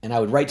and I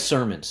would write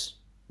sermons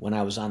when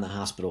I was on the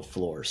hospital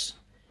floors.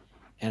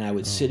 And I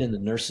would sit in the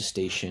nurse's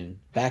station.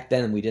 Back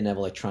then, we didn't have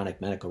electronic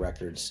medical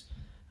records.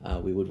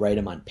 We would write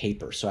them on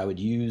paper. So I would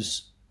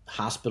use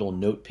hospital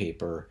note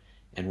paper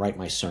and write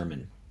my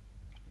sermon.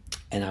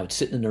 And I would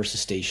sit in the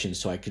nurse's station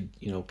so I could,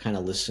 kind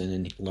of listen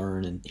and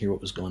learn and hear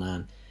what was going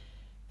on.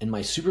 And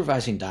my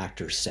supervising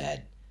doctor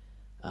said,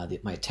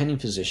 that my attending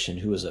physician,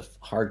 who was a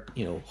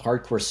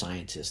hardcore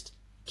scientist,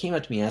 came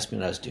up to me and asked me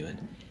what I was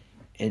doing.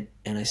 And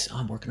I said,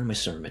 I'm working on my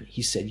sermon.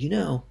 He said,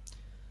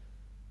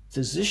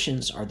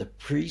 physicians are the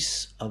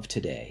priests of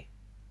today.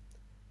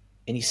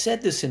 And he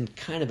said this in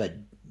kind of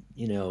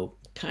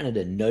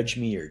to nudge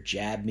me or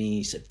jab me.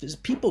 He said,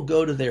 people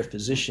go to their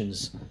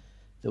physicians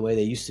the way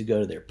they used to go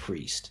to their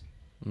priest.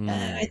 And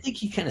I think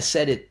he kind of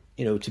said it,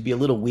 to be a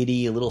little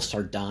witty, a little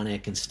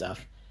sardonic and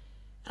stuff.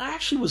 And I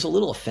actually was a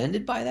little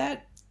offended by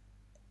that.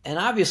 And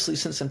obviously,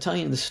 since I'm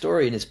telling you the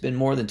story, and it's been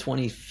more than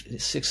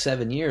 26,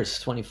 7 years,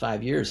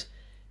 25 years,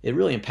 it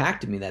really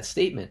impacted me, that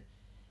statement.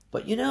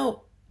 But,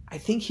 I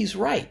think he's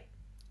right.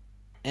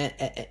 And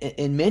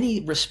in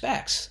many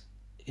respects,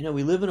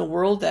 we live in a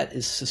world that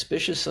is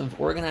suspicious of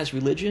organized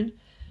religion.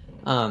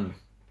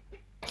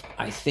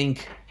 I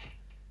think,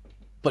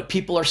 but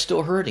people are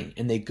still hurting,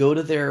 and they go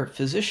to their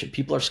physician.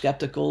 People are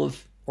skeptical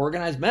of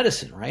organized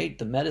medicine, right?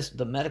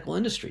 The medical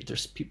industry.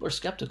 People are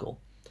skeptical.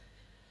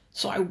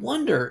 So I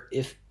wonder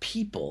if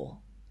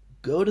people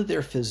go to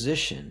their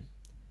physician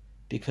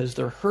because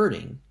they're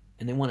hurting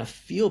and they want to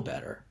feel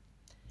better,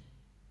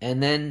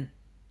 and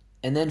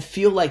then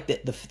feel like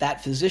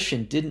that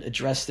physician didn't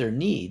address their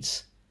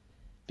needs,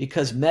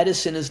 because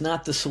medicine is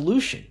not the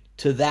solution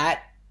to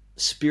that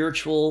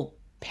spiritual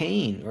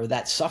pain or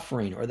that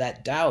suffering or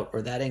that doubt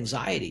or that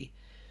anxiety.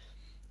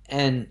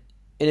 And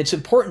it's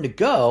important to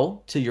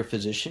go to your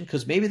physician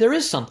because maybe there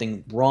is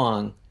something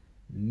wrong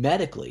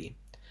medically.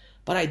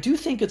 But I do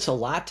think it's a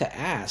lot to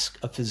ask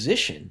a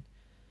physician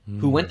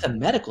who went to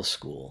medical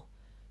school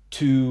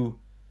to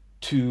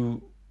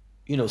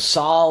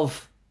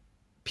solve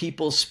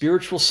people's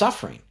spiritual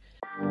suffering.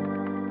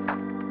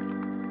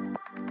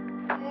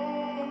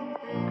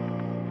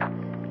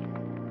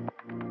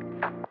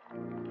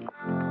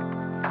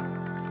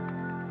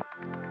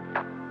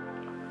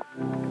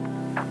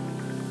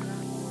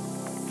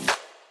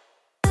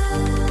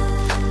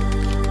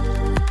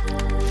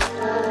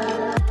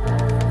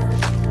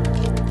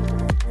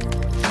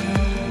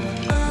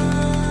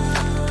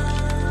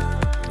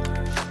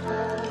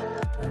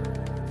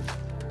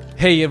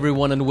 Hey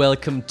everyone, and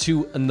welcome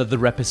to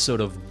another episode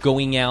of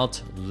Going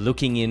Out,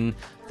 Looking In,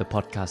 the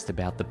podcast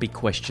about the big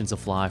questions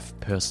of life,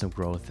 personal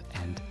growth,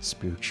 and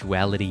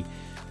spirituality.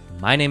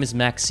 My name is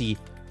Maxi,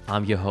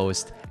 I'm your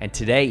host, and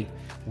today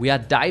we are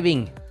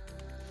diving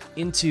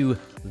into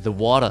the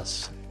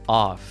waters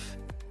of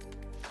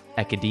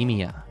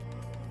academia,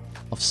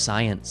 of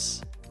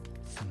science,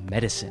 of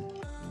medicine,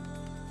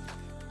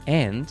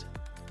 and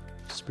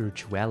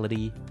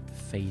spirituality,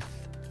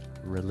 faith,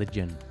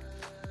 religion,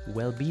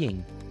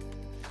 well-being,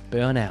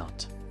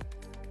 burnout,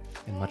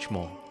 and much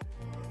more.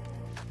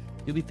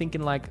 You'll be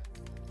thinking like,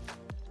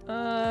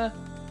 how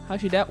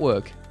should that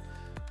work?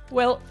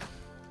 Well,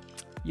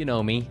 you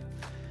know me.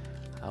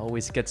 I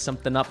always get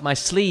something up my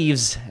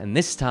sleeves, and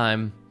this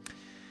time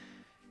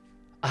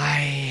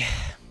I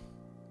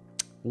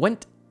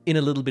went in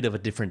a little bit of a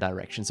different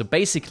direction. So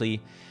basically,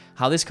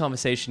 how this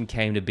conversation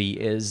came to be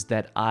is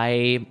that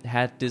I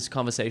had this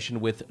conversation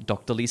with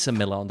Dr. Lisa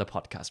Miller on the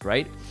podcast,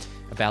 right?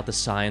 About the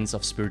science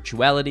of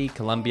spirituality,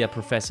 Columbia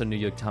professor, New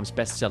York Times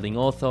best-selling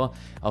author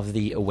of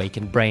The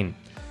Awakened Brain.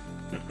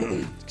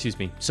 Excuse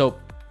me. So,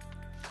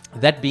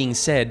 that being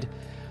said,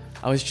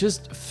 I was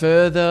just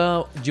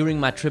further, during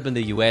my trip in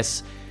the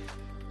US,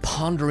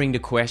 pondering the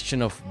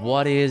question of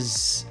what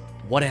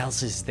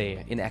else is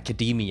there in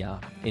academia,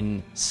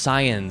 in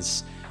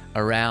science,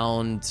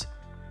 around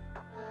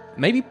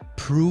maybe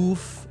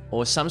proof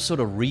or some sort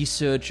of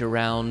research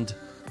around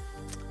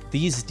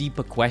these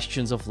deeper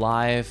questions of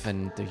life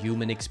and the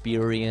human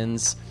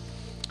experience.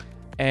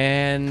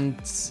 And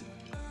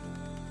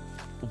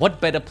what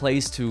better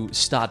place to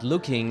start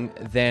looking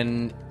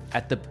than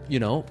at the,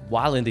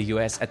 while in the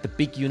US, at the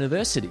big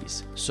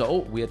universities.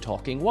 So we're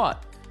talking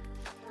what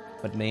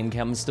name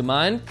comes to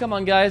mind? Come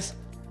on, guys.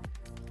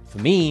 For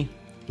me,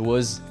 it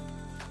was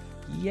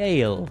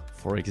Yale,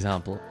 for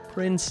example,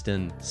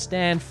 Princeton,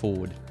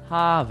 Stanford,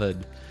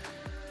 Harvard.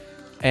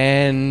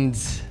 And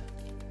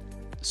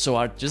so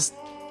I just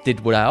did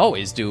what I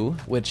always do,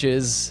 which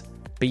is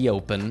be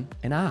open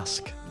and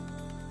ask.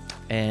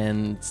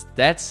 And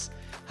that's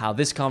how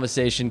this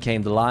conversation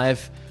came to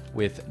life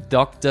with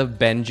Dr.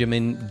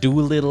 Benjamin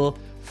Doolittle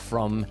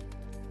from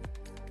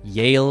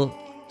Yale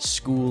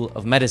School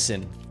of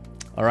Medicine.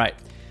 All right.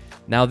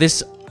 Now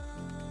this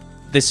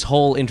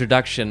whole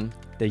introduction,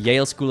 the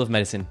Yale School of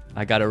Medicine,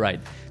 I got it right.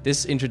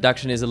 This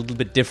introduction is a little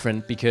bit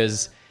different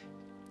because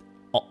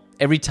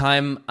every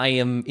time I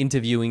am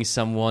interviewing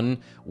someone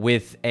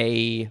with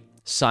a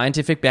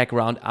scientific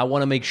background, I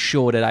want to make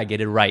sure that I get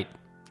it right,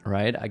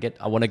 right?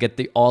 I want to get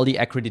all the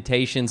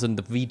accreditations and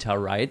the vita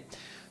right.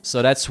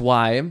 So that's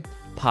why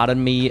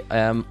pardon me,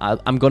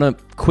 I'm gonna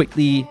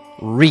quickly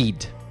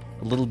read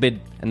a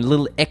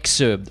little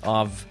excerpt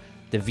of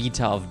the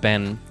Vita of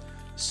Ben,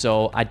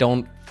 so I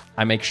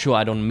make sure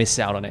I don't miss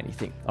out on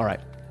anything. All right,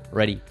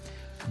 ready.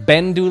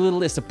 Ben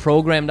Doolittle is the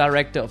program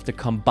director of the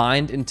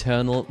Combined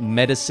Internal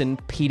Medicine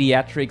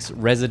Pediatrics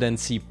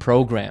Residency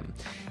Program.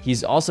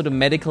 He's also the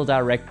medical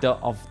director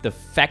of the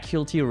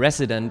Faculty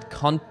Resident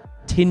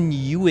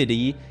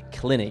Continuity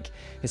Clinic.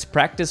 His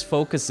practice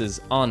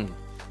focuses on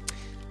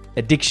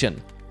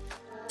addiction,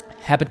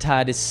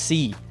 hepatitis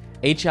C,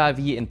 HIV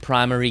in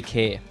primary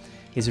care.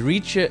 His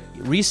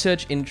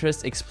research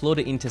interests explore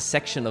the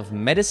intersection of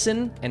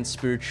medicine and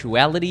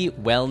spirituality,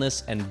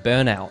 wellness, and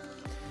burnout.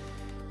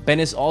 Ben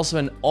is also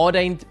an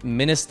ordained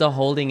minister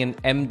holding an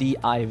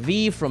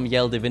MDiv from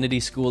Yale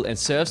Divinity School and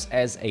serves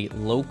as a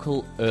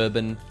local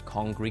urban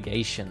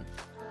congregation.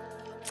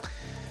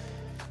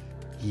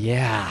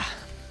 Yeah,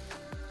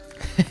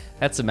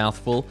 that's a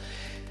mouthful.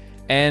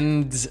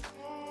 And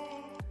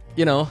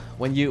you know,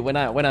 when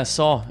I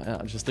saw,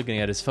 I'm just looking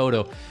at his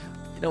photo,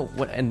 you know,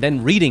 and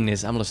then reading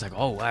this, I'm just like,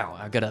 oh wow,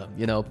 I gotta,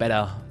 you know,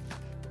 I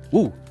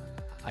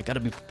gotta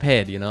be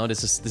prepared. You know,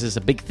 this is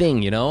a big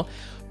thing. You know.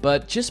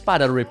 But just by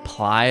the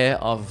reply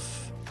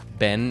of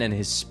Ben and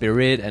his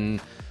spirit and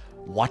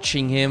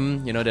watching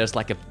him, you know, there's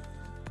like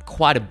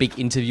quite a big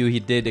interview he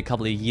did a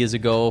couple of years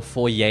ago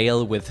for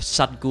Yale with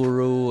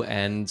Sadhguru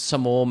and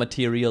some more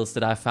materials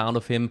that I found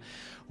of him,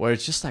 where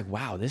it's just like,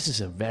 wow, this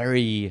is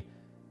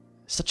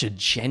such a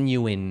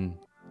genuine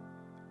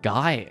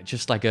guy,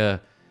 just like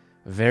a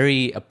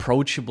very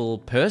approachable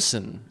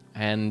person.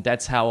 And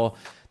that's how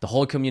the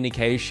whole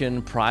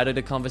communication prior to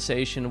the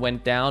conversation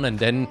went down. And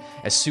then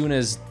as soon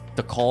as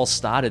the call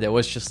started, there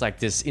was just like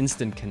this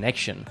instant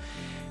connection.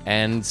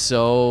 And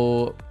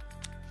so,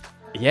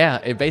 yeah,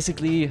 it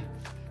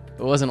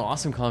was an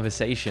awesome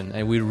conversation.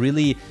 And we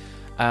really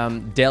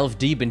delved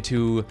deep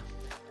into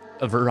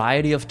a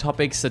variety of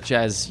topics, such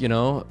as, you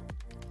know,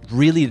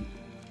 really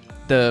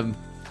the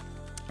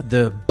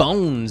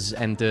bones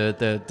and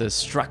the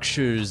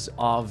structures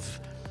of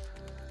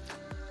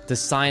the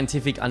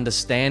scientific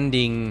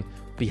understanding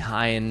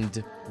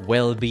behind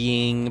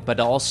well-being, but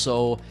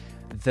also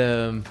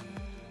the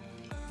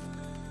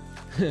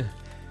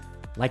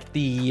like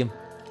the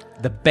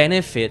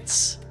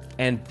benefits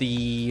and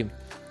the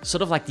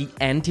sort of like the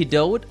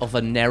antidote of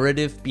a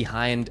narrative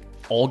behind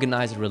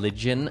organized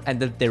religion,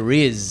 and that there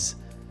is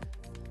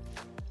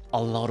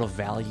a lot of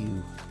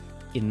value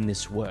in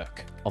this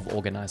work of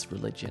organized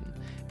religion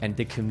and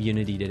the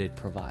community that it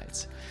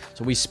provides.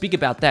 So we speak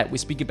about that. We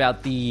speak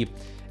about the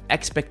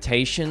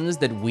expectations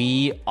that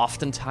we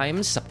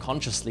oftentimes,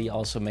 subconsciously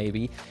also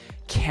maybe,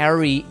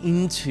 carry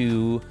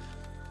into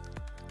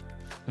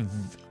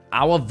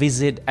our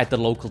visit at the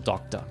local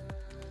doctor,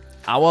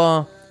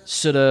 our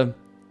sort of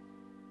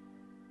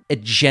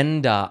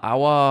agenda,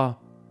 our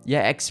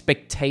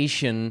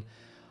expectation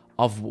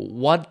of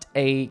what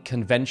a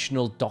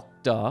conventional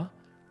doctor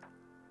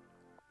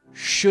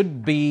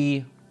should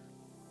be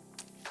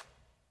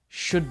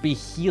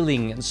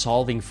healing and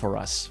solving for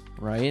us,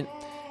 right?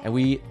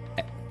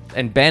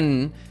 And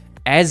Ben,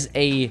 as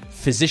a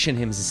physician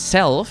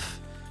himself,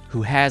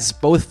 who has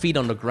both feet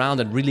on the ground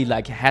and really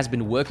like has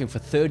been working for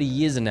 30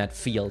 years in that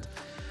field,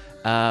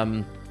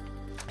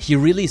 he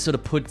really sort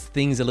of put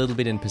things a little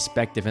bit in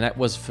perspective, and that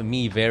was for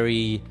me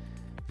very,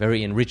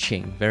 very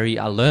enriching.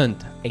 I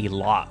learned a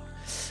lot.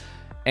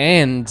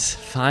 And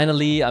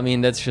finally,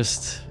 I'm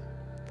just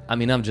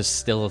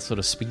still sort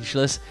of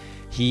speechless.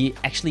 He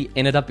actually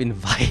ended up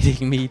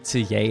inviting me to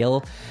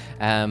Yale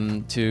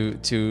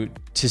to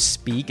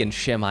speak and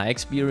share my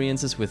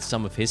experiences with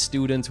some of his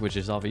students, which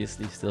is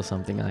obviously still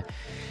something I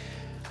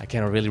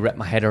cannot really wrap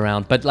my head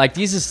around. But like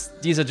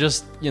these are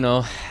just, you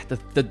know,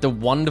 the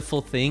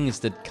wonderful things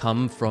that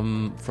come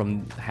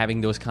from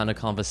having those kind of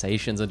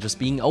conversations and just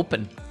being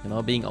open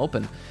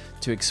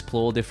to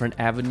explore different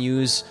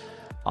avenues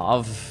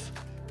of,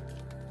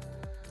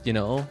 you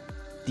know,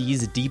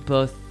 these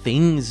deeper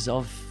things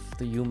of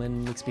the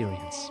human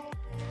experience.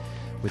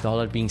 With all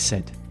that being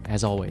said,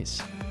 as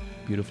always,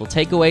 beautiful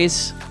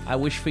takeaways I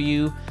wish for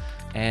you,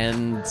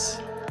 and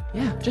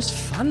yeah, just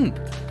fun.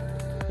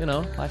 You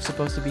know, life's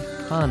supposed to be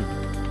fun.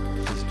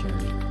 This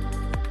journey.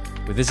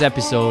 With this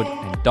episode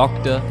and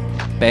Dr.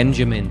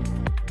 Benjamin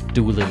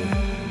Doolittle.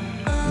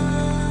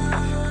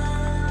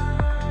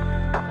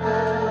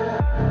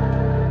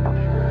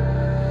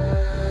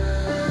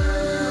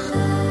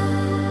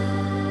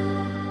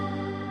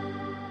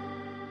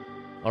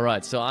 All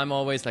right, so I'm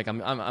always like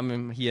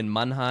I'm here in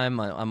Mannheim.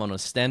 I'm on a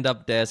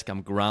stand-up desk.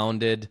 I'm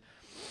grounded.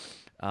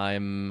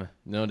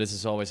 This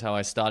is always how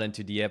I start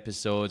into the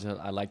episode.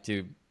 I like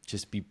to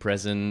just be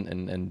present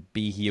and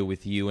be here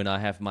with you. And I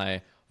have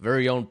my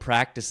very own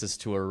practices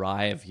to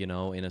arrive, you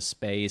know, in a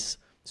space,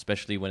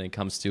 especially when it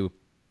comes to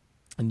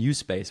a new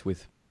space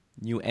with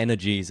new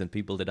energies and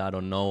people that I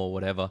don't know or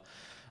whatever.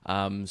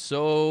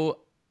 So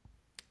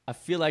I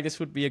feel like this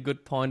would be a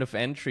good point of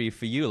entry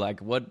for you. Like,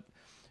 what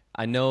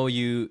I know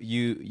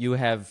you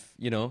have,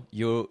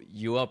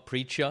 you are a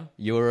preacher,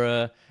 you're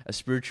a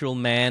spiritual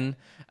man,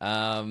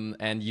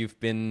 and you've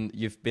been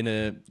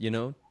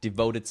a,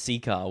 devoted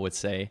seeker, I would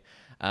say.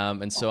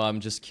 And so I'm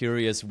just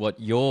curious what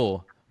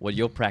your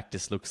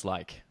practice looks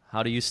like.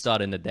 How do you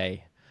start in the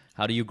day?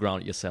 How do you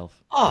ground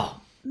yourself?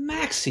 Oh,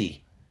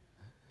 Maxi,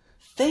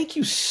 thank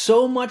you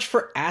so much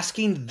for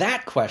asking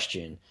that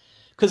question.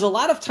 Because a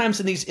lot of times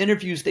in these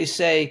interviews, they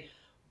say,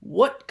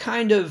 what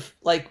kind of,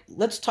 like,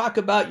 let's talk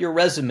about your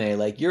resume.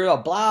 Like, you're a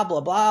blah,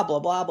 blah, blah, blah,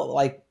 blah, blah,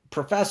 like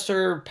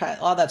professor,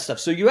 all that stuff.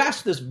 So you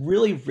ask this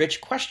really rich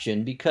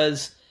question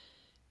because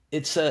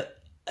it's a,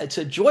 it's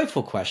a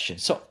joyful question.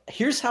 So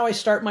here's how I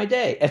start my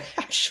day. And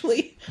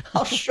actually,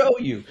 I'll show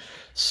you.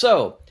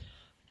 So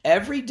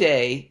every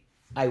day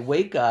I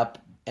wake up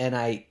and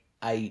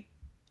I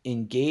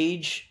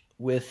engage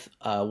with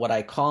what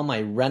I call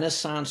my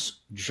Renaissance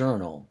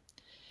journal,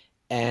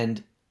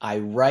 and I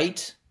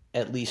write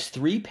at least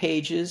 3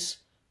 pages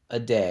a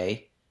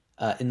day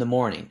in the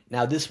morning.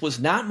 Now, this was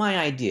not my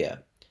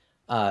idea.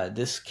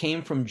 This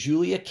came from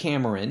Julia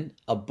Cameron,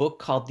 a book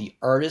called The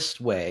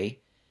Artist Way,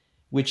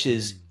 which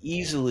is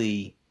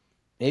easily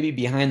maybe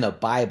behind the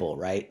Bible,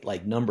 right?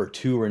 Like number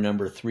 2 or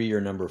number 3 or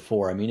number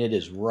 4. I mean, it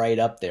is right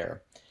up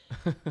there.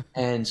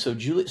 And so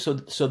Julie,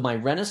 so my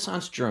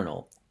Renaissance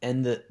journal,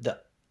 and the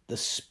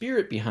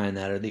spirit behind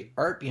that, or the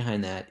art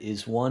behind that,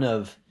 is one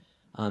of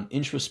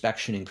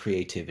introspection and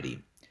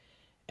creativity.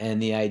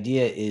 And the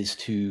idea is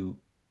to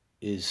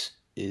is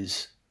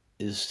is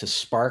is to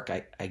spark,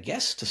 I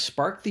guess, to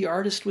spark the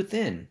artist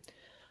within.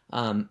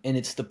 And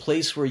it's the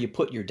place where you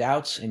put your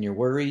doubts and your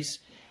worries.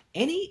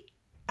 Any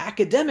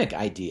academic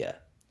idea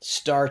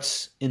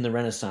starts in the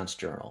Renaissance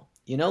journal.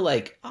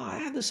 Like, oh, I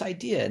have this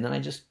idea, and then I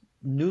just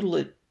noodle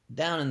it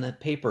down in the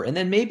paper, and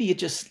then maybe it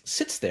just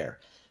sits there,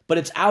 but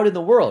it's out in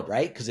the world,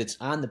 right? Because it's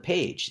on the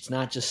page. It's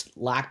not just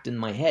locked in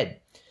my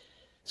head.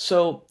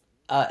 So,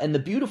 and the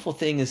beautiful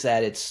thing is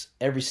that it's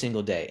every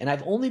single day, and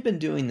I've only been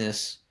doing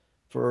this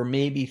for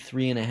maybe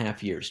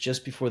 3.5 years,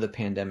 just before the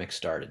pandemic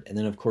started, and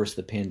then of course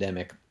the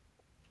pandemic,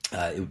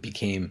 it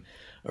became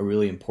a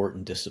really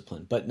important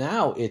discipline. But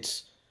now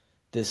it's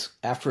this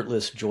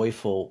effortless,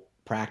 joyful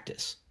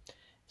practice.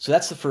 So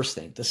that's the first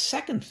thing. The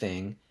second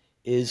thing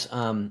is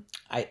I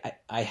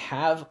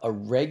have a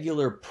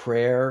regular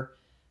prayer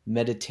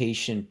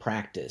meditation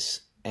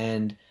practice,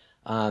 and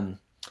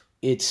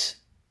it's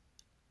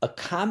a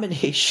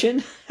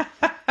combination.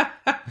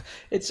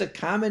 It's a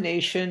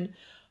combination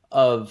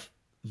of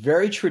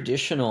very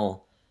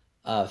traditional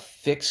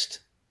fixed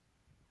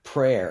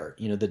prayer,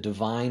 the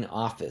divine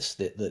office,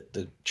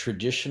 the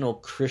traditional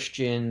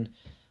Christian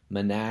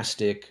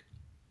monastic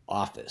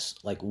office,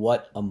 like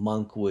what a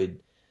monk would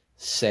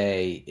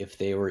say if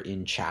they were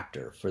in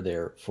chapter for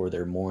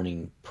their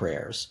morning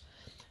prayers.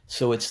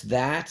 So it's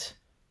that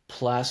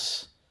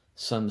plus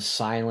some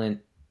silent,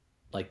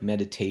 like,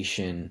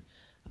 meditation,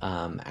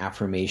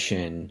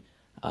 affirmation,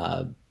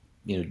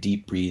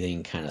 deep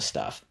breathing kind of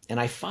stuff.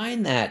 And I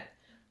find that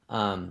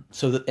and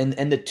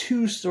the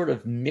two sort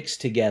of mix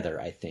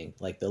together, I think,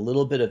 like the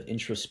little bit of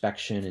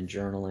introspection and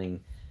journaling,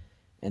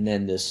 and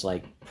then this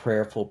like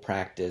prayerful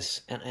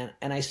practice.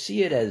 And I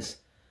see it as,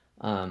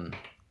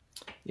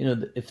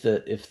 if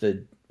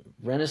the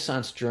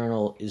Renaissance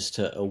journal is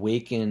to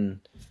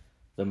awaken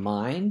the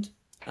mind,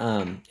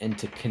 and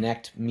to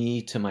connect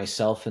me to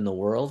myself in the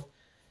world,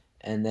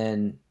 and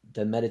then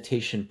the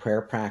meditation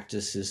prayer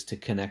practice is to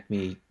connect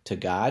me to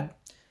God.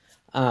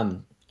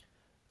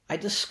 I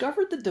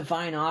discovered the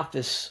divine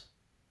office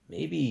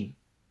maybe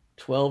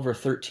 12 or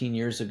 13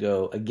 years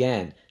ago.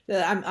 Again,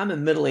 I'm a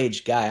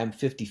middle-aged guy. I'm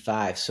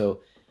 55,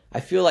 so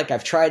I feel like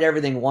I've tried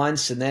everything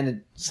once, and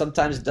then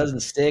sometimes it doesn't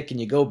stick, and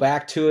you go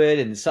back to it,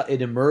 and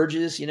it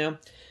emerges,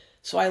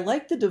 So I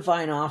like the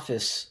divine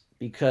office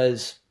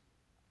because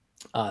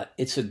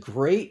it's a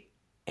great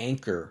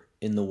anchor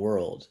in the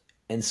world,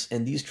 and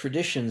these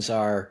traditions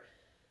are,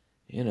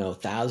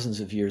 thousands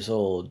of years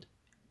old.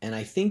 And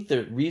I think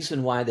the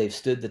reason why they've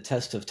stood the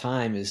test of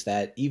time is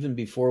that even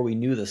before we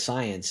knew the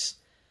science,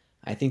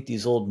 I think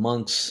these old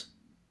monks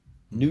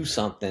knew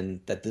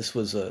something, that this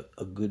was a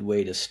good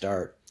way to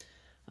start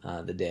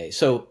the day.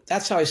 So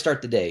that's how I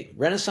start the day.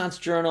 Renaissance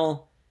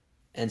journal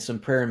and some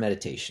prayer and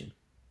meditation.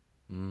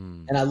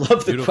 And I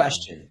love the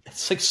question.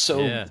 It's like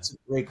It's a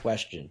great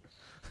question.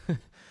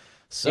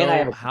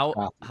 So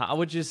how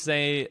would you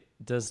say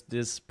does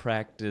this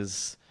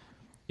practice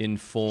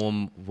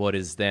inform what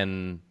is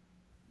then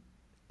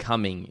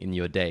coming in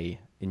your day,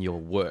 in your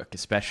work,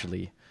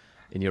 especially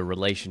in your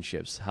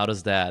relationships? How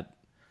does that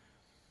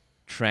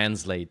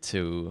translate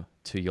to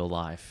your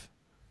life?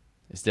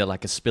 Is there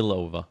like a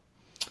spillover?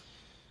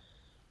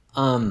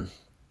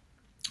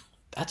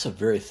 That's a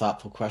very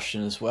thoughtful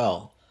question as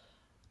well.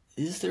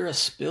 Is there a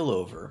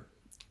spillover?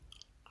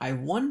 I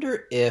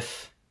wonder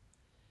if...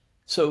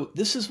 So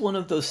this is one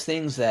of those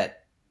things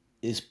that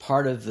is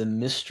part of the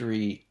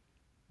mystery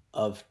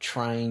of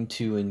trying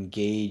to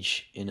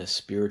engage in a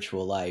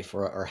spiritual life,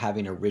 or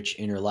having a rich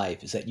inner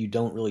life, is that you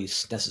don't really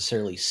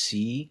necessarily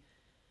see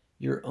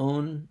your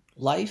own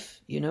life,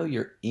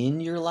 you're in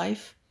your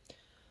life.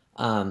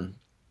 Um,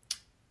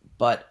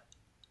 but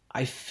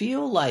I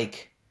feel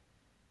like,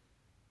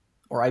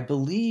 or I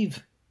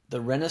believe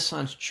the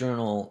Renaissance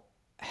Journal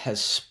has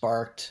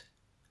sparked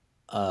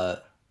a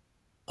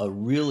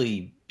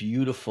really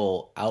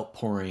beautiful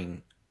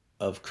outpouring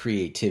of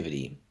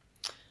creativity.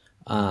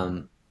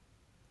 Um,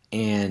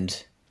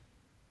 and,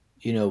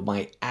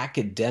 my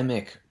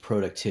academic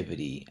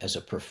productivity as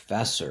a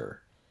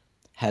professor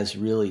has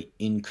really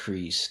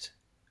increased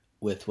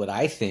with what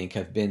I think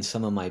have been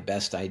some of my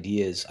best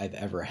ideas I've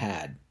ever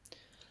had.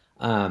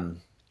 Um,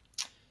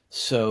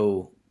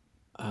 so,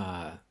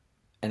 uh,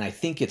 and I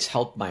think it's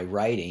helped my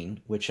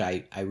writing, which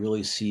I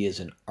really see as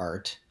an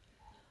art.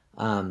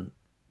 Um,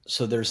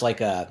 so there's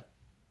like a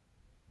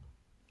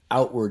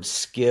outward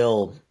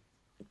skill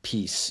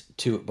piece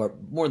to it,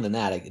 but more than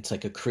that, it's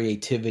like a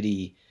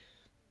creativity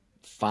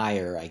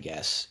fire, I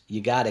guess.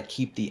 You got to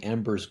keep the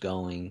embers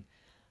going,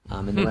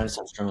 and the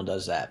Renaissance Journal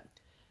does that.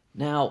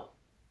 Now,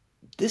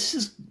 this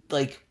is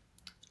like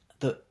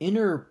the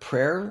inner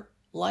prayer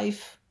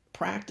life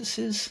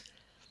practices.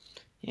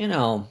 You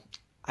know,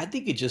 I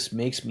think it just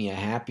makes me a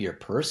happier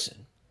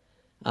person.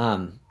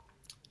 Um,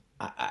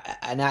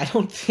 and I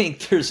don't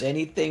think there's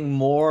anything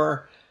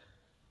more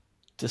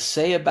to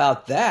say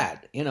about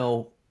that.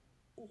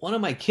 One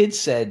of my kids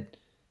said,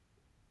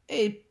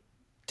 "Hey,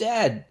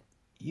 Dad,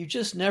 you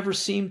just never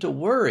seem to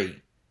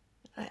worry."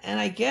 And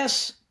I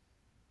guess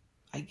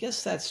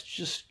that's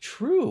just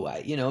true.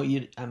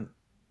 And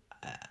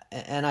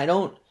I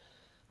don't.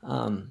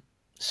 Um,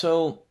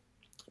 so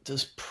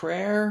does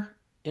prayer?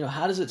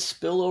 How does it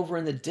spill over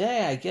in the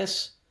day? I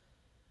guess.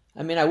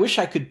 I mean, I wish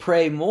I could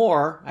pray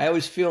more. I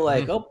always feel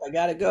like, oh, I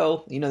gotta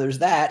go. There's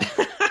that.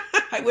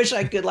 I wish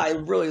I could like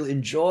really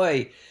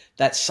enjoy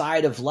that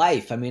side of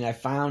life. I mean, I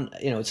found,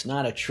 it's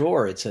not a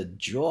chore; it's a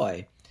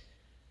joy.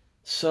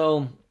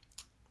 So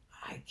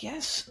I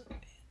guess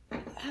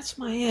that's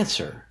my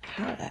answer.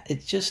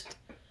 It's just,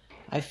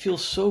 I feel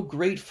so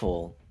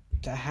grateful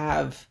to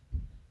have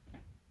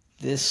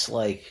this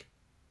like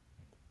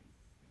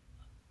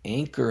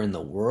anchor in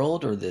the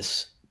world, or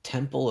this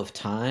temple of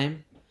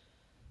time.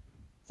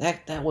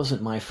 That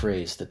wasn't my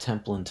phrase, the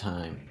temple in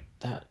time.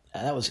 That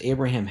was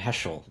Abraham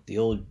Heschel, the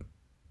old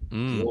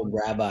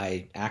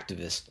rabbi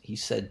activist. He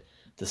said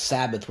the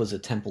Sabbath was a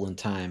temple in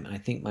time, and I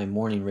think my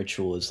morning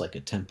ritual is like a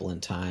temple in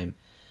time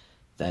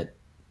that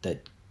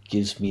that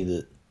gives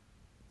me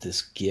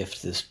this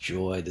gift, this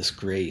joy, this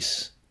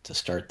grace to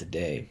start the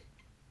day.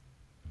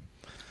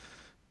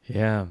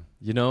 Yeah,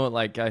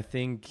 like I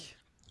think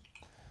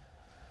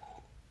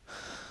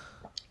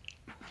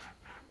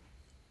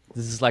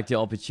this is like the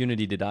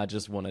opportunity that I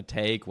just want to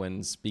take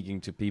when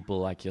speaking to people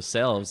like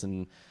yourselves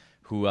and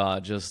who are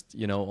just,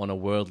 on a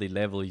worldly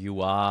level.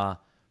 You are,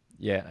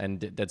 yeah,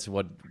 and that's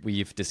what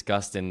we've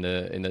discussed in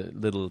the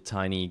little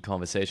tiny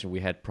conversation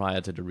we had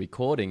prior to the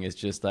recording. Is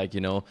just like,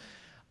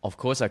 of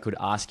course I could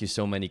ask you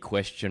so many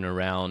questions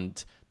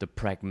around the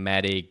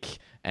pragmatic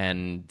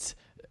and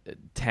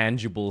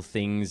tangible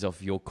things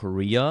of your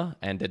career,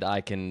 and that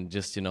I can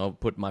just,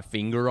 put my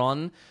finger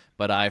on.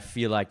 But I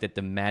feel like that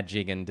the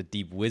magic and the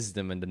deep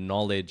wisdom and the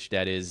knowledge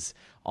that is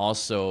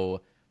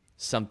also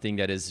something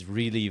that is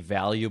really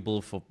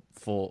valuable for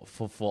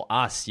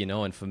us,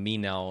 and for me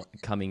now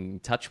coming in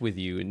touch with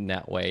you in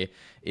that way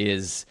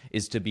is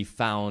to be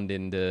found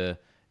in the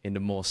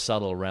more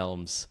subtle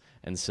realms.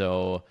 And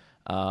so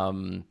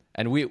and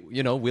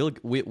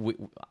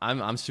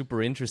I'm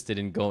super interested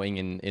in going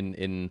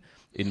in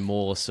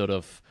more sort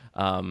of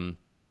in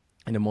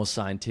the more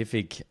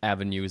scientific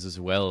avenues as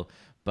well.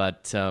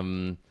 But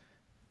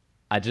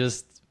I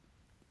just,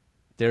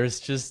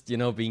 there's just,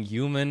 being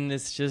human,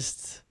 it's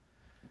a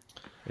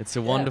Yeah.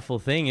 wonderful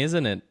thing,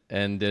 isn't it?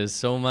 And there's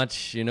so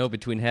much,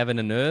 between heaven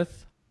and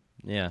earth.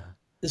 Yeah.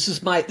 This is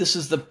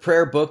the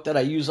prayer book that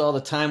I use all the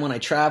time when I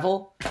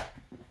travel.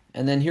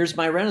 And then here's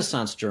my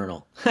Renaissance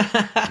journal.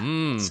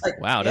 It's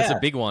like, Wow, that's a yeah.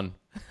 big one.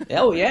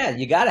 Oh yeah,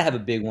 you got to have a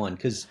big one,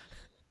 because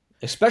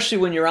especially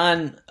when you're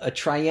on a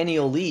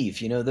triennial leave,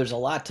 there's a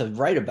lot to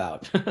write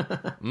about.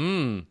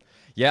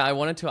 Yeah, I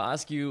wanted to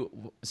ask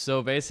you,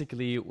 so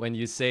basically when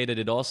you say that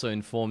it also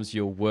informs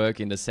your work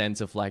in the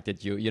sense of like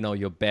that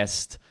your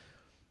best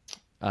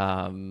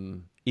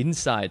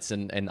insights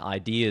and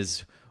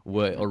ideas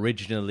were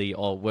originally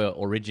or were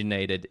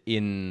originated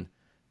in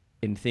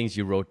things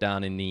you wrote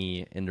down in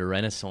the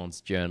Renaissance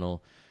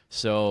Journal.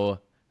 So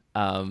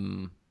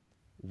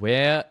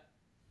where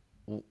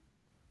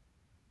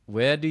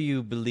where do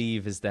you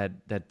believe is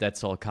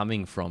that's all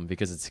coming from?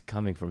 Because it's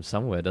coming from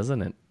somewhere,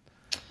 doesn't it?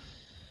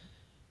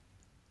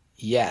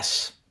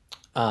 Yes.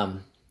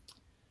 Um,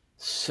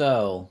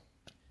 so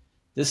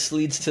this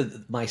leads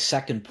to my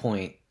second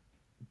point,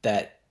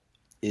 that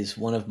is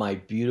one of my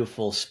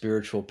beautiful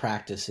spiritual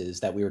practices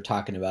that we were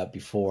talking about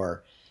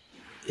before,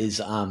 is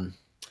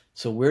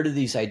so where do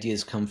these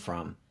ideas come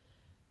from?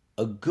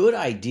 A good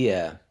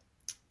idea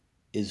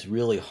is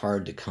really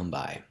hard to come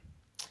by.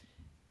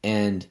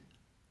 And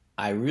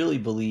I really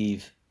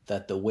believe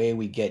that the way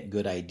we get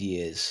good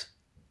ideas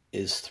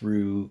is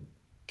through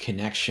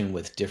connection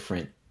with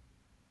different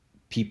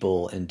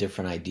people and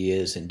different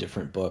ideas and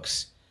different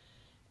books,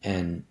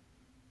 and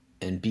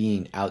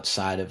being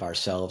outside of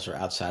ourselves or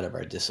outside of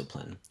our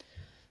discipline.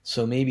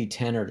 So maybe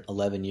 10 or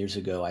 11 years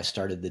ago, I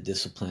started the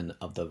discipline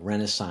of the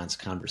Renaissance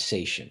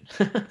conversation,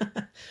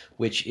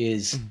 which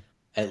is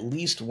at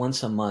least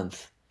once a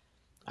month,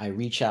 I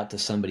reach out to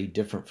somebody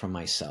different from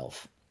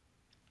myself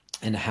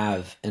and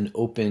have an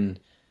open,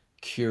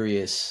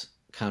 curious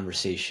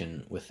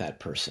conversation with that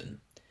person.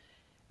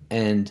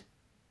 And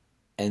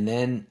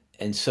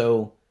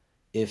so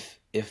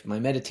if my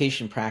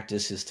meditation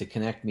practice is to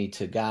connect me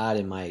to God,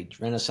 and my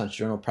Renaissance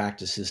journal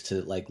practice is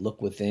to like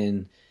look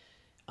within,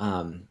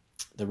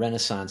 the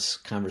Renaissance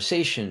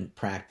conversation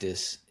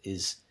practice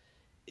is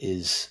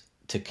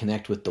to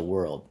connect with the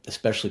world,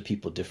 especially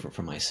people different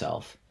from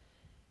myself.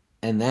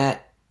 And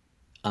that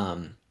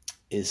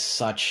is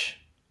such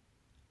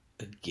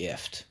a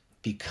gift,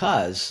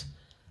 because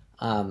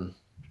I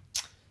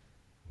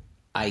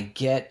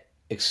get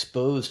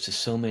exposed to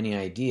so many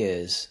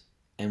ideas,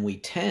 and we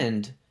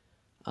tend,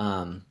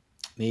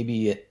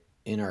 maybe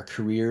in our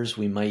careers,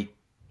 we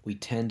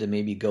tend to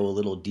maybe go a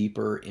little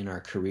deeper in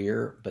our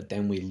career, but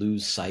then we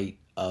lose sight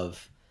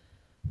of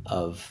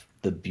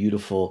the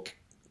beautiful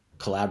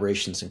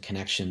collaborations and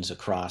connections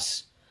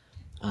across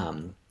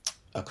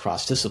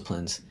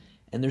disciplines.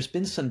 And there's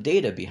been some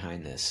data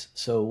behind this.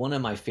 So one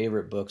of my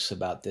favorite books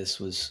about this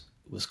was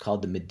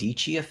called The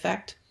Medici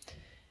Effect.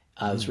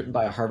 It was written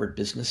by a Harvard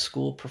Business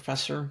School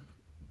professor,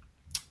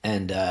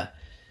 and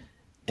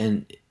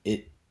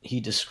he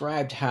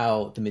described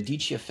how the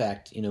Medici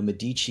effect. The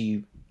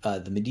Medicis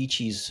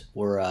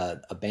were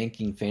a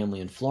banking family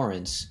in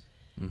Florence,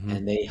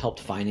 and they helped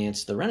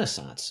finance the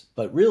Renaissance.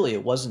 But really,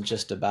 it wasn't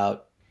just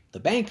about the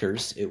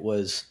bankers.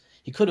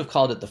 He could have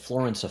called it the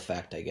Florence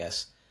effect, I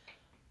guess,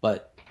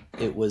 but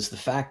it was the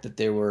fact that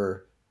there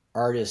were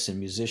artists and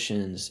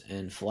musicians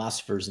and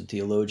philosophers and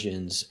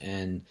theologians,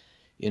 and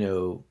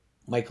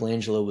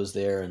Michelangelo was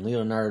there, and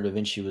Leonardo da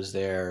Vinci was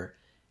there,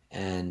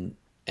 and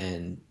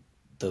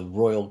the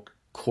royal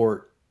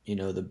court,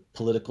 the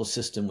political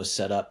system was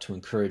set up to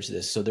encourage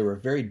this. So there were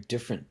very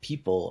different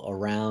people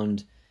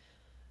around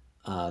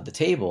the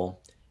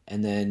table,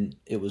 and then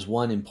it was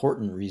one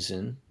important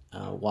reason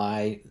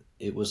why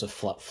it was a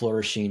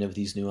flourishing of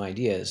these new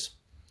ideas.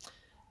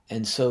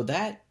 And so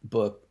that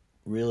book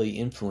really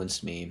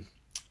influenced me.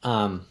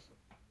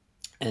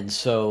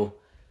 So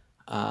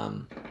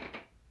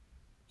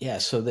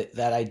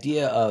that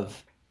idea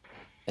of,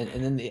 and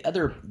then the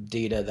other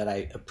data that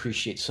I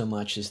appreciate so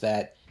much is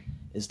that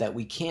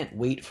we can't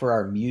wait for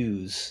our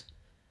muse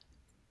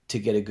to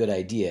get a good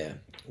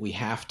idea. We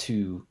have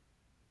to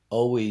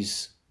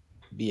always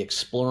be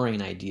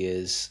exploring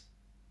ideas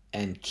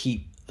and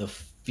keep the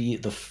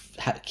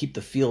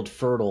field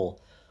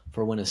fertile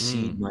for when a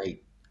seed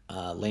might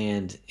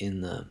land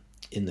in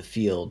the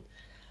field.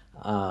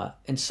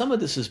 And some of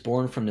this is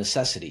born from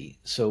necessity.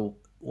 So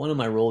one of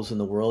my roles in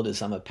the world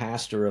is I'm a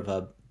pastor of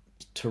a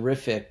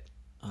terrific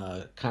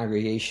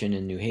congregation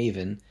in New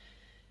Haven.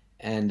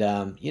 And,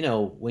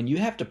 when you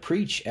have to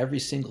preach every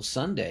single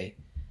Sunday,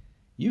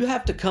 you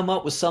have to come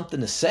up with something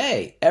to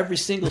say every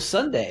single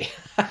Sunday.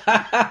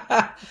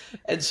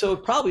 And so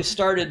it probably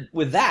started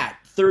with that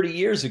 30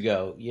 years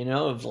ago,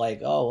 of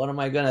like, oh, what am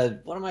I going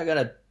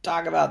to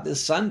talk about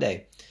this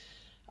Sunday?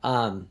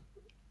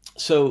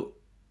 So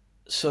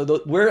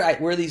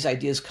where these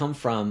ideas come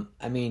from,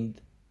 I mean,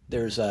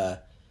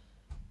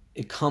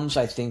 it comes,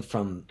 I think,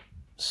 from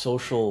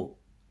social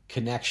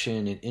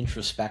connection and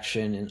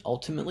introspection and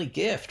ultimately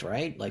gift,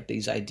 right? Like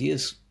these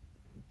ideas,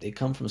 they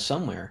come from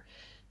somewhere.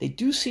 They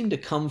do seem to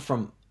come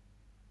from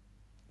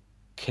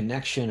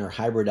connection or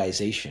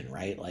hybridization,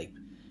 right? Like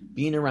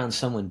being around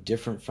someone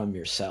different from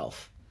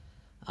yourself,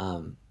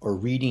 or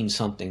reading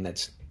something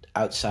that's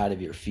outside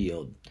of your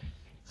field.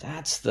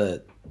 I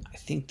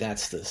think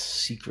that's the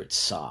secret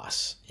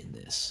sauce in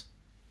this.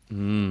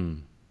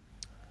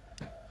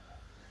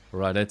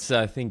 Right. That's,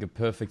 I think, a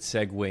perfect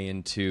segue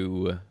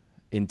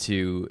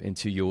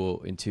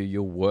into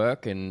your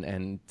work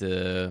and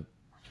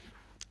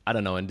I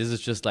don't know, and this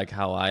is just like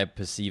how I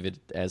perceive it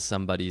as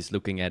somebody's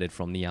looking at it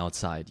from the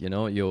outside.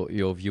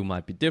 Your view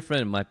might be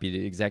different, it might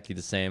be exactly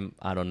the same,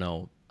 I don't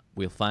know,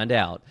 we'll find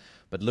out.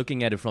 But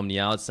looking at it from the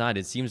outside,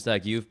 it seems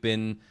like you've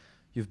been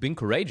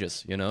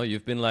courageous.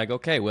 You've been like,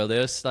 okay, well,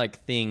 there's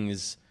like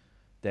things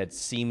that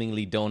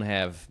seemingly don't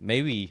have,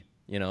 maybe,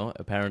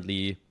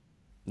 apparently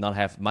not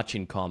have much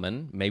in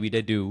common. Maybe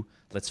they do.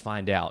 Let's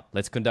find out.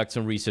 Let's conduct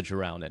some research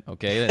around it,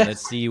 okay? And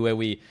let's see where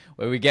we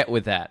get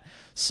with that.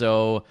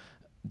 So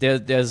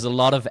there's a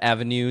lot of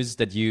avenues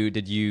that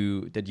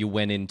you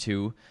went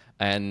into,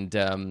 and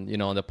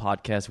on the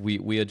podcast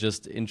we are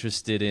just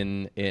interested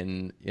in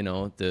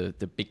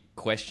the big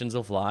questions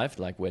of life,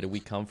 like where do we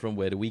come from,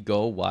 where do we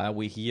go, why are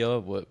we here,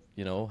 what,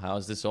 how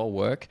does this all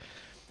work?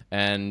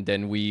 And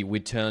then we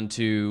turn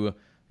to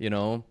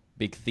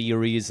big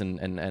theories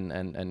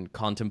and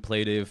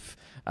contemplative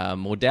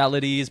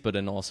modalities, but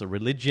then also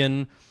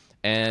religion.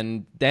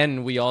 And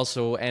then we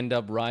also end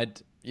up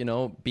right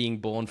being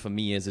born for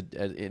me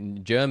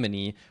in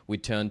Germany, we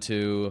turn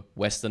to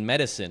Western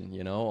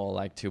medicine, or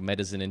like to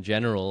medicine in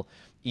general,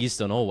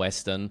 Eastern or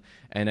Western.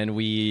 And then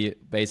we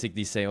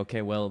basically say,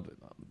 okay, well,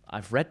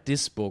 I've read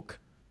this book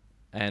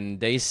and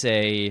they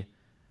say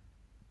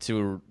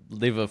to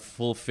live a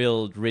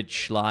fulfilled,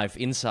 rich life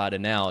inside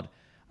and out,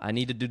 I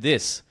need to do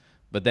this.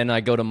 But then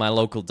I go to my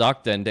local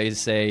doctor and they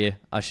say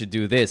I should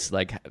do this,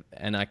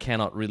 and I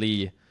cannot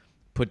really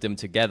put them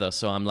together.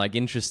 So I'm like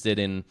interested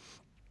in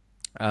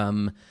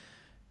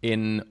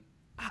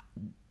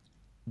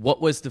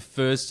what was the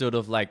first sort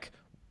of like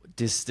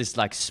this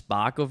like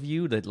spark of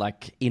you that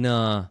like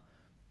inner,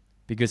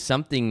 because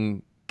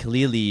something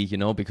clearly,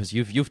 because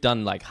you've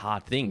done like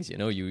hard things,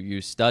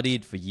 you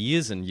studied for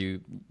years and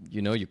you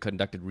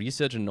conducted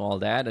research and all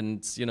that, and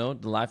it's, the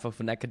life of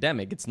an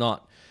academic. It's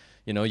not,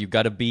 you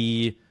got to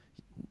be,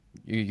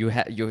 you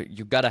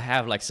got to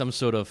have like some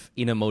sort of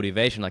inner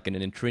motivation, like an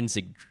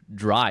intrinsic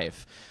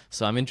drive.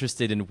 So I'm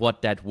interested in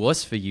what that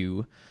was for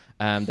you,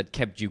 that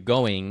kept you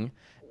going,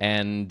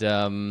 and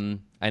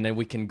then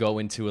we can go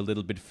into a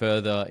little bit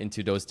further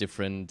into these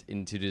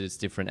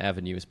different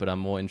avenues. But I'm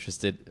more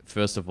interested,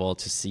 first of all,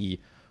 to see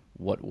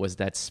what was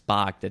that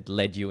spark that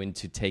led you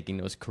into taking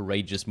those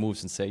courageous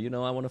moves and say, I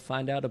want to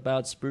find out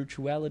about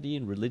spirituality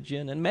and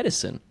religion and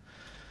medicine.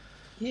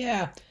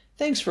 Yeah.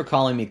 Thanks for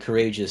calling me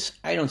courageous.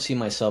 I don't see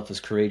myself as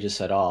courageous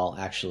at all,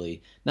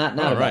 actually. Not All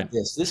about right.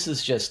 this. This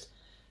is just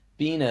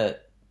being a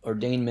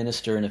ordained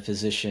minister and a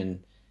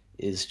physician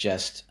is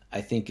just,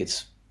 I think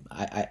it's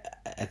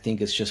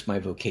just my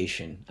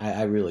vocation.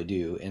 I really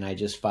do. And I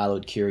just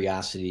followed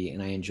curiosity,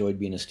 and I enjoyed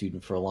being a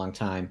student for a long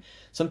time.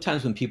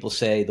 Sometimes when people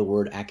say the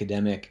word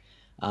academic,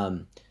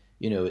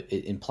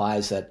 it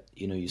implies that,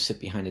 you sit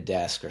behind a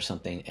desk or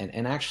something.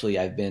 And actually,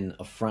 I've been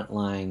a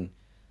frontline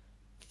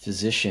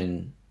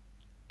physician,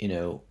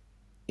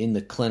 in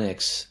the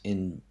clinics,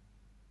 in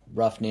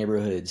rough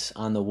neighborhoods,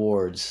 on the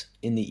wards,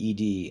 in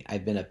the ED.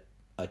 I've been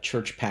a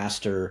church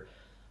pastor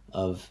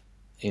of,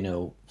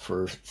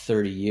 for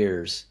 30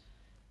 years.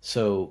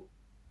 So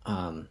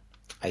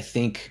I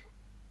think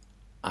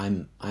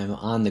I'm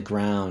on the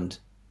ground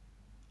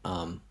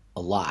a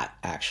lot,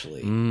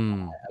 actually.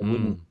 I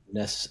wouldn't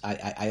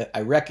necessarily.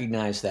 I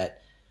recognize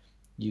that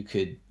you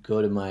could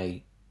go to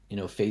my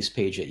face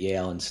page at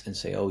Yale and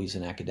say, oh, he's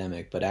an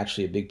academic, but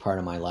actually a big part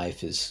of my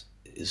life is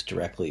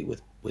directly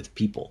with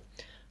people.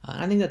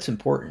 I think that's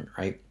important,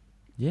 right?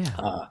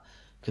 Yeah.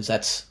 Because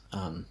that's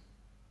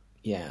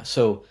yeah.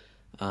 So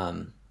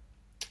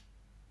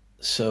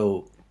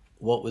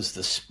what was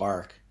the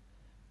spark?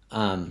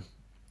 I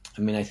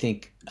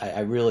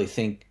really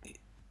think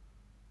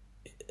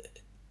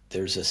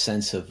there's a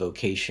sense of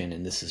vocation,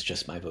 and this is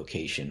just my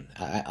vocation.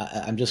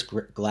 I'm just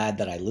glad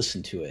that I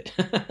listened to it.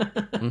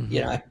 I'm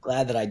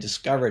glad that I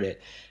discovered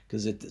it,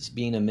 because it's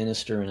being a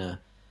minister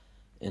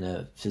and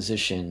a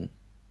physician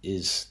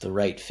is the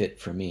right fit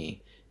for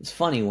me. It's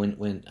funny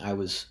when I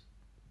was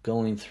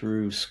going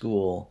through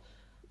school,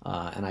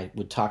 and I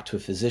would talk to a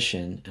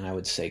physician, and I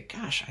would say,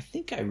 "Gosh, I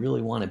think I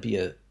really want to be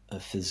a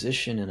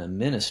physician and a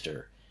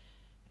minister."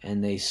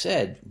 And they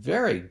said,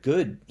 very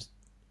good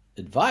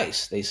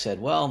advice. They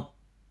said, "Well,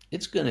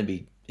 it's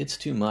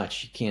too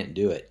much. You can't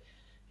do it.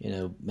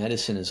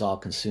 Medicine is all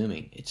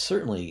consuming." It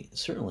certainly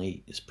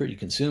is pretty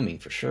consuming,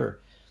 for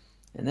sure.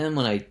 And then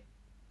when I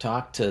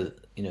talked to,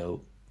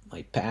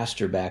 my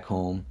pastor back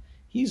home,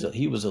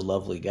 he was a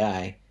lovely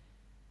guy.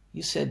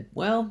 He said,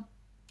 "Well,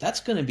 that's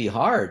going to be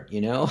hard,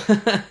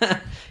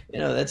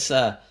 that's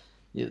the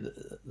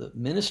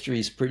ministry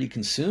is pretty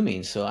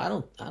consuming, so I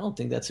don't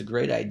think that's a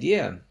great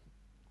idea."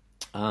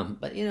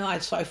 But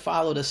I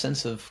followed a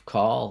sense of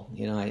call,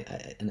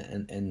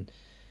 and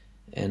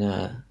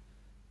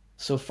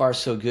so far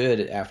so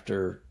good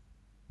after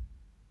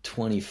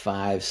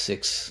 25,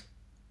 6.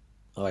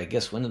 Oh, I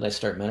guess, when did I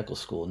start medical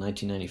school?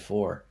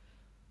 1994.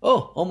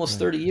 Oh, almost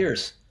 30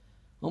 years.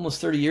 Almost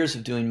 30 years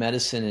of doing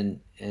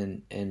medicine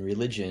and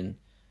religion.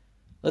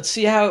 Let's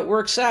see how it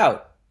works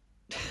out.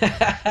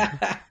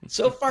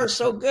 So far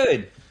so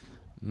good.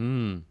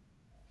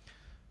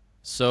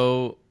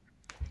 So,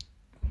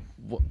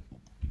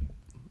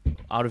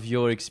 out of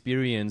your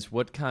experience,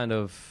 how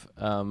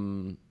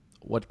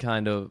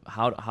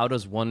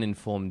does one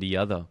inform the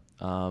other,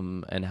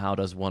 and how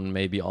does one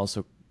maybe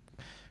also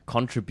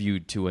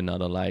contribute to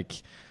another?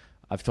 Like,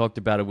 I've talked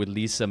about it with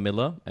Lisa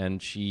Miller,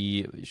 and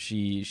she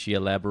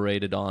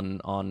elaborated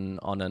on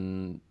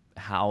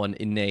how an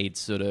innate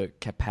sort of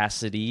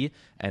capacity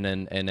and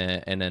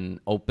an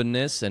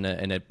openness and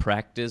a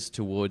practice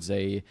towards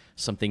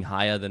something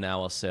higher than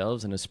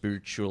ourselves and a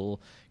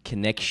spiritual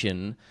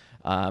connection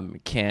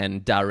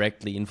can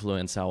directly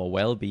influence our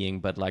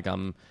well-being. But like,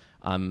 I'm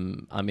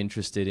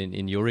interested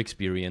in your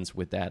experience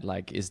with that.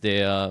 Like, is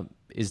there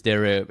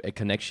a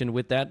connection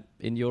with that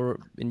in your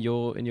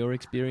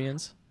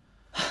experience?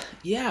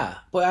 Yeah,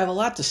 boy, I have a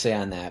lot to say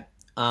on that.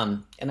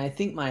 And I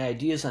think my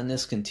ideas on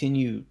this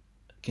continue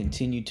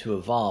to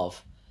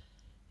evolve.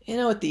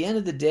 At the end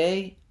of the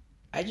day,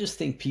 I just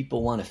think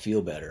people want to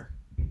feel better,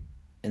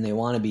 and they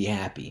want to be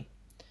happy,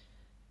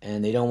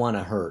 and they don't want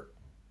to hurt.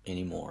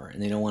 anymore,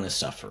 and they don't want to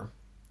suffer.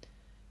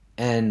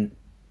 And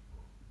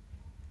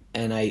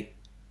I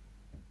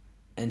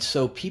and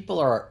so people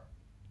are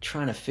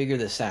trying to figure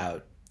this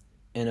out.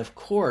 And of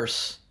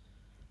course,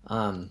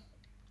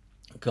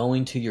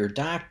 going to your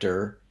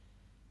doctor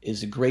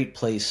is a great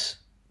place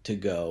to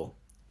go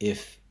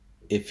if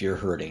you're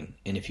hurting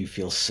and if you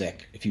feel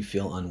sick, if you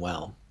feel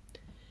unwell.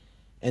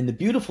 And the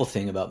beautiful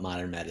thing about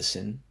modern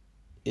medicine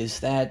is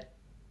that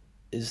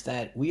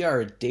we are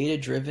a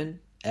data-driven,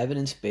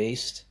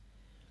 evidence-based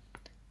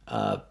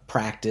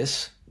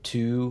practice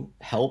to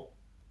help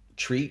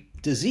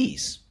treat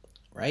disease,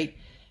 right?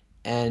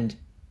 And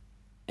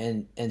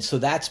so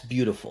that's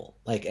beautiful.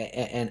 Like,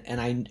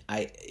 and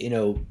I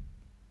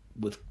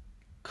with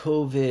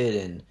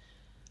COVID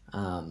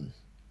and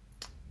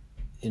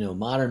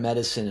modern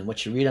medicine and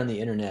what you read on the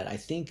internet, I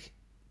think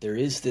there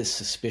is this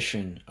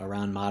suspicion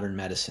around modern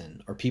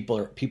medicine, or people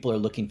are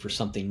looking for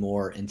something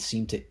more and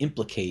seem to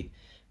implicate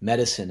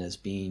medicine as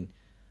being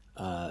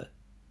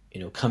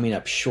coming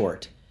up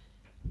short.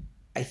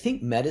 I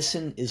think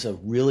medicine is a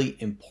really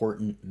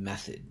important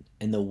method,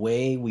 and the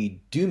way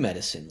we do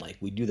medicine, like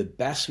we do the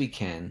best we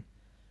can,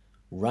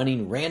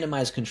 running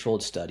randomized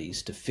controlled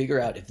studies to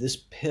figure out if this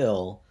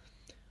pill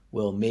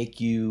will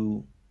make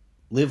you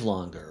live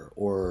longer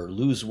or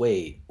lose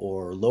weight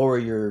or lower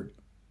your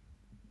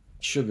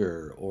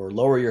sugar or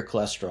lower your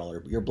cholesterol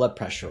or your blood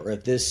pressure, or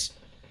if this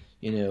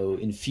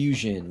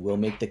infusion will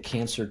make the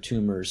cancer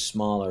tumors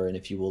smaller and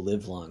if you will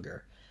live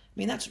longer. I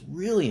mean, that's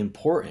really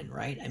important,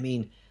 right? I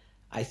mean,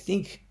 I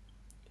think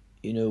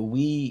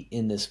we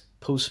in this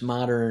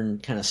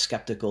postmodern kind of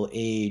skeptical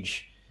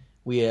age,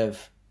 we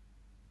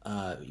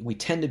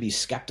tend to be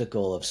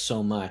skeptical of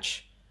so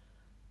much.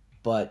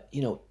 But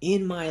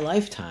in my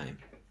lifetime,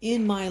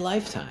 in my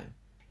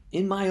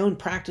own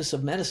practice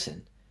of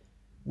medicine,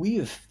 we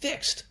have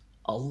fixed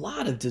a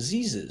lot of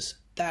diseases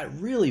that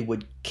really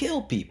would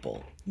kill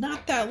people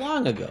not that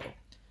long ago.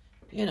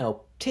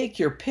 Take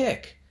your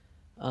pick: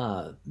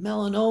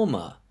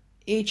 melanoma,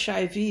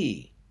 HIV,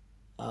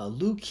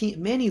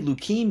 many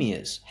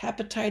leukemias,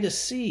 hepatitis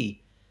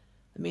C.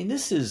 I mean,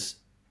 this is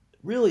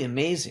really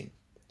amazing.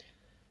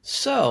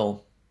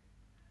 So,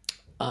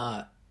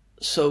 as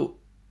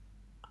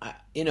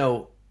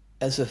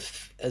a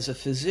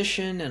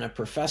physician and a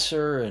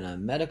professor and a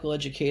medical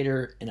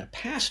educator and a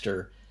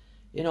pastor,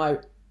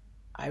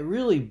 I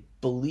really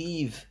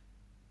believe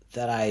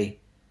that I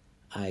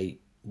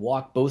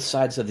walk both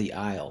sides of the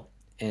aisle,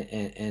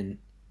 and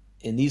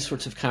in these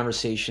sorts of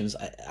conversations,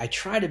 I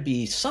try to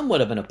be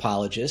somewhat of an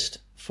apologist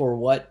for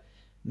what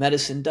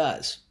medicine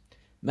does.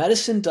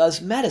 Medicine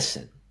does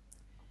medicine.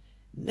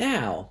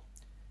 Now,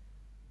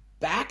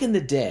 back in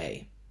the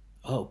day,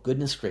 oh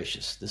goodness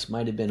gracious, this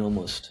might have been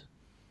almost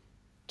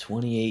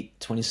 28,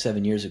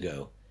 27 years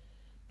ago,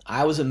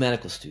 I was a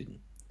medical student,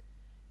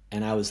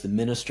 and I was the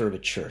minister of a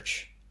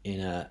church in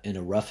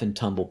a rough and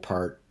tumble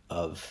part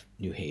of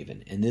New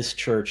Haven. And this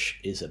church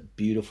is a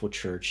beautiful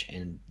church,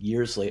 and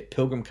years later,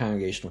 Pilgrim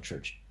Congregational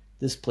Church.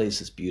 This place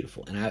is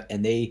beautiful,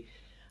 and they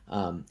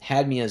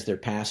had me as their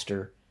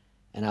pastor,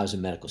 and I was a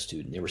medical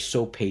student. They were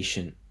so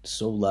patient,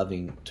 so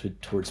loving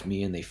towards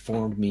me, and they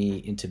formed me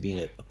into being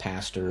a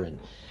pastor.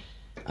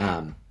 And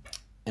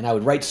I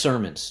would write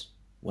sermons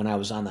when I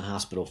was on the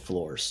hospital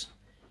floors,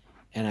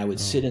 and I would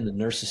sit in the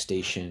nurse's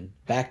station.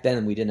 Back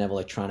then, we didn't have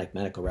electronic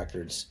medical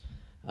records.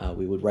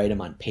 We would write them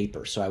on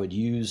paper. So I would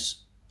use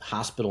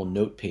hospital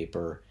note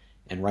paper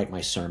and write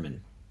my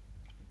sermon.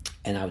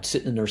 And I would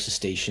sit in the nurse's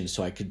station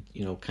so I could,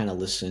 kind of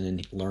listen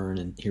and learn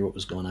and hear what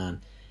was going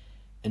on.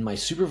 And my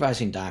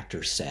supervising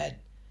doctor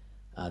said,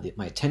 that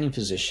my attending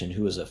physician,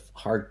 who was a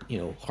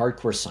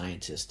hardcore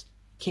scientist,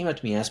 came up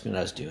to me and asked me what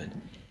I was doing.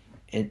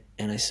 And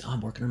I said,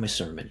 I'm working on my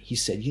sermon. He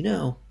said,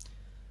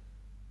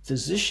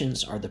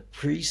 physicians are the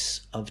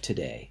priests of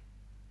today.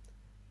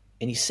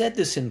 And he said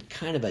this in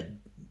kind of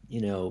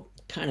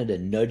to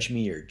nudge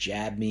me or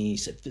jab me. He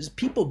said,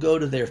 people go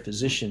to their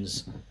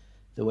physicians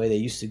the way they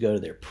used to go to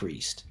their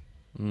priest.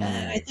 And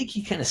I think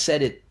he kind of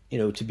said it,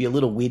 to be a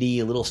little witty,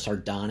 a little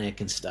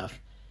sardonic and stuff.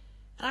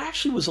 And I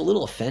actually was a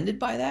little offended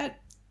by that.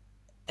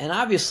 And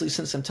obviously,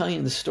 since I'm telling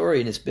you the story,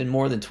 and it's been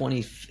more than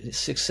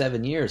 26,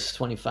 7 years,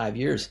 25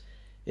 years,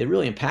 it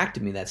really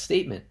impacted me, that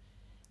statement.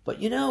 But,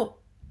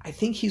 I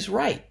think he's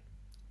right.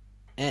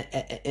 And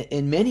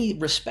in many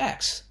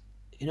respects,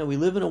 we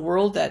live in a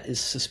world that is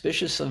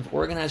suspicious of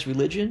organized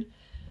religion.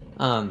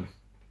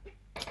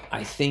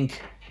 I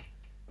think,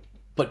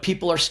 but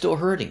people are still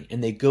hurting,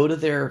 and they go to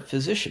their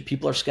physician.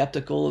 People are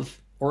skeptical of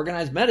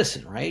organized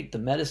medicine, right?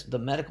 The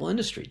medical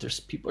industry.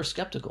 People are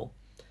skeptical.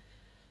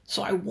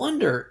 So I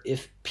wonder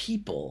if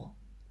people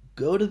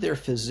go to their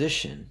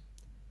physician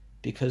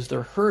because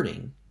they're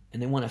hurting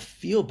and they want to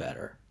feel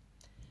better,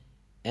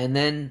 and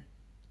then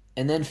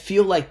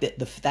feel like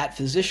that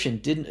physician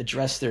didn't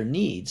address their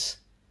needs,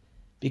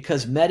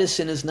 because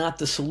medicine is not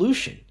the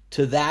solution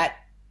to that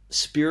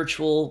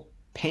spiritual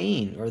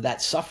pain or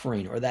that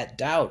suffering or that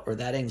doubt or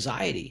that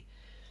anxiety.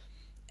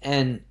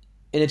 And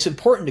it's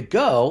important to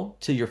go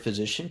to your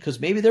physician because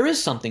maybe there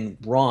is something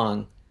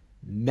wrong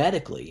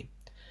medically.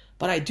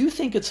 But I do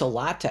think it's a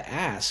lot to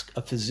ask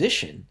a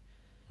physician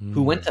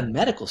who went to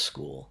medical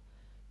school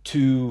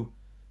to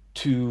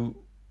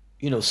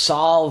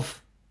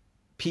solve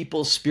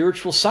people's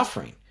spiritual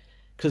suffering,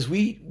 because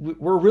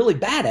we're really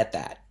bad at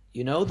that.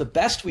 The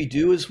best we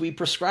do is we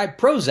prescribe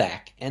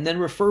Prozac and then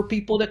refer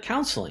people to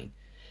counseling.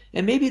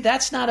 And maybe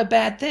that's not a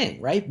bad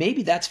thing, right?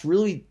 Maybe that's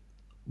really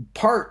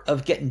part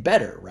of getting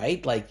better,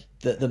 right? Like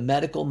the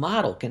medical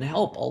model can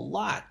help a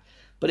lot,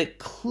 but it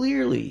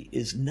clearly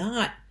is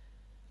not,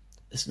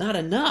 it's not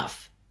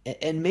enough.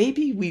 And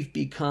maybe we've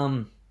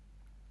become,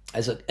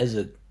 as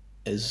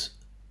this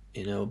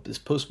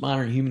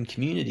postmodern human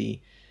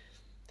community,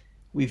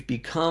 we've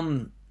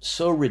become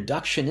so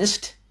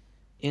reductionist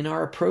in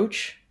our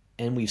approach,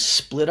 and we've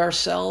split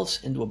ourselves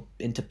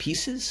into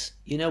pieces.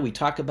 We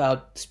talk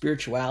about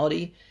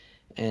spirituality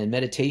and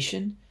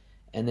meditation,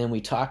 and then we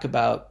talk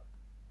about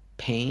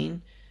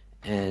pain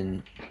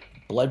and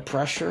blood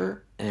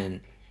pressure,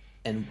 and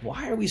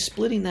why are we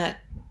splitting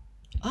that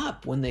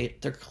up when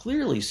they're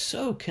clearly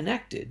so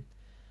connected?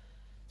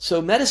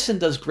 So medicine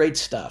does great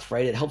stuff,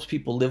 right? It helps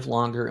people live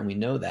longer, and we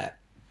know that.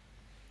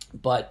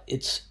 But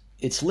it's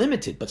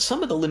limited. But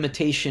some of the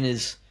limitation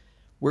is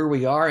where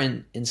we are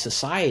in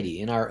society,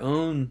 in our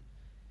own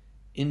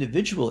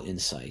individual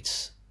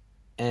insights.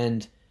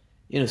 And,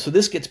 so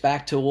this gets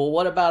back to, well,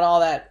 what about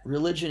all that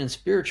religion and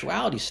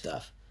spirituality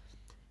stuff?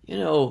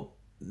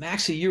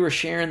 Maxie, you were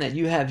sharing that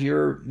you have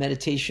your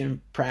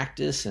meditation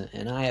practice,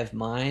 and I have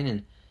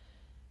mine.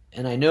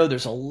 And I know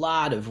there's a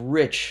lot of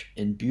rich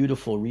and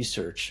beautiful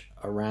research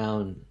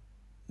around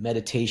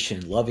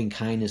meditation, loving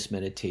kindness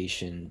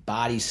meditation,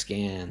 body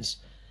scans.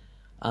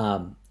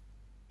 And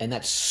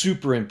that's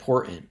super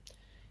important.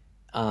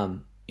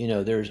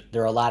 There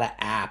are a lot of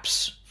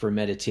apps for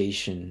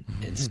meditation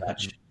and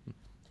such.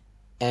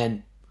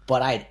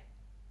 But I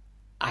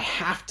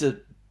have to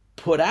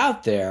put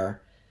out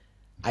there,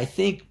 I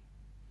think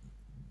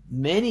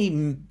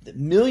many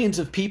millions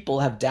of people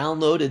have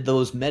downloaded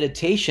those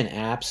meditation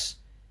apps,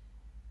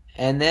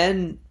 and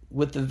then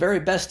with the very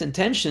best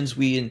intentions,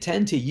 we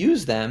intend to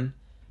use them,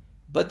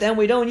 but then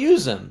we don't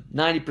use them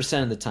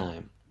 90% of the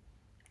time.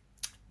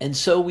 And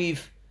so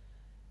we've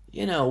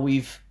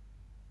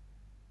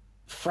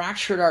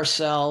fractured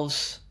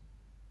ourselves.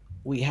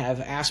 We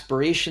have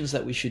aspirations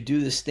that we should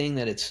do this thing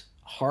that it's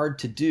hard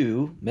to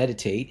do,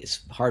 meditate.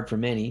 It's hard for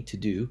many to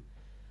do.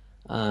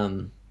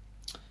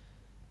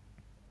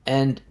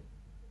 And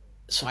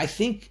so I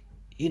think,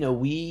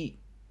 we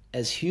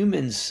as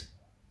humans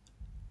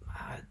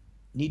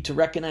need to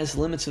recognize the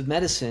limits of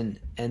medicine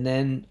and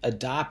then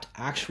adopt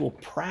actual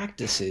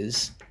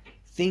practices,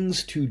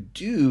 things to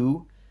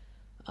do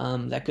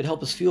that could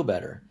help us feel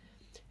better.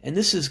 And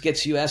this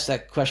you asked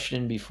that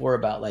question before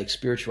about like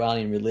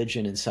spirituality and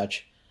religion and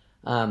such.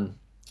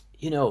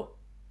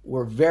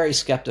 We're very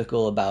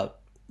skeptical about,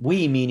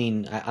 we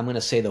meaning, I'm going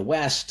to say the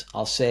West,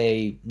 I'll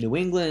say New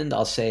England,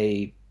 I'll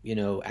say,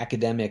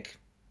 academic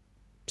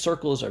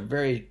circles are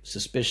very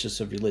suspicious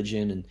of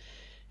religion,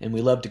 and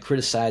we love to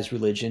criticize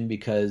religion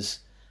because,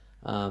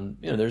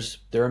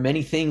 there are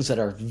many things that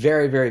are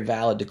very, very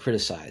valid to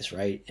criticize,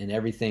 right? And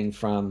everything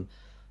from,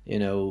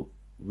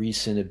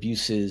 recent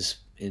abuses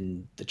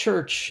in the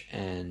church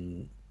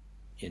and,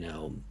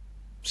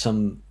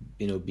 some,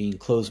 being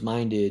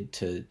closed-minded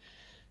to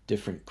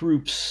different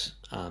groups,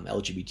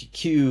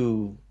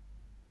 LGBTQ,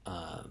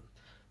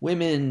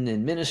 women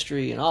in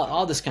ministry, and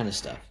all this kind of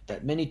stuff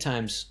that many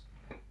times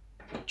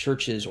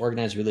churches,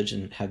 organized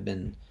religion, have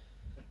been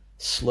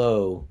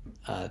slow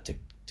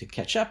to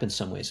catch up in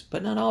some ways,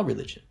 but not all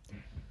religion.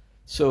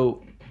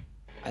 So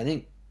I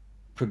think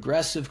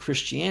progressive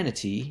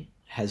Christianity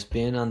has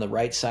been on the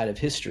right side of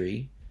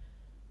history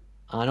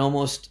on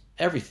almost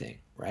everything,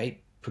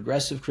 right?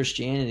 Progressive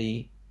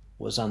Christianity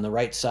was on the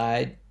right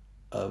side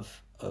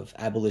of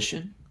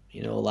abolition.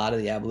 A lot of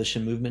the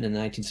abolition movement in the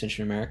 19th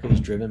century America was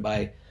driven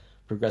by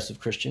progressive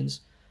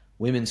Christians.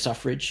 Women's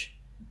suffrage,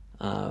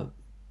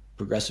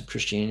 progressive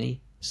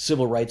Christianity.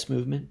 Civil rights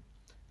movement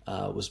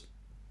was,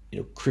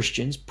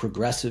 Christians,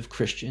 progressive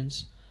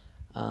Christians.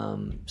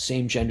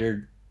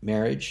 Same-gendered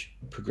marriage,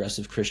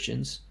 progressive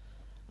Christians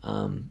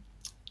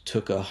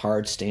took a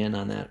hard stand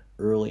on that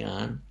early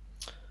on.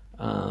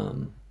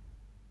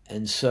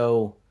 And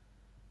so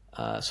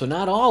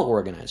not all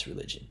organized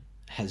religion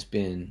has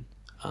been,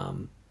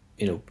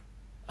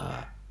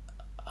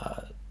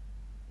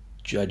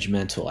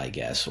 judgmental, I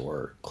guess,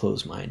 or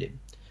closed-minded.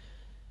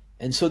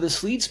 And so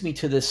this leads me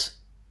to this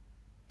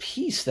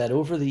piece that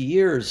over the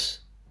years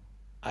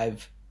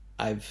I've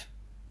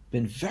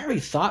been very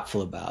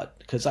thoughtful about,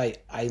 because I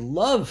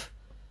love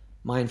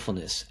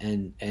mindfulness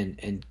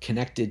and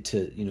connected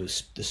to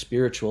the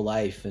spiritual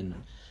life,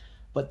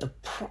 but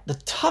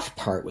the tough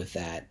part with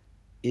that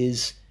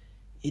is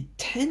it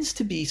tends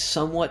to be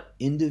somewhat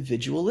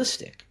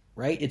individualistic,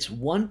 right? It's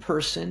one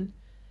person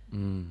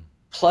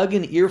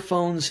plugging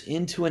earphones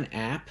into an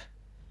app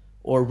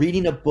or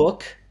reading a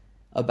book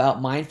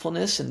about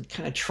mindfulness and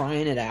kind of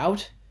trying it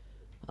out,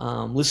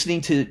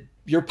 listening to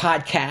your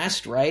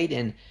podcast, right?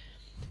 And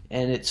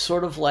it's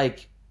sort of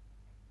like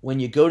when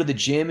you go to the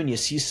gym and you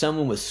see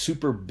someone with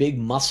super big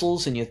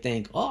muscles and you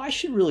think, oh, I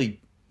should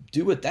really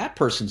do what that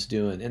person's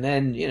doing. And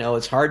then,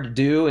 it's hard to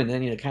do, and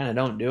then you kind of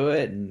don't do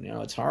it, and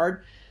it's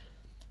hard.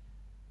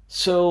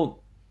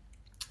 So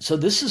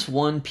this is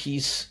one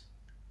piece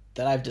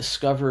that I've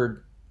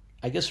discovered,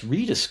 I guess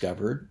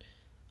rediscovered,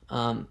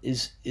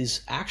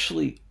 is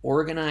actually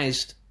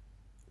organized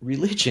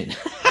religion.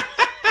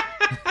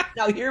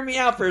 Now hear me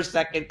out for a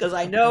second, because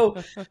I know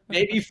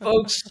maybe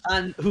folks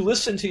who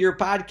listen to your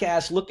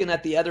podcast, looking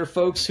at the other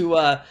folks who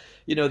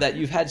that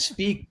you've had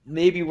speak,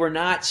 maybe we're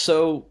not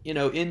so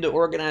into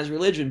organized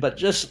religion, but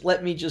just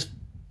let me just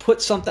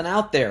put something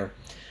out there.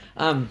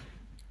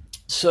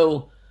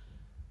 So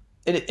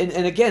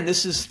and again,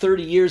 this is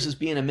 30 years as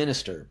being a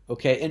minister,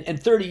 okay,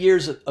 and 30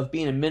 years of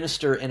being a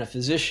minister and a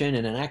physician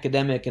and an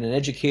academic and an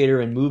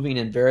educator and moving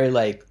in very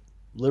like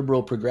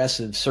liberal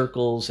progressive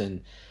circles.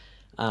 And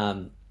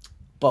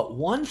but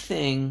one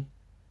thing,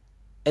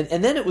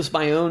 and then it was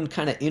my own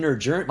kind of inner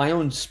journey, my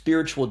own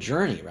spiritual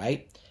journey,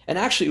 right? And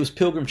actually, it was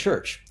Pilgrim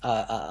Church.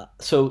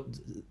 So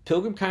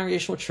Pilgrim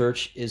Congregational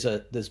Church is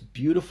this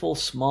beautiful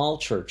small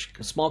church,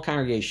 a small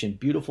congregation,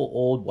 beautiful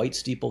old white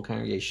steeple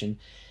congregation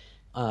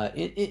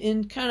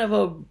in kind of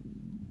a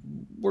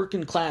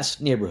working class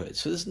neighborhood.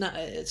 So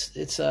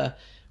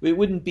it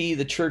wouldn't be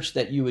the church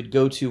that you would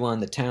go to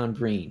on the town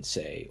green,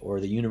 say, or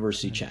the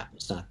university chapel.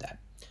 It's not that.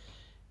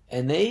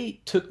 And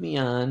they took me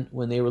on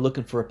when they were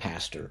looking for a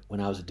pastor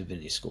when I was a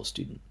divinity school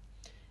student,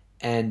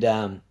 and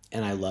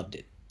I loved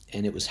it.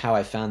 And it was how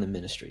I found the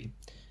ministry.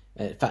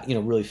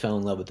 Really fell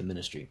in love with the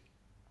ministry.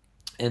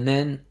 And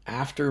then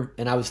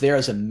and I was there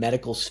as a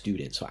medical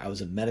student. So I was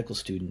a medical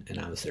student and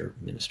I was their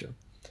minister.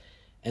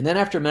 And then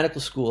after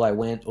medical school, I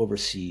went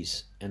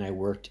overseas and I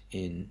worked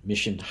in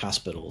mission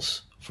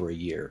hospitals for a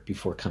year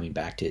before coming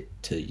back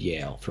to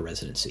Yale for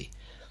residency.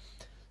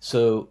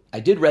 So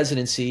I did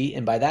residency,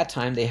 and by that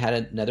time they had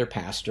another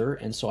pastor.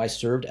 And so I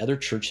served other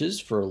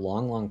churches for a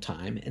long, long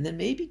time. And then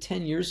maybe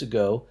 10 years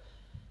ago,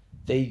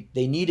 they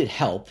needed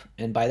help,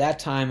 and by that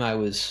time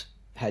I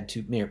had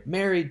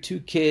married, 2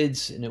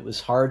 kids, and it was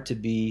hard to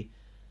be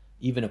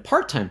even a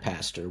part-time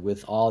pastor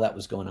with all that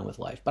was going on with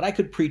life. But I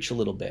could preach a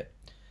little bit,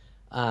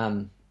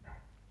 and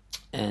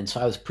so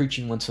I was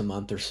preaching once a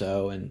month or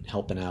so and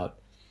helping out.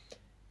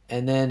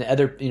 And then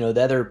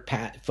the other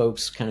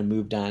folks kind of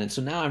moved on, and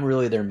so now I'm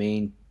really their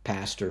main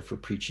pastor for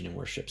preaching and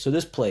worship. So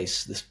this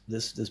place,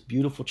 this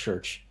beautiful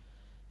church,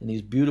 and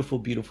these beautiful,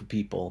 beautiful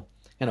people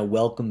kind of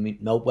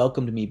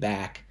welcomed me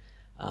back.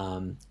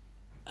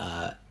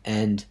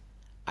 And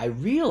I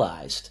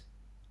realized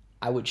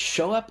I would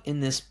show up in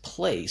this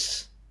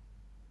place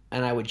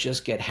and I would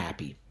just get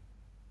happy.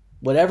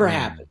 Whatever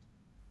happened,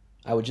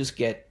 I would just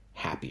get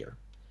happier.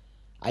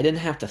 I didn't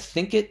have to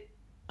think it.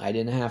 I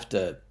didn't have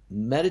to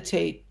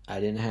meditate. I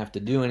didn't have to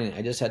do anything.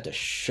 I just had to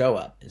show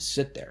up and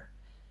sit there.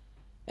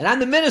 And I'm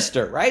the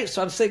minister, right?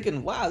 So I'm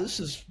thinking, wow, this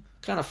is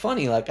kind of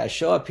funny. Like I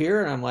show up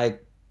here and I'm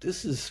like,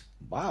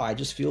 wow, I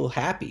just feel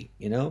happy,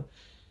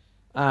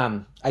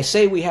 I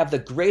say we have the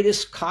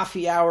greatest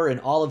coffee hour in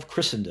all of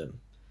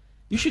Christendom.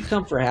 You should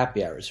come for a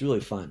happy hour. It's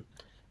really fun.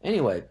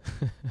 Anyway,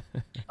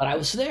 but I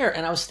was there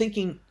and I was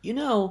thinking,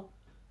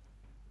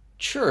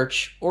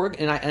 church,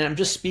 and I'm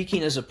just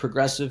speaking as a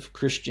progressive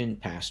Christian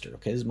pastor,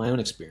 okay? This is my own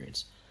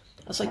experience.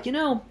 I was like,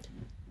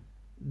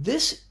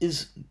 this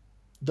is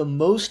the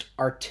most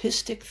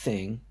artistic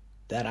thing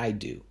that I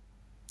do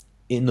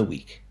in the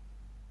week.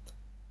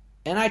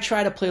 And I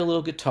try to play a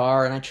little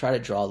guitar and I try to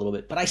draw a little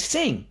bit, but I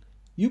sing.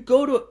 You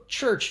go to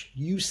church,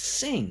 you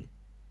sing.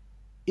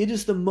 It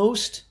is the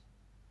most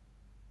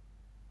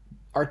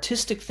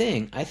artistic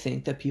thing, I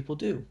think, that people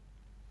do.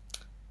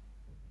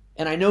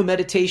 And I know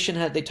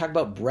meditation, they talk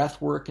about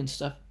breath work and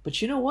stuff,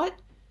 but you know what?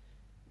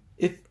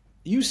 If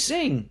you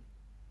sing,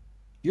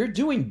 you're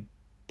doing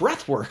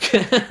breath work,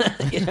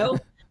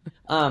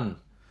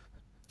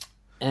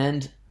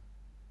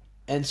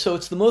 And so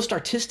it's the most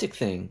artistic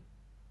thing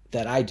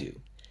that I do.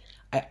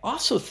 I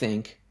also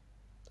think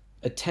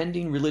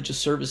attending religious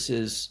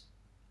services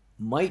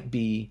might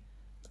be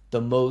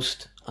the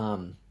most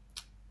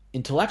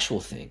intellectual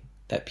thing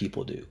that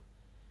people do.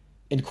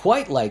 And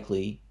quite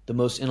likely the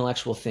most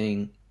intellectual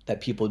thing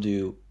that people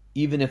do,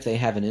 even if they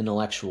have an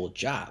intellectual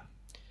job.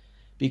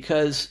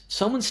 Because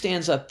someone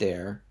stands up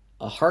there,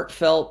 a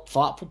heartfelt,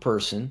 thoughtful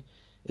person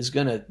is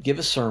going to give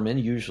a sermon,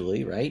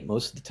 usually, right?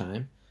 Most of the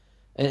time.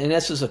 And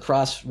this is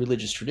across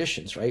religious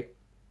traditions, right?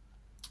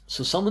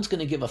 So someone's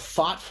going to give a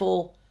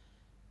thoughtful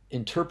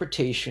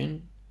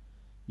interpretation,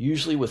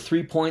 usually with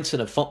 3 points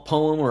in a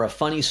poem or a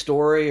funny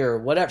story or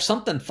whatever,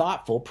 something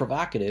thoughtful,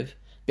 provocative,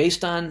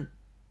 based on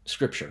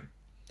Scripture.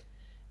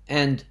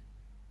 And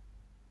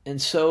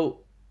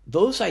so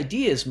those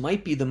ideas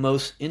might be the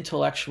most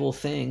intellectual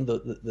thing,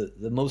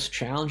 the most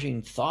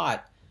challenging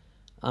thought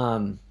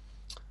of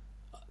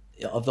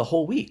the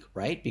whole week,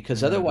 right?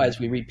 Because otherwise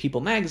we read People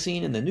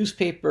magazine and the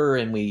newspaper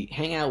and we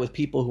hang out with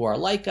people who are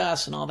like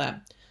us and all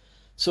that.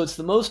 So it's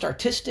the most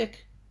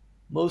artistic,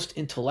 most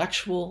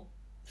intellectual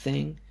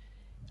thing.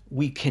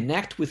 We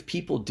connect with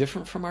people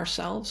different from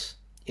ourselves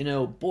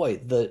boy,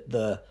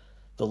 the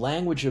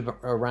language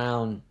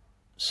around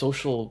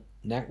social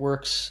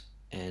networks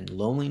and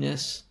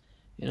loneliness,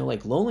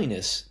 like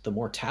loneliness, the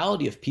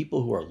mortality of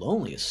people who are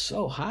lonely is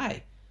so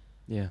high.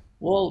 Yeah.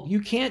 Well, you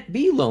can't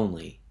be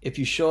lonely if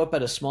you show up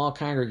at a small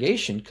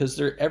congregation,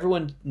 because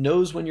everyone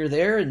knows when you're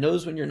there and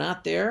knows when you're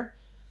not there,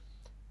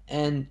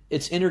 and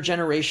it's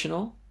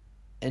intergenerational,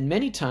 and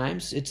many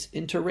times it's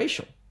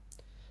interracial.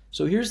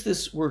 So here's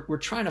this: we're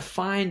trying to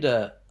find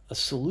a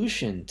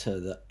solution to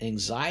the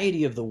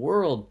anxiety of the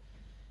world,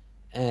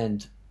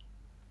 and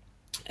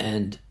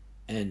and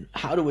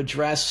how to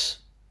address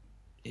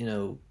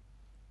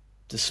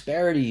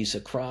disparities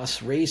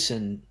across race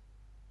and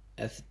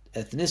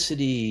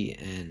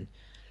ethnicity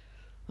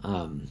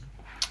um,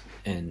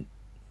 and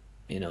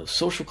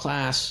social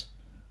class.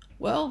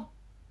 Well,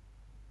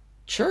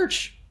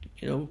 church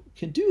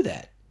can do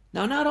that.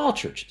 Now, not all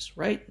churches,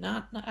 right?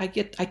 I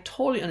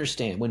totally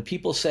understand when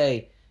people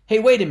say, "Hey,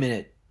 wait a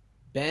minute,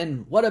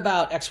 Ben, what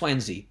about X, Y,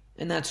 and Z?"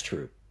 And that's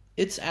true.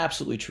 It's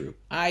absolutely true.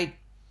 I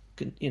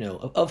can,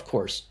 of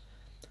course.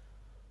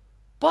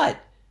 But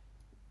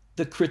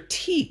the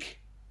critique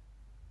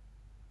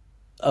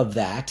of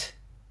that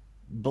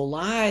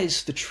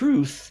belies the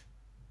truth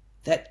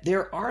that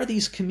there are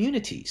these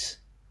communities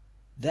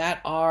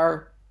that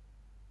are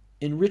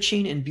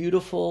enriching and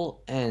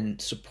beautiful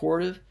and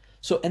supportive.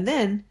 So, and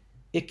then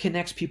it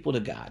connects people to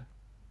God,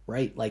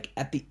 right? Like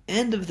at the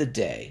end of the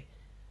day,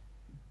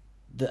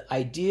 the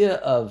idea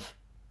of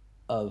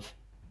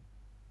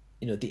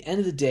at the end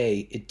of the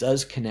day, it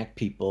does connect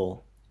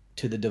people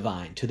to the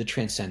divine, to the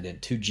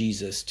transcendent, to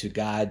Jesus, to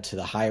God, to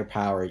the higher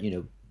power.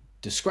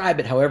 Describe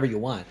it however you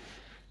want,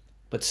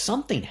 but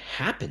something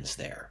happens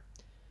there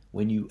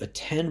when you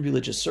attend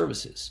religious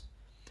services.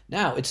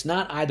 Now, it's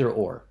not either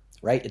or,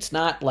 right? It's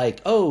not like,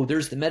 oh,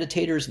 there's the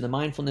meditators and the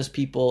mindfulness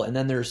people, and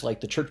then there's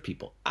like the church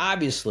people.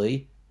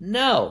 Obviously,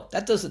 no,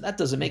 that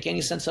doesn't make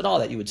any sense at all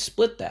that you would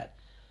split that.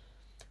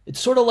 It's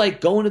sort of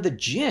like going to the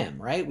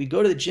gym, right? We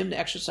go to the gym to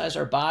exercise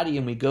our body,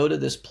 and we go to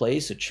this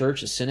place, a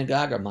church, a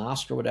synagogue, a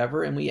mosque, or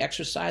whatever, and we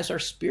exercise our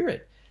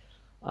spirit.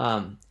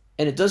 And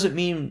it doesn't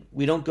mean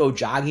we don't go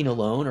jogging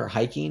alone or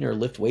hiking or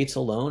lift weights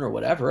alone or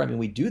whatever. I mean,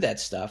 we do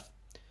that stuff.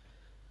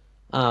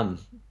 But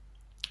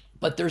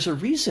there's a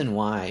reason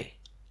why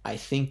I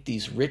think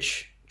these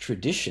rich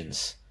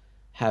traditions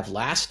have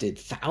lasted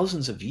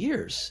thousands of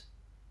years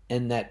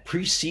and that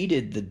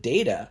preceded the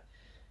data.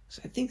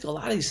 So I think a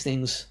lot of these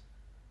things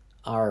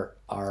are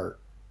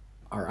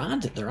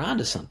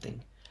onto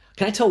something.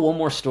 Can I tell one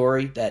more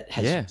story that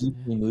has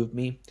deeply moved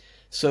me?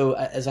 So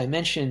as I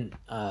mentioned,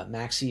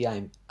 Maxie,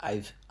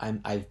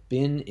 I've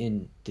been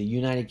in the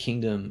United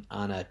Kingdom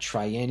on a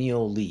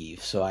triennial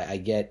leave, so I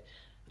get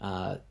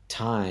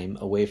time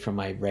away from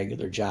my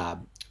regular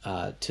job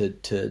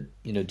to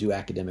do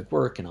academic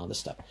work and all this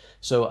stuff.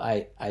 So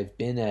I've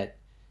been at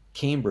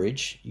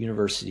Cambridge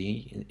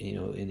University,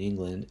 in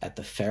England, at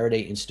the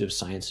Faraday Institute of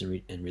Science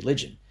and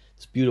Religion.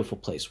 It's a beautiful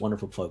place,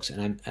 wonderful folks,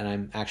 and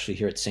I'm actually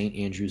here at St.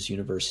 Andrews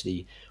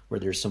University, where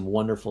there's some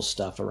wonderful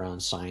stuff around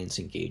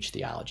science-engaged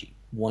theology.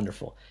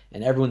 Wonderful,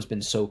 and everyone's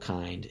been so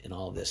kind in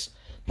all of this.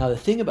 Now, the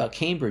thing about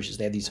Cambridge is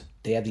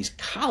they have these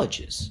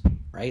colleges,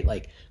 right?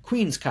 Like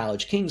Queen's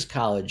College, King's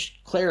College,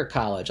 Clare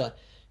College,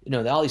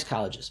 all these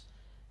colleges,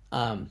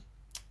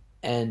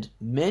 and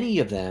many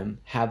of them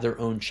have their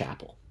own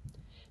chapel.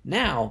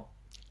 Now,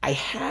 I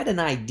had an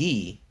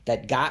ID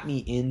that got me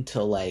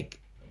into like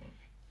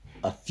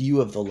a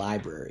few of the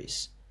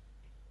libraries.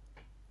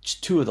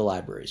 Just two of the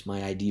libraries,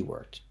 my ID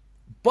worked,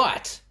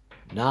 but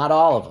not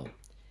all of them.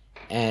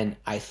 And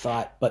I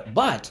thought,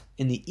 but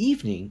in the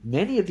evening,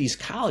 many of these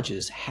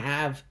colleges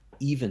have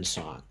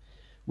evensong,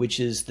 which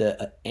is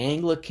the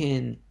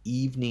Anglican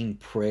evening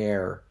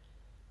prayer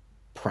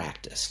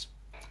practice.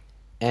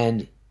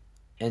 And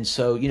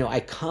so, I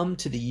come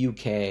to the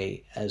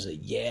UK as a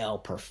Yale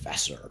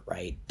professor,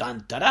 right?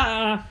 Dun da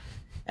da.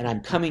 And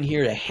I'm coming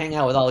here to hang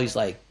out with all these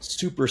like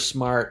super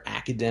smart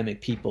academic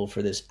people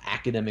for this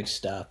academic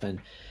stuff. And,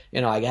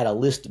 I got a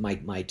list,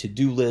 my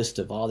to-do list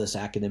of all this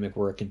academic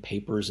work and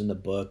papers in the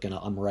book and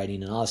I'm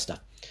writing and all this stuff.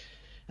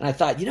 And I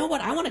thought, you know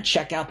what? I want to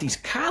check out these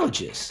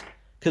colleges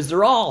because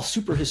they're all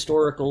super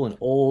historical and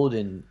old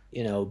and,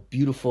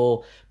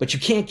 beautiful, but you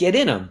can't get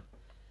in them.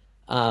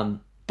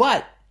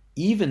 But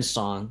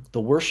evensong,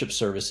 the worship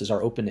services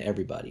are open to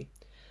everybody.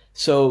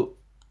 So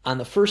on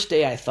the first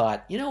day, I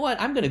thought, you know what?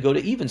 I'm going to go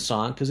to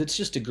evensong because it's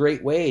just a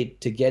great way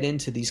to get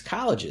into these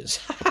colleges.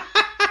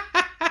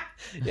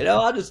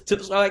 I'll just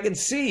so I can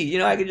see.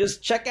 I can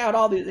just check out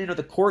all the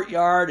the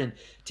courtyard and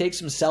take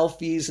some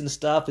selfies and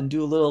stuff and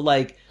do a little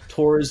like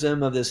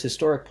tourism of this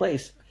historic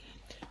place.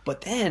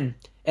 But then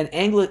the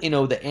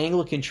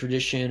Anglican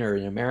tradition, or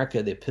in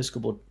America the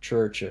Episcopal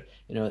Church, or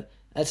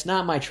that's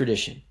not my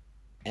tradition.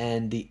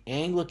 And the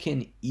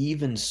Anglican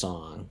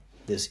evensong,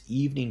 this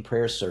evening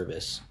prayer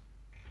service,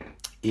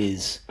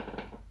 is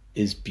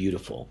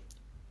beautiful,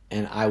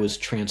 and I was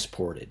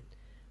transported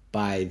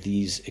by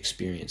these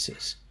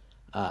experiences.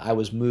 I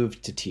was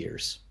moved to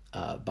tears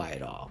by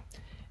it all,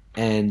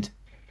 and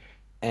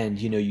And,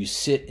 you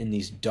sit in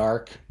these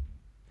dark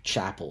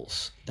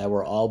chapels that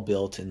were all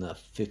built in the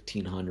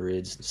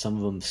 1500s, some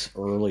of them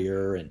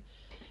earlier, and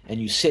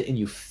you sit and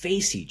you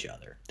face each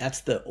other.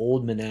 That's the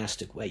old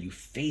monastic way. You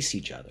face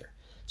each other.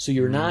 So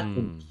you're not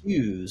in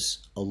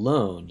pews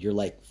alone. You're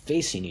like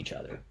facing each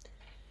other.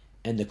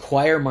 And the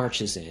choir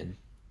marches in,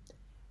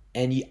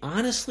 and you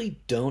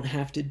honestly don't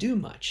have to do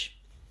much.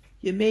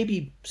 You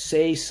maybe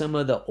say some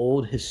of the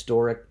old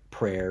historic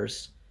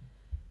prayers.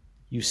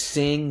 You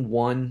sing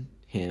one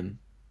hymn,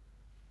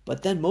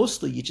 but then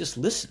mostly you just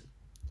listen.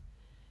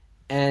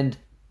 And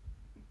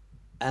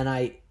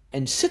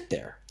sit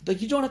there.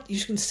 Like, you don't have to,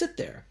 you can sit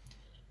there.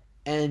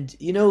 And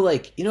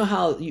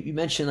how you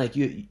mentioned, like,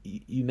 you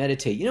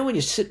meditate. When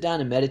you sit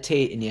down and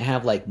meditate and you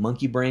have like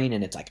monkey brain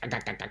and it's like,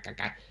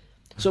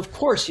 so of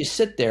course you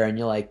sit there and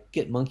you like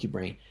get monkey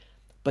brain.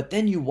 But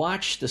then you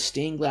watch the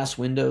stained glass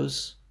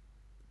windows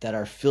that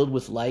are filled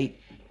with light,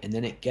 and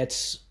then it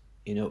gets,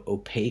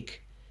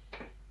 opaque,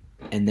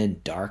 and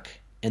then dark,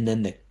 and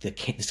then the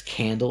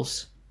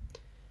candles.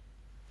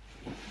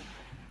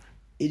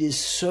 It is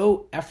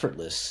so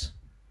effortless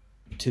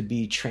to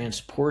be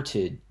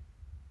transported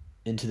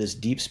into this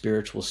deep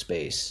spiritual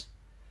space.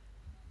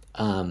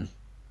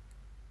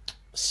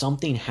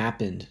 Something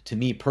happened to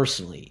me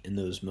personally in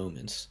those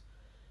moments.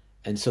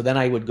 And so then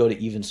I would go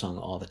to Evensong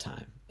all the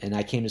time. And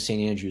I came to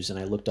St. Andrews and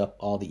I looked up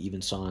all the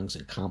Evensongs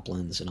and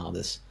Complins and all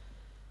this.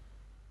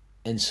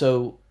 And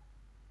so,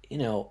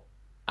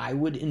 I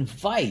would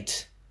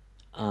invite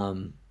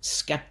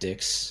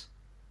skeptics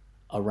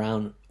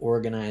around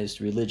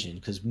organized religion,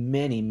 because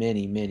many,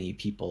 many, many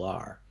people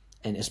are,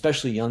 and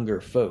especially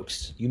younger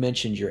folks. You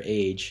mentioned your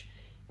age,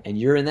 and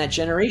you're in that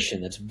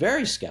generation that's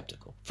very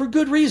skeptical for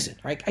good reason,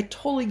 right? I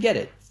totally get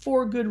it,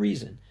 for good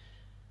reason.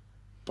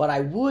 But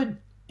I would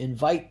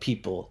invite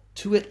people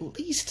to at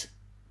least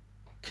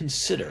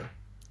consider,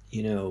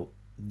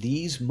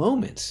 these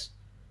moments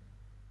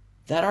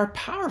that are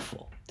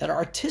powerful, that are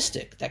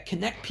artistic, that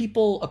connect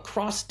people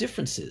across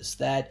differences,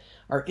 that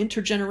are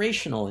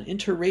intergenerational and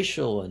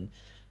interracial and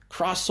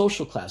cross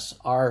social class,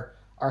 are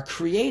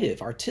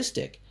creative,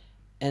 artistic,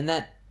 and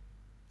that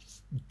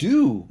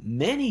do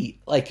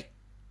many, like,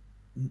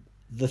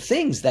 the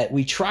things that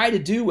we try to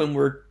do when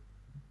we're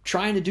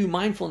trying to do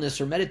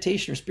mindfulness or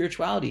meditation or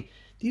spirituality.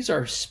 These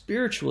are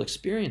spiritual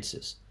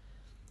experiences.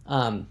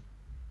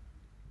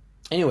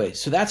 Anyway,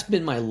 so that's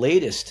been my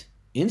latest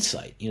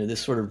insight, this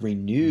sort of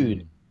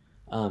renewed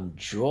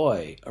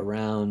joy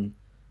around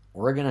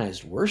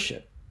organized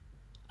worship.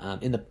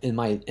 In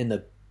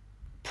the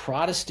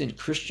Protestant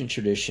Christian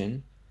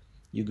tradition,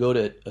 you go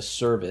to a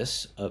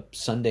service, a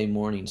Sunday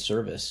morning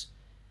service,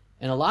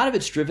 and a lot of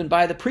it's driven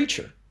by the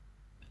preacher.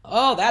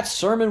 Oh, that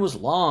sermon was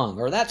long,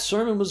 or that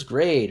sermon was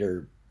great,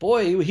 or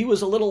boy, he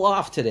was a little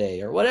off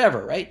today, or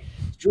whatever, right?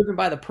 It's driven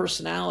by the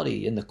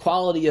personality and the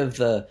quality of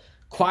the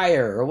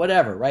choir or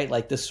whatever, right?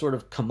 Like this sort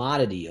of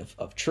commodity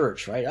of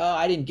church, right? Oh,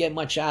 I didn't get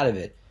much out of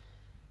it.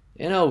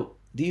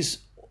 These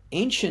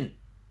ancient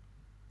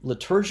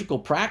liturgical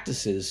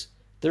practices,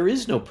 there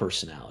is no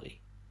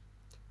personality.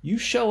 You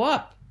show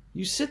up,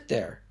 you sit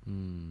there.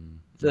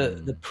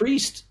 The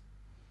priest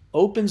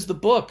opens the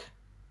book,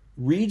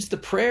 reads the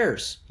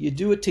prayers, you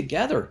do it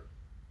together.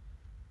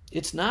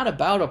 It's not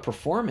about a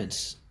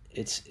performance.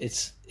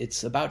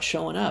 It's about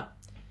showing up.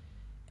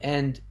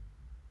 And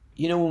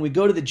when we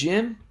go to the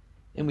gym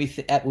and we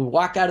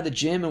walk out of the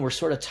gym and we're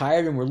sort of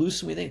tired and we're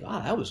loose and we think,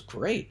 oh, that was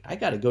great, I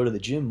got to go to the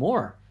gym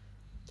more.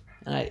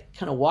 And I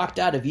kind of walked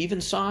out of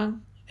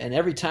Evensong, and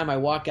every time I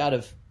walk out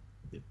of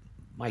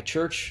my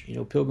church,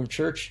 Pilgrim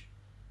Church,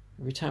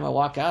 every time I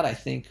walk out, I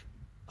think,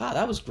 wow,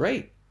 that was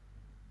great,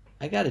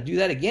 I got to do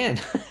that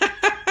again.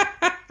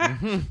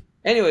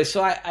 Anyway,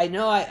 so I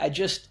know I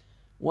just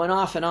went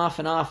off and off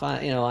and off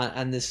on,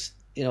 on this,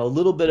 a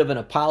little bit of an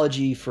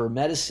apology for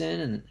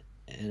medicine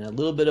and a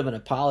little bit of an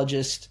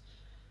apologist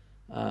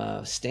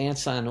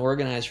stance on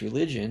organized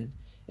religion.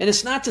 And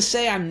it's not to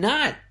say I'm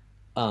not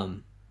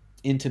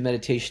into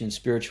meditation and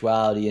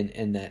spirituality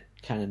and that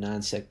kind of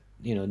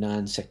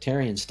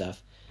non-sectarian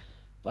stuff,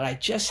 but I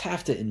just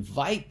have to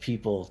invite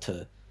people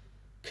to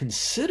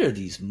consider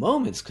these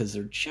moments because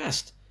they're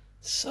just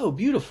so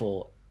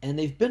beautiful. And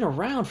they've been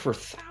around for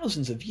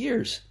thousands of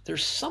years.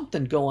 There's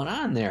something going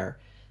on there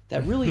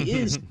that really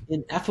is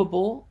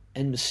ineffable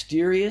and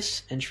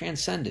mysterious and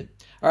transcendent.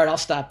 All right, I'll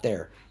stop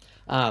there.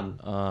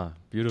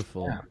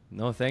 Beautiful. Yeah.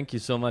 No, thank you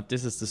so much.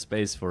 This is the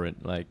space for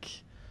it. Like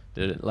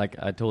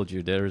I told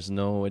you, there is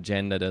no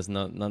agenda. There's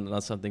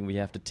not something we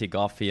have to tick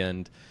off here.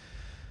 And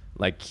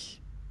like,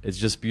 it's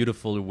just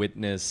beautiful to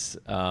witness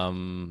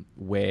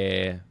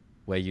where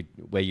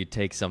you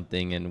take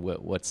something and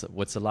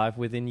what's alive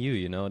within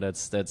you,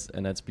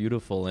 that's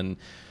beautiful. And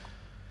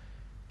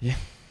yeah,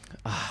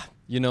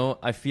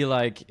 I feel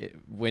like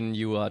when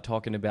you are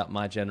talking about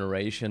my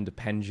generation, the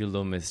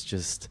pendulum is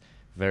just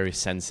very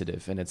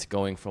sensitive and it's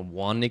going from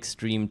one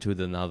extreme to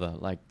the other.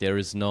 Like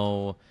there's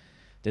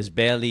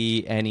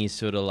barely any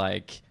sort of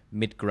like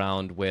mid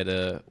ground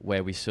where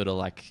we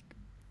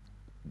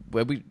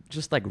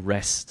just like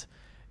rest.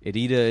 It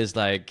either is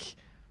like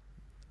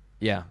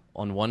yeah,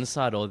 on one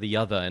side or the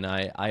other. And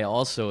I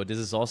also, this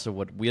is also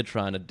what we're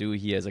trying to do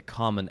here as a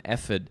common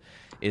effort,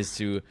 is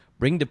to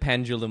bring the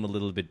pendulum a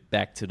little bit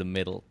back to the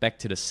middle, back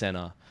to the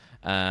center,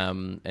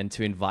 and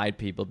to invite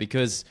people,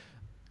 because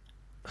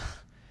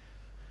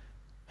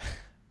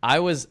I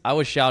was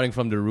shouting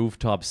from the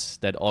rooftops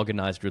that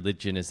organized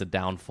religion is the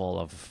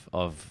downfall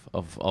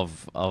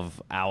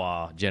of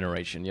our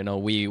generation. You know,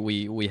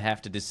 we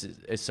have to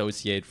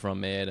disassociate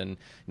from it, and you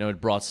know,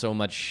 it brought so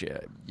much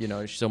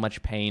so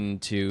much pain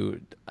to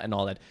and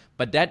all that.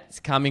 But that's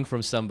coming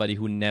from somebody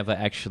who never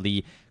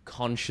actually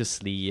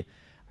consciously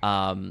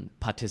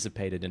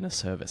participated in a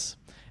service,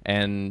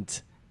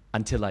 and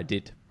until I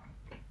did,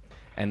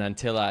 and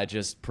until I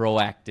just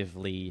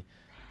proactively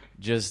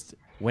just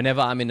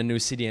whenever I'm in a new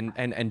city,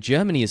 and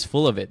Germany is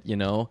full of it, you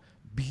know,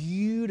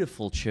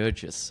 beautiful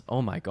churches.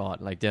 Oh my God,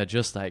 like they're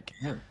just like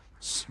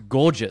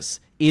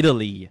gorgeous.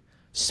 Italy,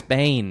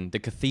 Spain, the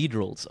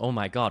cathedrals. Oh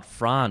my God,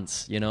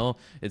 France, you know,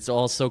 it's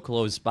all so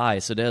close by.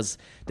 So there's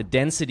the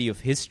density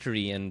of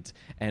history and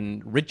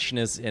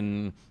richness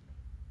in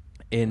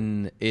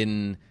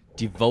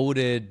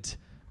devoted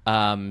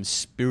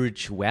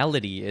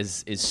spirituality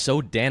is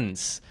so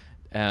dense.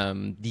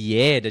 The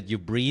air that you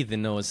breathe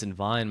in those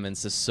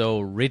environments is so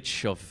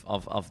rich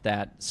of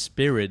that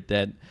spirit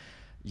that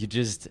you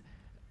just,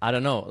 I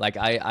don't know, like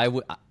I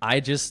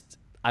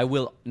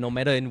will, no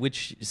matter in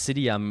which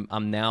city I'm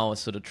now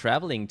sort of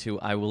traveling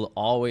to, I will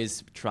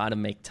always try to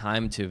make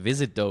time to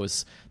visit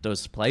those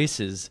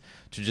places,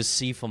 to just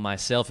see for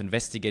myself,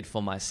 investigate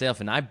for myself.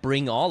 And I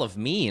bring all of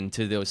me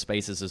into those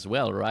spaces as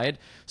well, right?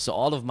 So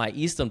all of my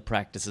Eastern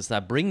practices,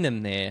 I bring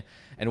them there.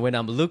 And when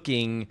I'm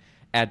looking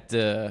at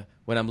you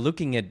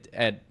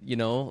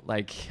know,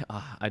 like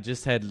I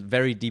just had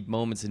very deep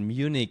moments in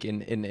Munich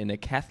in a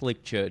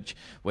Catholic church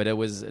where there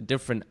was a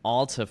different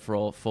altar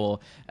for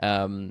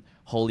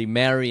Holy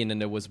Mary, and then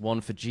there was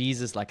one for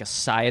Jesus, like a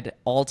side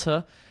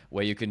altar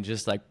where you can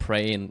just like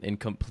pray in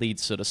complete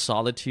sort of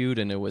solitude,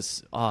 and it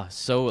was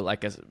so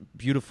like a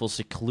beautiful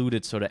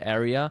secluded sort of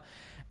area.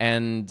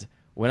 And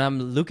when I'm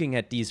looking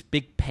at these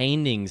big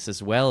paintings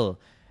as well,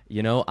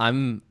 you know,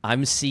 I'm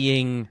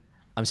seeing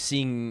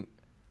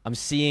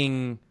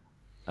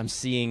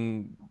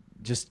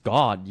just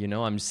God, you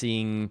know. I'm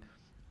seeing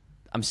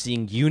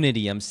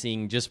unity. I'm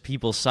seeing just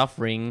people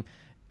suffering,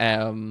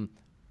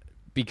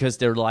 because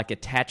they're like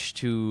attached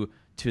to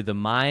the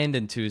mind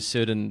and to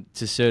certain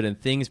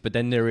things. But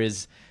then there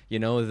is, you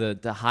know,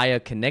 the higher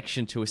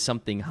connection to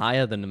something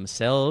higher than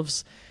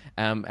themselves,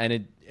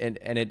 and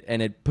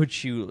it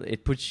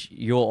puts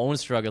your own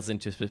struggles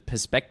into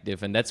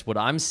perspective. And that's what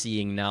I'm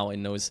seeing now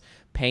in those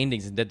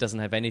paintings. And that doesn't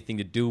have anything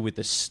to do with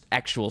the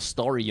actual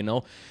story, you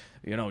know.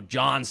 You know,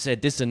 John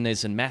said this and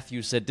this, and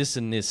Matthew said this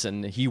and this,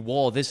 and he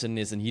wore this and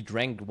this, and he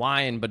drank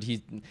wine. But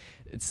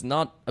it's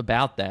not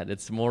about that.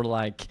 It's more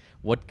like,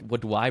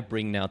 what do I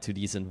bring now to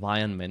these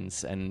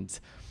environments? And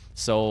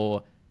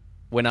so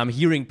when I'm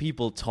hearing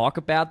people talk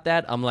about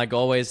that, I'm like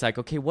always like,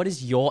 okay, what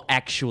is your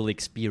actual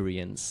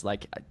experience?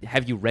 Like,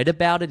 have you read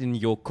about it in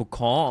your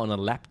cocon on a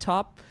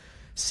laptop,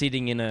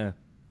 sitting in a,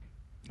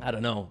 I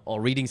don't know, or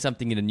reading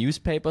something in a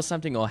newspaper or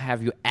something, or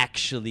have you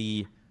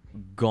actually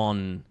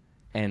gone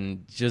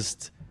and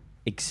just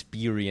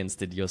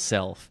experienced it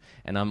yourself?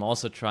 And I'm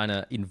also trying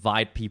to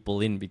invite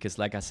people in, because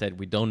like I said,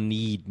 we don't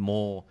need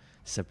more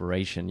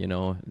separation, you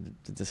know.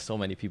 There's so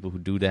many people who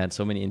do that,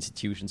 so many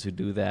institutions who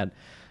do that.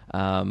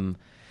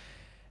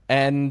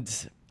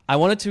 And I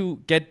wanted to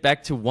get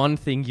back to one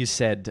thing you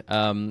said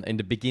in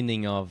the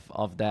beginning of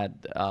that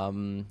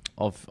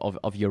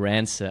of your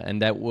answer,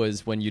 and that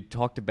was when you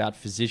talked about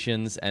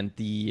physicians and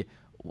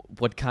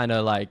what kind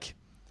of like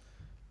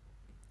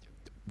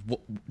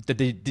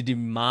the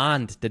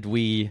demand that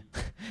we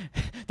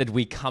that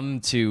we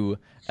come to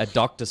a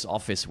doctor's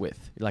office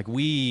with. Like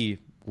we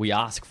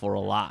ask for a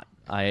lot.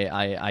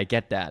 I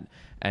get that,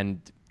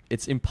 and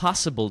it's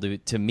impossible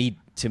to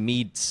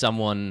meet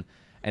someone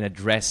and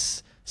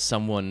address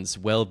someone's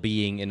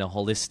well-being in a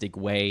holistic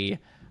way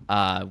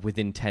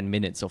within 10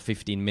 minutes or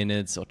 15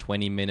 minutes or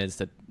 20 minutes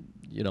that,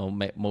 you know,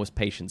 most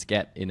patients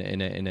get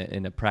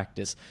in a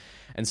practice.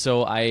 And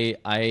so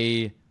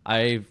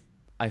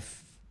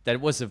that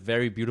was a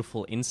very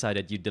beautiful insight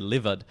that you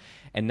delivered.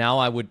 And now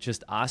I would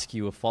just ask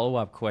you a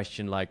follow-up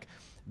question, like,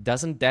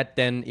 doesn't that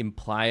then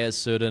imply a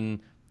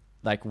certain,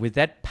 like, with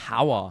that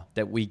power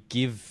that we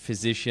give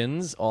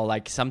physicians, or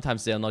like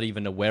sometimes they're not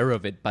even aware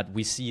of it, but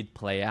we see it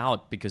play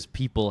out because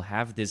people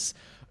have this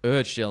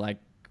urge, they're like,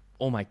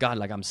 oh my God,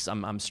 like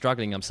I'm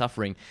struggling, I'm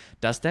suffering.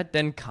 Does that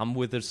then come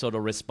with a sort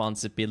of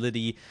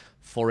responsibility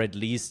for at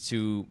least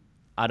to,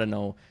 I don't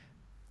know,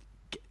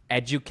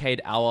 educate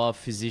our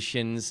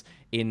physicians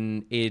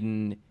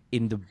in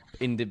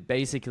the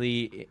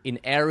basically in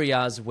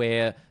areas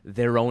where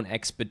their own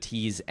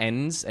expertise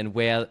ends and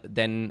where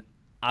then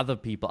other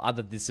people,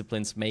 other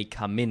disciplines may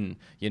come in,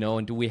 you know?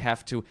 And do we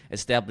have to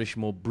establish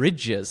more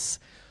bridges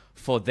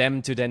for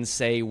them to then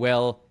say,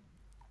 well,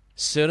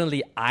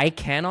 certainly I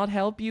cannot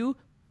help you,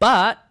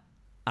 but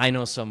I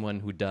know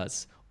someone who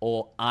does,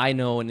 or I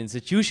know an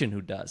institution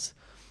who does?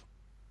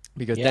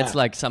 Because that's Yeah.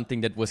 like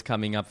something that was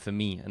coming up for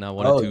me, and I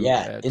wanted Oh, to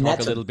yeah. And talk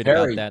a little bit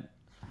about that.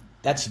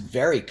 that's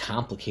very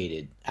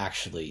complicated,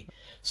 actually.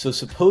 So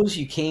suppose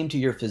you came to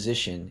your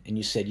physician and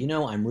you said,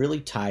 I'm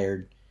really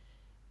tired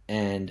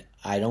and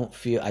I don't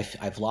feel,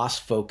 I've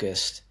lost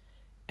focus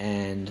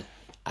and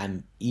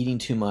I'm eating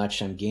too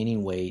much, I'm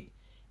gaining weight.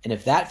 And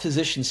if that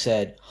physician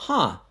said,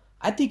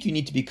 I think you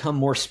need to become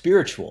more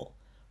spiritual,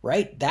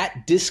 right?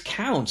 That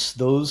discounts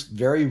those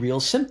very real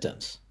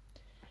symptoms.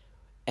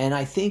 And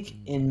I think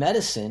in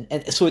medicine,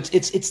 and so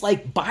it's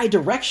like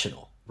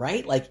bi-directional,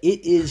 right? Like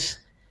it's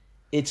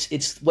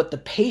what the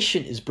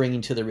patient is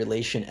bringing to the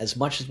relation as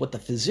much as what the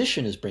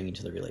physician is bringing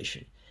to the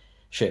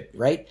relationship,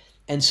 right?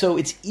 And so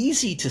it's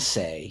easy to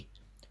say,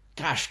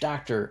 gosh,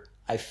 doctor,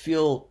 I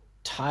feel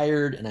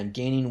tired and I'm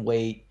gaining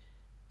weight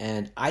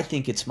and I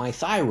think it's my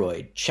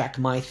thyroid. Check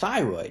my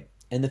thyroid.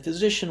 And the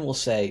physician will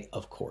say,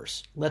 of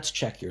course, let's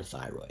check your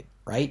thyroid,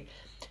 right?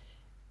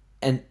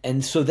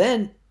 And so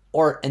then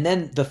and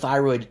then the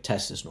thyroid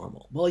test is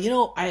normal.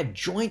 Well, I have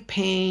joint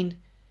pain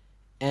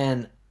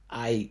and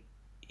I,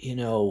 you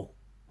know,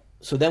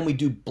 so then we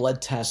do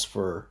blood tests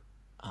for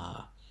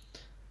uh,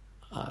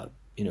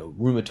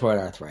 rheumatoid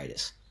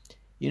arthritis.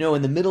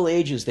 In the Middle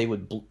Ages, they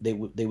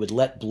would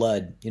let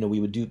blood. We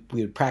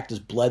would practice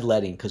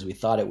bloodletting because we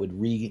thought it would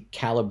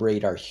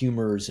recalibrate our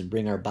humors and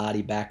bring our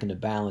body back into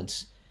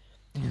balance.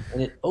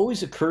 And it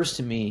always occurs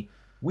to me,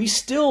 we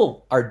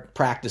still are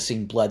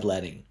practicing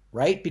bloodletting,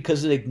 right?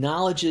 Because it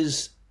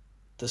acknowledges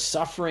the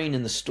suffering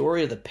and the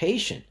story of the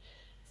patient.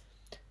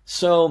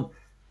 So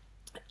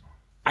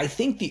I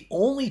think the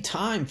only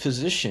time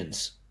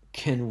physicians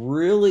can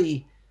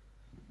really,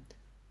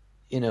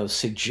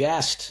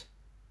 suggest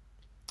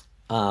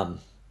um,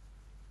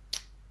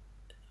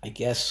 I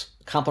guess,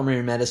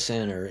 complementary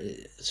medicine or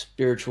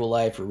spiritual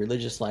life or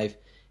religious life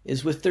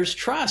is with there's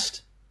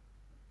trust.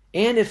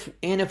 And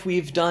if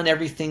we've done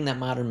everything that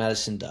modern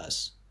medicine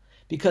does.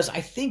 Because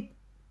I think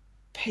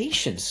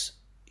patients,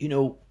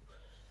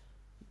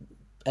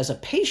 as a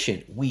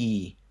patient,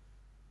 we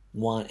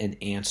want an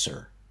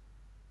answer.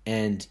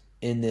 And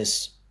in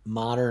this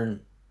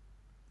modern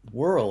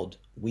world,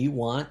 we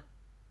want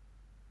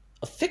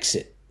a fix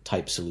it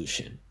type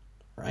solution,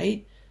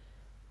 right?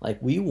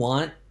 Like we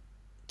want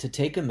to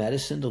take a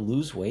medicine to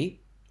lose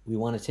weight. We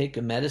want to take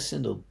a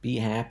medicine to be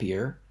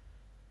happier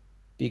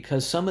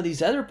because some of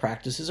these other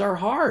practices are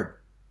hard.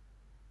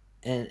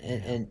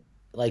 And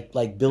like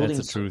That's building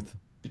the truth.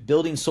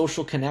 building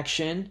social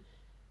connection,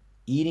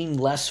 eating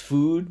less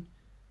food,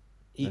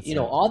 That's it.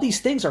 all these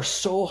things are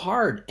so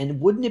hard. And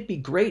wouldn't it be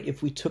great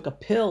if we took a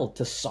pill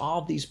to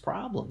solve these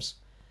problems?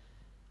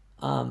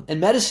 And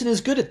medicine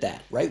is good at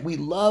that, right? We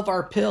love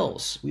our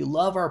pills, we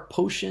love our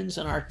potions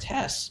and our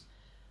tests.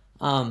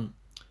 Um,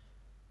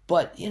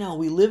 But,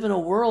 we live in a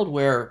world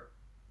where,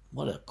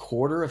 what, a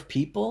quarter of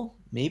people,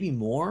 maybe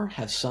more,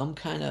 have some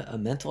kind of a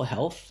mental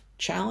health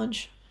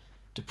challenge.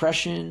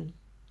 Depression,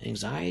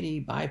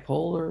 anxiety,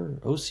 bipolar,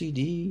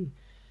 OCD,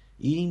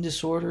 eating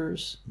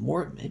disorders,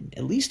 more,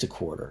 at least a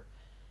quarter.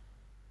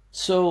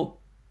 So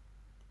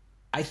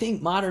I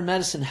think modern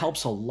medicine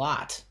helps a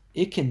lot.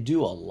 It can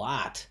do a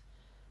lot.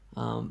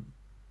 Um,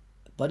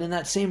 but in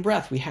that same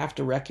breath, we have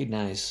to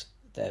recognize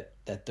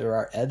that there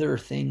are other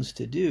things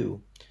to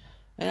do.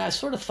 And I was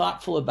sort of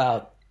thoughtful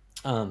about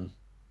um,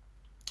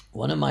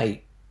 one of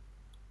my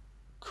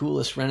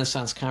coolest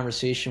Renaissance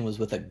conversation was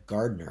with a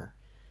gardener.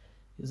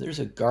 There's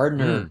a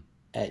gardener Mm.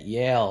 at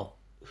Yale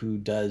who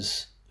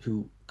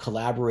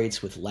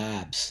collaborates with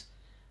labs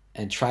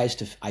and tries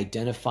to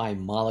identify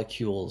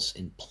molecules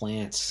in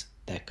plants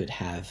that could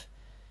have,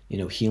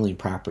 healing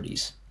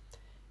properties.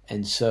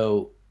 And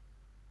so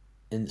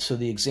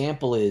the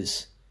example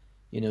is,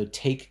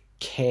 take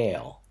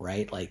kale,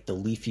 right? Like the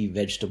leafy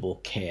vegetable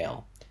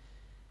kale.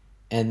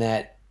 And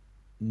that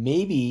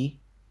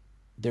maybe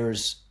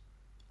there's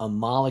a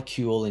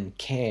molecule in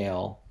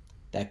kale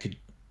that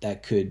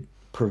could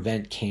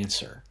prevent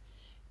cancer.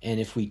 And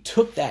if we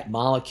took that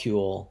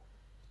molecule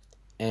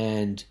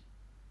and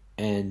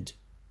and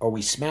or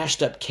we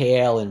smashed up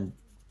kale and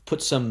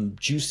put some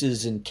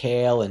juices in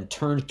kale and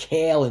turned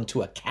kale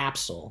into a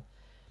capsule,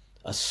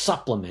 a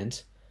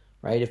supplement,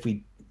 right? If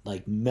we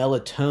like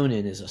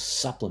melatonin is a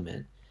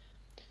supplement,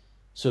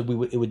 so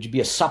it would be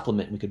a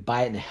supplement. And we could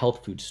buy it in a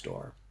health food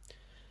store.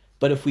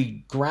 But if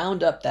we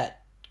ground up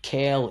that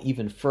kale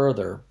even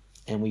further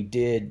and we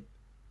did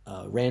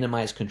a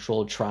randomized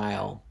controlled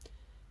trial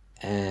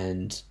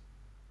and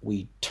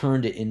we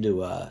turned it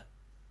into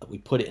we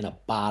put it in a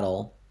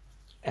bottle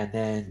and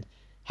then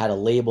had a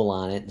label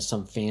on it and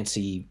some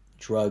fancy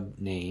drug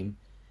name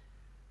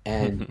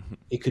and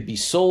it could be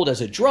sold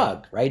as a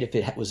drug, right? If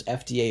it was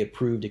FDA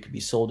approved, it could be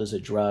sold as a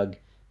drug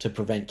to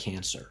prevent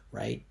cancer,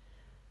 right?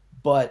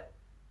 But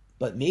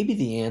maybe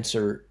the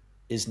answer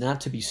is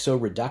not to be so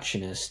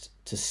reductionist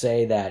to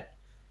say that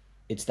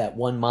it's that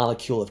one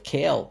molecule of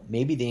kale.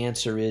 Maybe the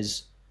answer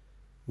is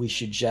we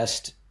should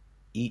just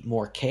eat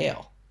more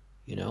kale,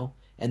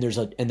 And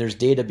there's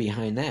data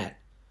behind that.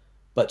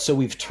 But so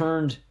we've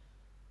turned,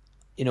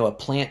 a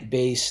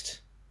plant-based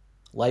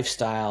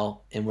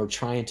lifestyle and we're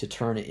trying to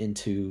turn it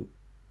into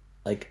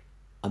like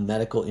a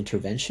medical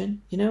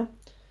intervention, you know?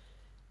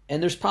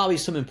 And there's probably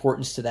some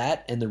importance to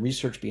that, and the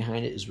research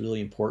behind it is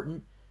really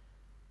important.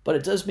 But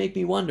it does make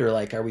me wonder,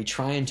 like, are we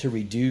trying to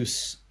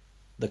reduce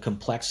the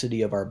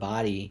complexity of our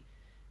body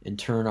and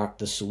turn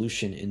the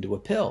solution into a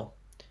pill?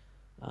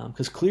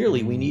 Because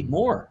clearly we need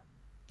more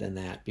than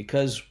that,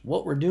 because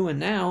what we're doing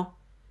now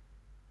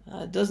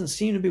doesn't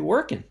seem to be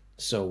working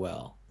so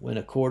well when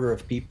a quarter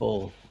of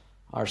people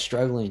are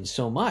struggling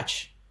so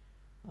much.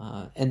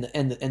 And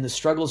the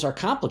struggles are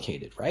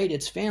complicated, right?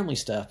 It's family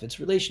stuff, it's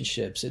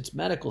relationships, it's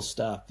medical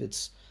stuff,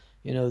 it's,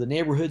 you know, the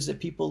neighborhoods that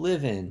people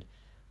live in.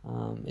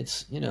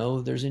 It's, you know,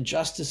 there's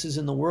injustices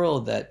in the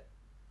world that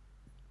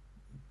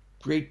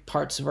great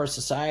parts of our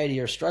society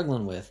are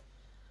struggling with.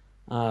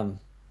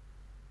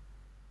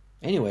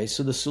 Anyway,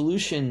 so the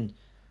solution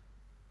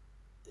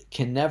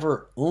can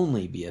never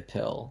only be a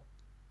pill,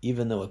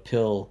 even though a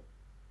pill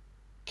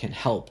can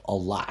help a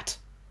lot.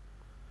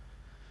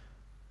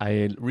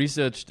 I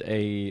researched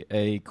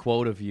a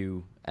quote of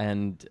you,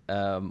 and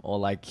or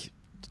like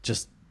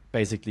just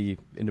basically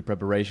in the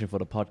preparation for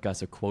the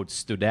podcast, a quote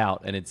stood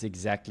out, and it's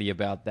exactly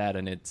about that.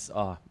 And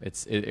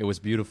it was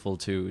beautiful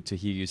to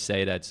hear you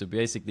say that. So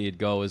basically, it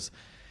goes,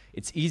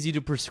 it's easy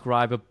to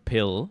prescribe a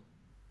pill,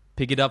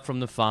 pick it up from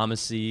the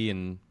pharmacy,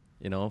 and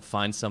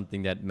find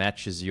something that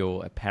matches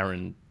your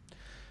apparent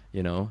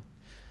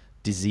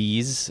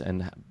disease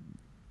and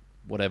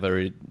whatever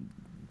it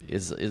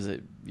is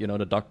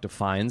the doctor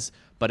finds.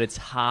 But it's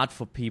hard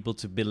for people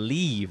to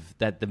believe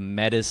that the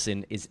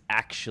medicine is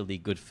actually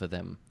good for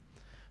them.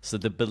 So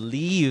the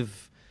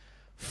belief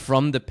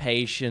from the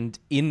patient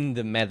in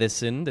the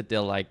medicine that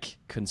they're like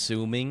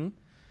consuming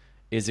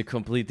is a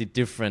completely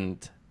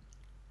different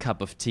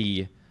cup of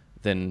tea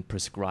than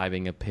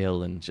prescribing a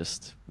pill and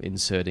just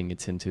inserting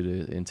it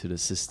into the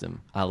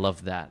system. I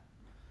love that.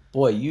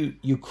 Boy,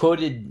 you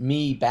quoted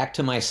me back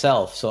to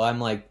myself, so I'm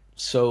like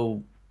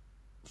so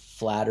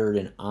flattered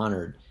and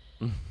honored.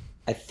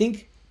 I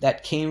think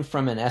that came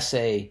from an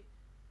essay.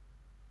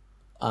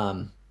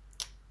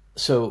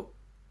 So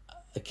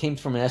it came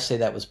from an essay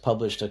that was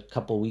published a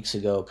couple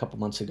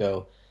months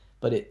ago,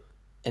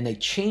 and they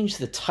changed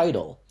the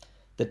title.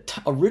 The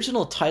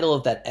original title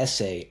of that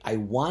essay, I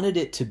wanted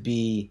it to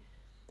be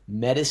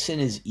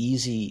 "Medicine is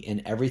Easy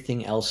and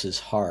Everything Else is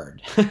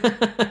Hard,"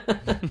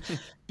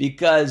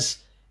 because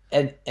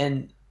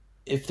and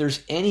if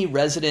there's any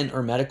resident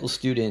or medical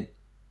student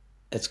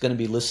that's going to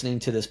be listening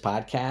to this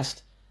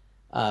podcast,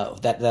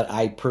 that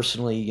I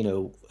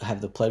personally,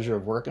 have the pleasure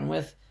of working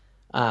with,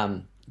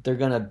 they're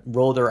going to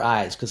roll their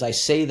eyes because I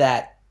say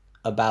that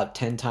about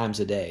 10 times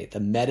a day. The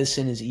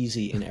medicine is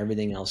easy and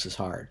everything else is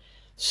hard.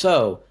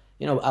 So,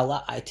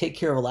 I take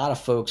care of a lot of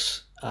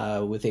folks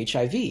with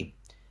HIV.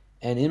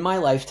 And in my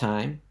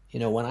lifetime,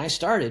 when I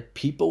started,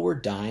 people were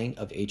dying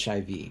of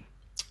HIV.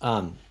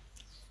 A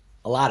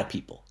lot of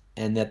people.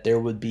 And that there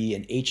would be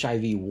an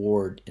HIV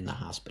ward in the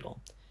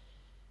hospital.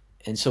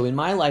 And so in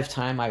my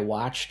lifetime, I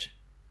watched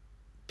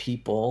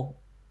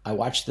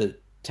the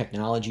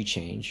technology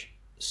change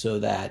so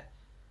that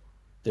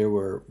there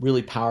were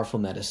really powerful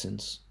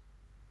medicines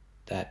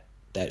that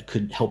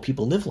could help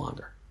people live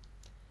longer.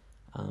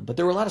 But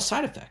there were a lot of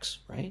side effects,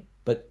 right?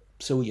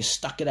 So you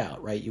stuck it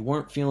out, right? You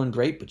weren't feeling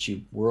great, but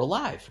you were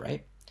alive,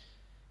 right?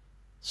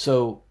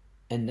 So,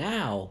 and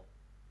then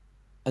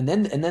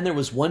there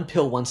was one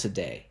pill once a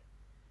day.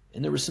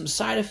 And there were some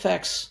side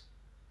effects,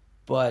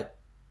 but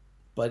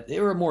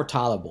they were more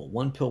tolerable.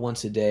 One pill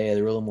once a day,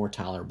 they were a little more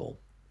tolerable.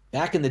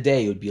 Back in the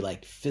day, it would be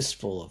like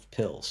fistful of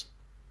pills.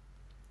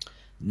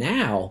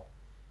 Now,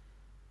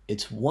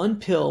 it's one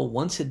pill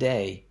once a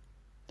day.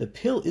 The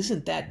pill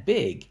isn't that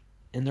big,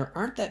 and there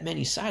aren't that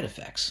many side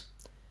effects.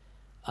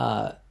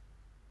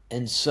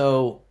 And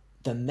so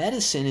the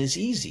medicine is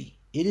easy.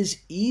 It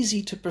is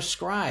easy to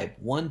prescribe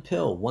one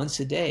pill once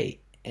a day,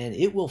 and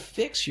it will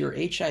fix your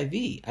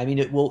HIV. I mean,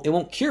 it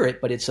won't cure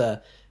it, but it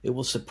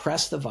will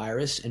suppress the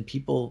virus, and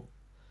people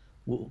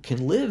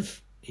can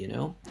live.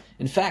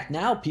 In fact,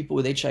 now people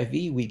with HIV,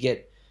 we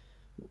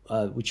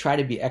try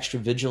to be extra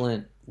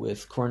vigilant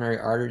with coronary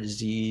artery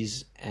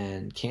disease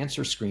and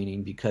cancer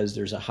screening because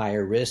there's a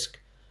higher risk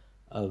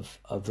of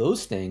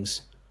those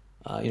things,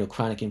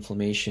 chronic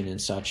inflammation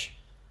and such.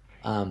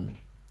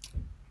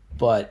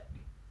 But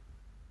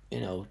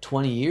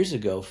 20 years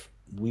ago,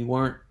 we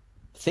weren't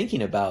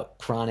thinking about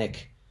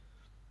chronic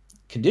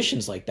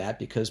conditions like that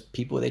because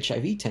people with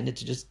HIV tended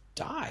to just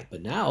die.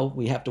 But now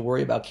we have to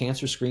worry about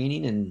cancer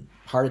screening and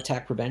heart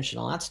attack prevention,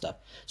 all that stuff.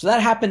 So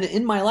that happened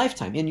in my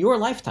lifetime. In your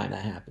lifetime,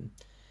 that happened.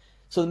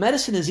 So the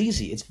medicine is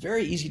easy. It's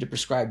very easy to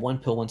prescribe one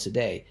pill once a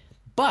day.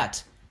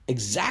 But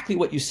exactly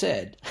what you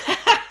said,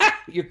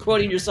 you're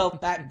quoting yourself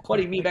back,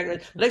 quoting me back.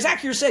 But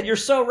exactly what you said, you're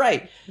so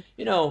right.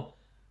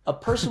 A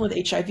person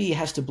with HIV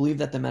has to believe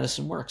that the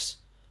medicine works.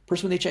 A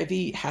person with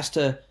HIV has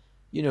to,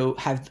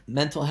 have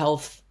mental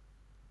health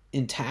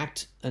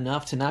intact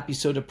enough to not be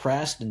so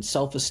depressed, and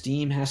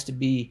self-esteem has to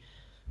be,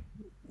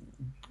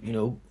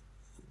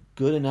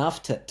 good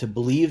enough to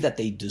believe that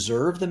they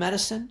deserve the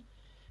medicine.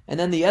 And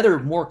then the other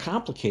more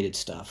complicated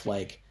stuff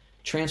like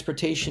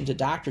transportation to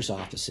doctor's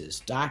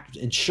offices,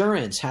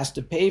 insurance has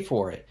to pay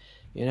for it,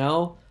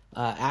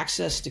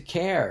 access to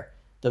care,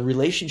 the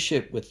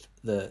relationship with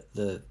the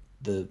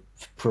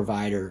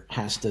provider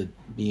has to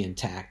be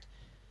intact.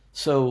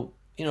 So,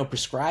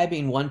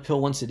 prescribing one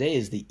pill once a day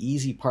is the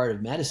easy part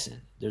of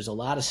medicine. There's a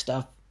lot of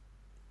stuff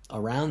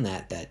around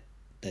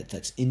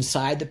that's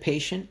inside the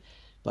patient,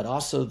 but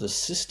also the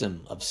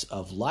system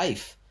of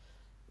life.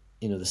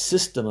 The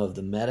system of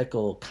the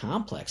medical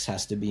complex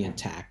has to be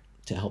intact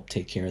to help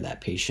take care of that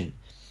patient.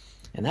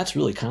 And that's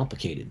really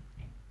complicated.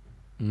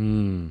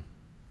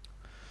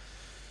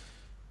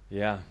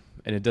 Yeah.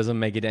 And it doesn't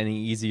make it any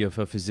easier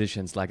for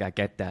physicians. Like, I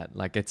get that.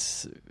 Like,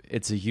 it's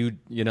a huge,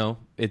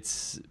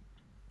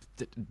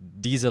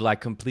 these are like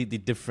completely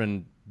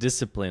different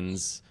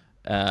disciplines,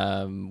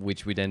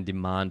 which we then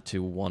demand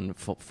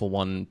for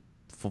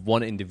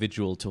one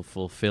individual to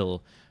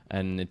fulfill.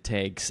 And it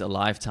takes a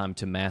lifetime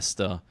to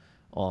master,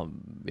 or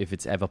if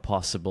it's ever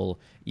possible,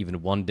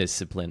 even one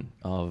discipline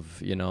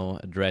of,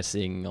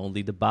 addressing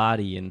only the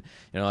body. And,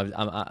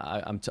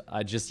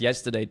 I just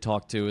yesterday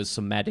talked to a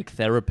somatic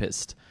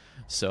therapist.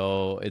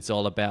 So it's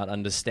all about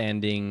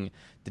understanding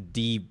the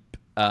deep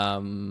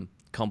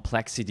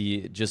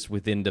complexity just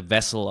within the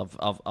vessel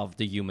of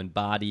the human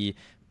body,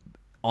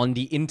 on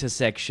the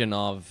intersection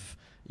of,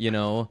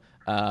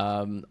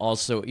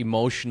 also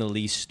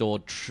emotionally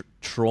stored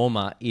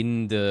trauma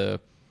in the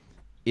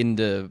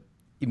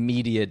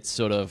immediate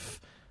sort of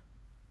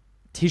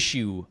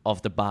tissue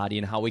of the body,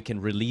 and how we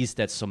can release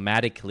that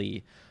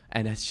somatically.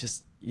 And that's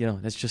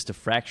just a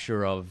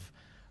fracture of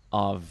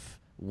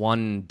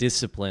one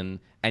discipline,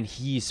 and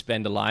he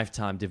spent a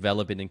lifetime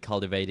developing and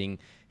cultivating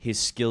his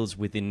skills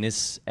within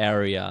this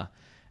area.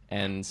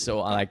 And so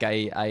like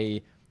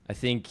I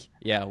think,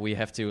 yeah, we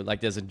have to, like,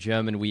 there's a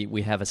German,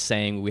 we have a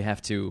saying, we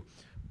have to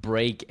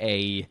break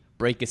a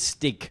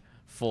stick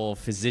for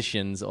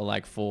physicians, or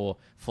like for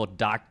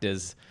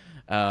doctors,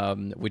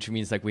 which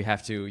means like we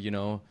have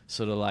to,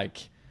 sort of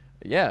like,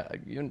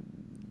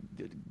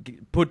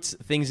 put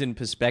things in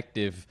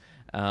perspective.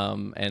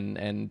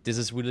 And this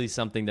is really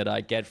something that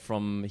I get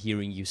from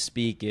hearing you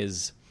speak,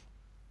 is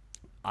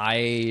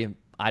I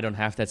don't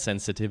have that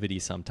sensitivity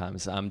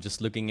sometimes. I'm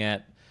just looking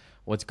at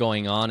what's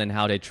going on and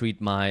how they treat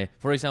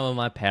for example,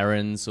 my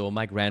parents or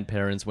my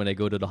grandparents when they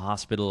go to the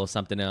hospital or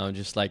something. And I'm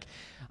just like,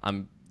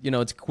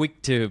 it's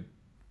quick to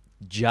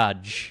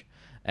judge,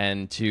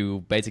 and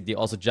to basically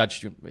also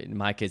judge, in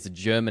my case, the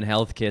German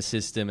healthcare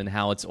system and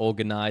how it's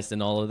organized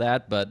and all of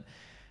that. But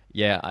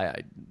yeah, I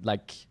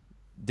like,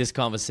 this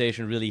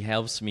conversation really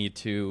helps me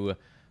to,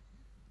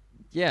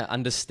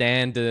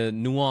 understand the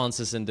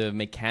nuances and the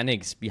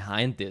mechanics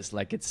behind this.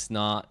 Like, it's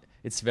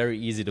very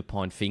easy to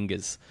point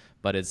fingers,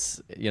 but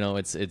it's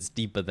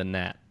deeper than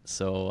that.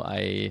 So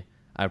I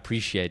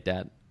appreciate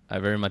that. I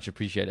very much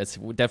appreciate it. It's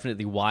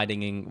definitely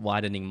widening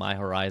my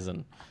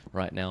horizon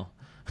right now.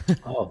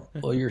 Oh,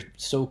 well, you're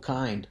so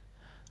kind.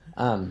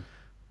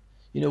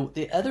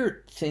 The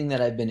other thing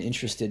that I've been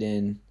interested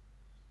in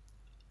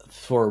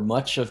for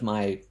much of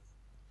my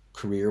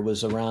career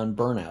was around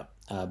burnout,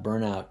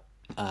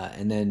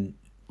 and then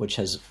which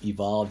has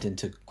evolved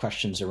into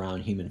questions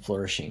around human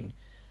flourishing.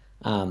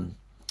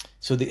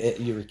 So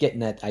you were getting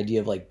that idea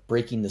of like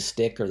breaking the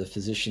stick, or the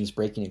physicians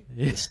breaking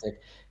the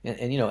stick, and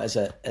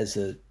as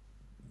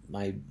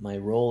my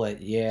role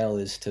at Yale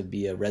is to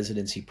be a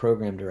residency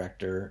program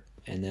director,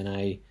 and then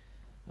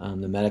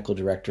I'm the medical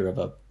director of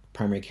a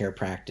primary care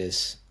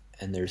practice,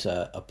 and there's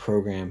a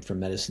program for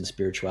medicine,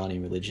 spirituality,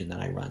 and religion that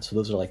I run. So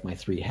those are like my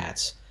three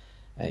hats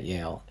at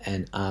Yale.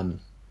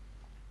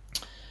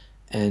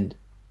 And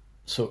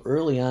so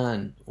early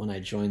on, when I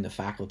joined the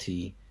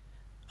faculty,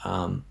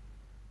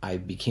 I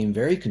became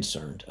very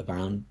concerned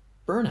around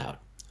burnout.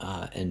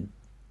 And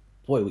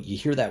boy, you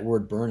hear that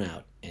word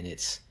burnout, and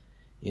it's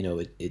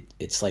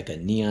it's like a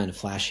neon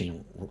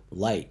flashing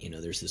light.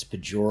 There's this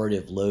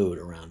pejorative load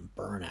around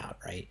burnout,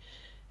 right?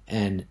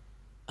 And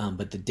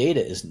but the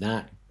data is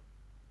not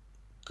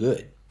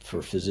good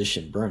for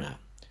physician burnout.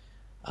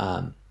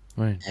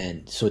 Right.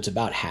 And so it's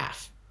about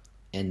half.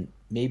 And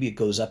maybe it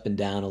goes up and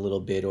down a little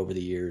bit over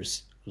the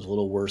years. It was a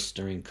little worse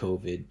during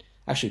COVID.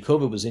 Actually,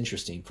 COVID was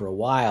interesting. For a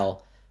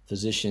while,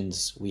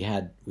 physicians, we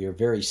were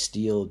very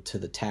steeled to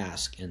the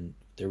task, and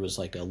there was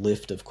like a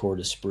lift of corps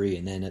d'esprit,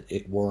 and then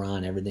it wore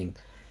on. Everything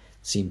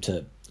seemed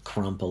to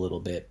crump a little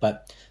bit.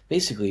 But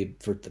basically,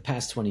 for the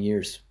past 20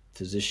 years,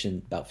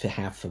 about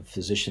half of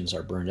physicians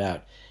are burned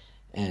out.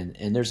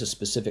 And there's a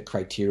specific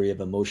criteria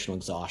of emotional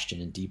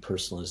exhaustion and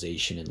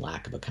depersonalization and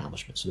lack of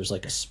accomplishment. So there's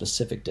like a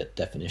specific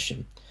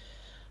definition.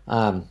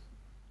 And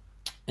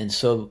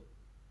so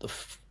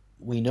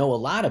we know a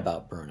lot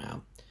about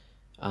burnout,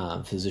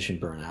 physician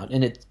burnout.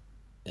 And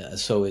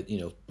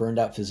burned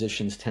out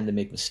physicians tend to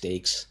make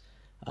mistakes.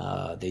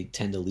 They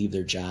tend to leave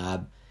their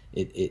job.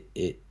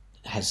 It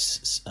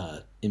has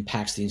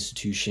impacts the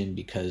institution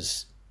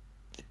because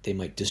they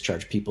might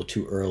discharge people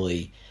too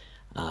early.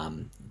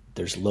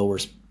 There's lower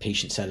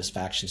patient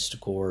satisfaction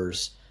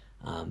scores.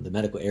 The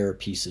medical error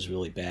piece is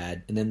really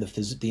bad. And then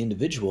the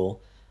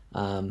individual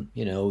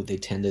They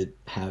tend to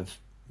have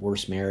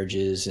worse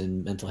marriages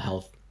and mental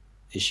health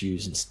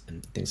issues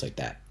and things like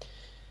that.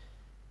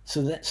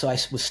 So I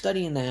was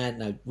studying that,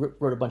 and I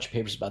wrote a bunch of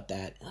papers about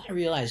that, and I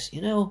realized,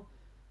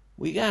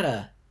 we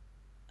gotta.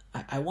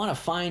 I want to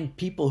find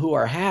people who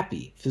are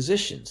happy,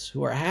 physicians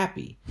who are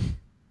happy,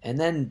 and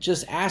then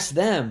just ask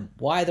them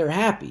why they're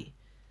happy.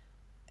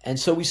 And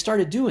so we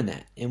started doing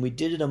that, and we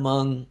did it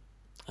among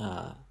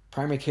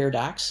primary care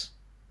docs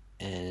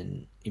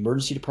and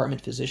emergency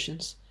department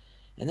physicians.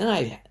 And then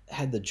I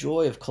had the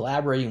joy of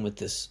collaborating with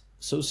this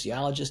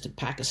sociologist in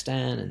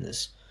Pakistan and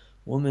this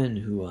woman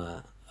who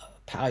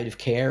palliative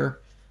care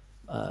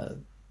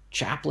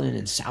chaplain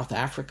in South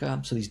Africa.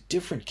 So these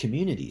different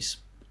communities,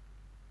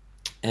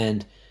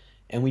 and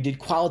we did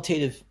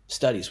qualitative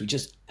studies. We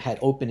just had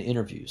open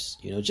interviews,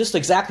 just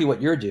exactly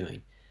what you're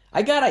doing.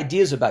 I got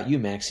ideas about you,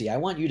 Maxie. I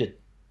want you to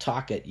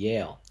talk at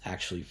Yale,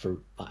 actually.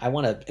 I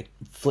want to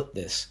flip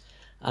this,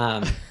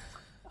 because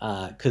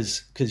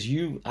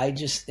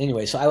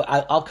anyway. So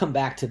I'll come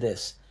back to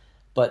this,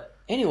 but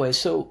anyway.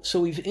 So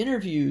we've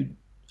interviewed.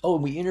 Oh,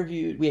 we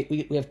interviewed.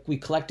 We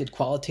collected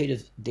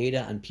qualitative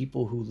data on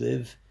people who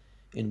live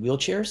in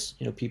wheelchairs.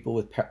 People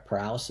with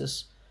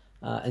paralysis,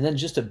 and then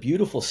just a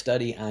beautiful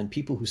study on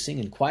people who sing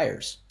in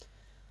choirs.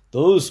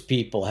 Those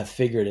people have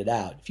figured it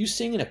out. If you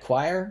sing in a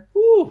choir,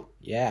 whoo,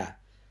 yeah,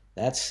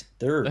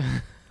 they're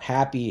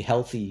happy,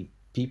 healthy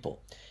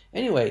people.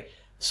 Anyway,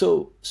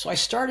 so I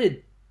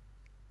started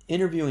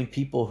interviewing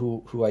people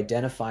who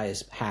identify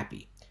as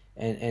happy,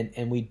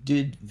 and we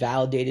did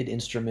validated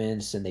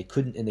instruments, and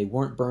they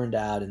weren't burned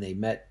out, and they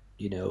met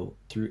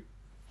through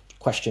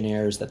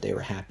questionnaires that they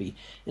were happy,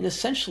 and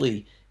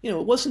essentially it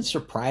wasn't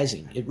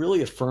surprising. It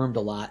really affirmed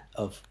a lot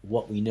of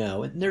what we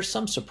know, and there's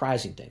some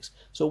surprising things.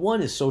 So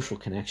one is social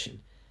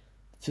connection.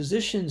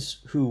 Physicians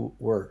who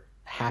were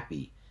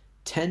happy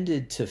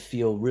tended to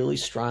feel really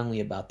strongly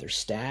about their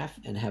staff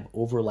and have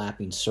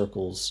overlapping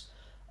circles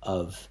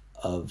of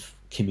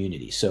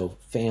community. So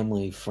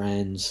family,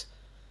 friends,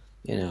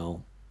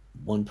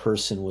 one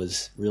person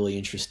was really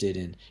interested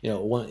in,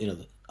 I'm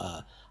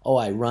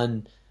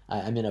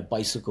in a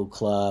bicycle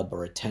club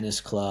or a tennis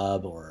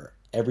club, or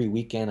every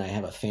weekend I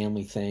have a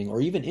family thing.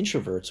 Or even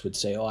introverts would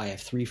say, I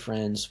have 3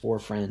 friends, 4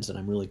 friends, and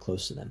I'm really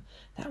close to them.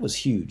 That was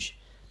huge.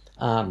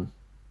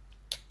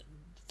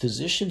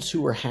 Physicians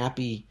who were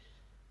happy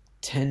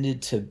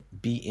tended to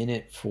be in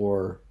it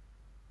for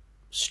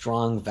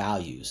strong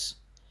values.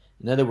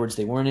 In other words,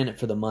 they weren't in it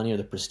for the money or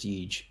the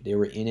prestige. They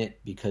were in it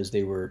because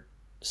they were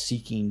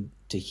seeking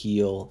to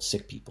heal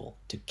sick people,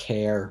 to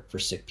care for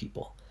sick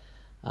people.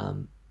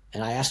 And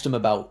I asked them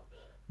about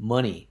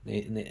money.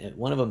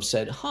 One of them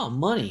said,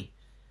 money.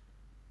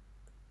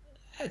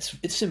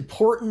 It's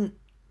important,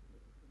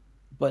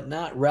 but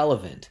not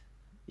relevant.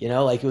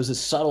 Like it was a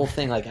subtle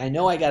thing. Like, I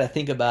know I got to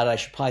think about it. I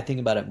should probably think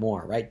about it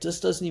more, right? It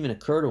just doesn't even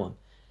occur to them.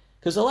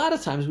 Because a lot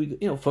of times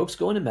folks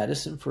go into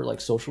medicine for like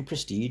social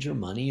prestige or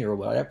money or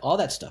whatever, all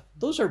that stuff.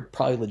 Those are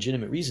probably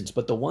legitimate reasons.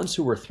 But the ones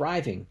who were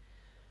thriving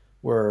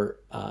were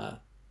were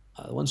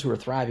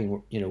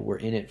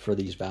in it for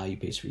these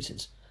value-based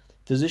reasons.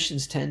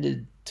 Physicians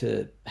tended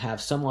to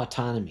have some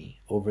autonomy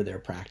over their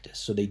practice.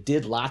 So they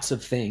did lots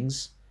of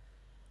things,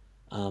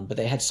 but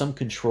they had some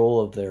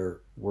control of their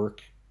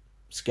work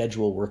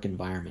schedule, work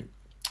environment.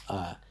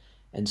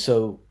 And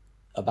so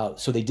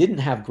they didn't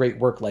have great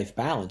work-life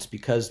balance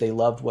because they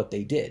loved what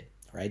they did,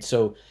 right?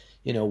 So,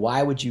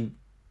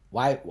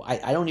 why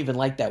I don't even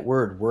like that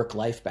word,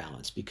 work-life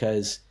balance,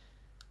 because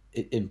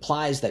it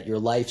implies that your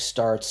life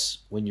starts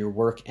when your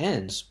work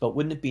ends. But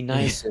wouldn't it be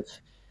nice if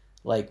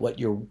like what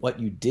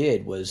you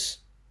did was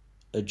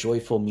a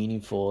joyful,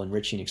 meaningful,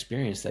 enriching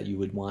experience, that you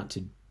would want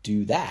to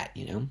do that,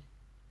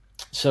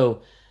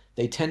 So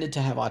they tended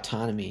to have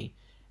autonomy,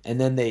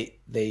 and then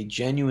they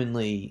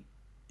genuinely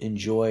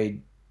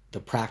enjoyed the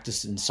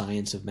practice and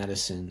science of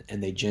medicine,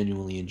 and they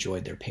genuinely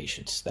enjoyed their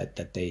patients.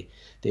 That they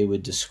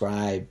would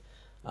describe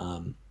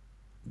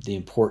the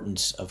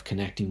importance of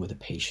connecting with a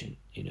patient.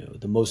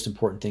 The most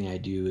important thing I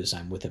do is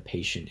I'm with a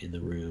patient in the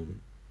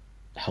room,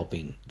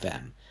 helping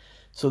them.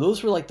 So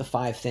those were like the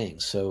 5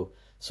 things. So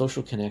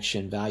social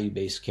connection,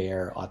 value-based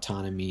care,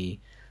 autonomy,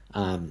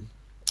 the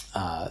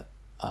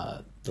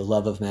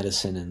love of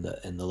medicine,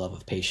 and the love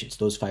of patients.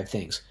 Those 5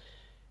 things.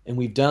 And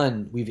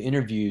we've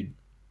interviewed,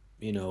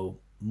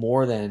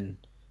 more than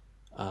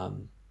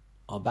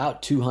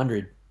about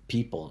 200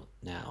 people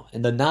now.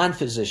 And the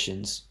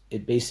non-physicians,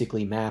 it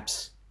basically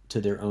maps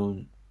to their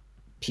own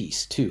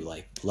piece too,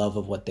 like love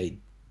of what they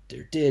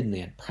did, and they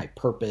had high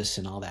purpose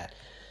and all that.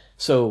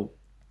 So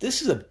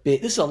this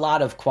is a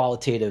lot of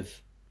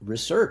qualitative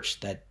research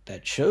that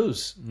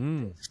shows,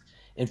 and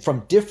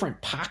from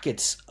different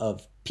pockets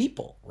of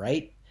people,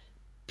 right?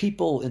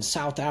 People in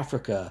South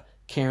Africa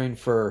caring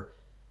for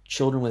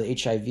children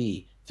with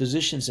HIV,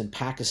 physicians in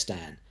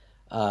Pakistan,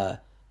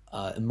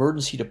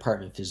 emergency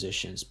department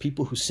physicians,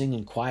 people who sing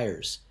in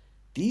choirs.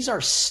 These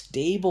are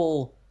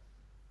stable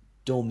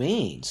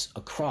domains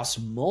across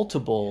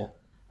multiple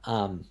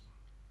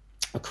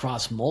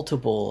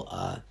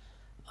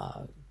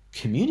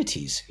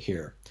communities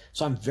here.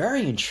 So I'm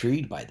very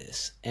intrigued by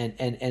this.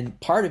 And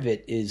part of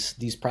it is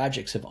these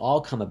projects have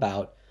all come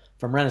about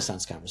from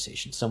Renaissance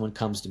conversations. Someone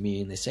comes to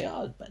me and they say,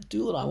 "Oh,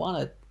 Doolittle, I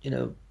want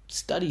to,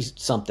 study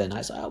something."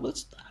 I say, "Oh,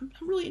 I'm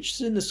really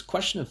interested in this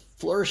question of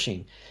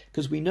flourishing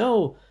because we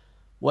know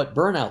what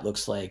burnout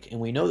looks like,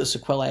 and we know the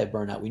sequelae of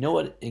burnout. We know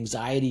what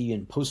anxiety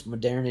and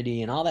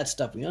postmodernity and all that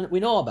stuff. We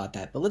know about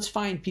that. But let's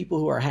find people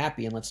who are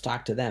happy and let's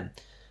talk to them."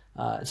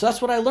 So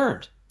that's what I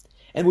learned,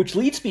 and which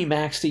leads me,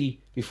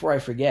 Maxie, before I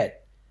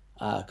forget,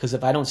 because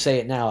if I don't say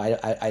it now,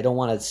 I don't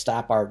want to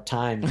stop our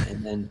time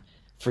and then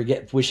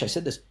wish I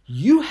said this.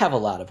 You have a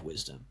lot of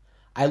wisdom.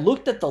 I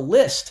looked at the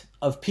list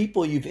of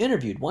people you've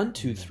interviewed: 1,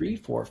 2, 3,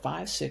 4,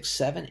 5, 6,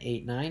 7,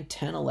 8, 9,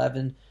 10,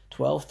 11,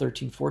 12,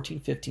 13, 14,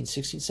 15,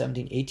 16,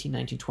 17, 18,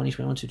 19, 20,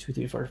 21, 22,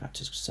 23, 24, 25,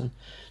 26, 27,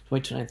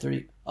 28, 29,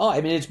 30. Oh,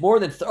 I mean, it's more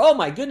than, oh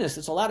my goodness,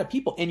 it's a lot of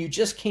people. And you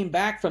just came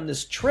back from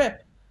this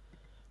trip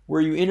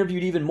where you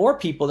interviewed even more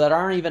people that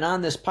aren't even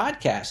on this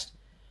podcast.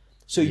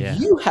 So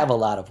you have a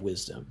lot of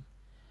wisdom.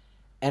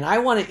 And I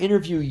want to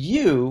interview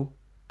you.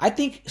 I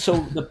think, so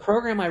the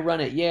program I run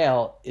at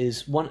Yale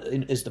is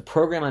the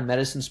program on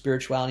medicine,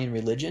 spirituality, and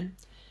religion.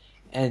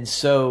 And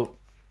so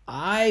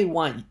I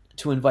want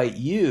to invite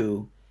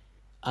you,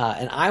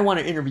 and I want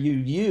to interview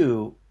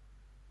you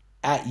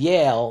at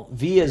Yale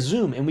via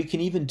Zoom, and we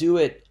can even do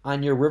it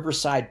on your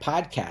Riverside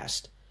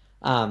podcast.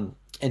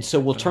 And so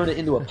we'll turn it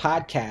into a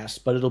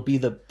podcast, but it'll be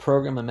the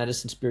program on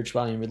medicine,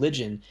 spirituality, and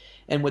religion.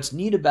 And what's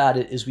neat about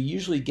it is we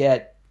usually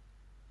get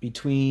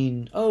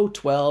between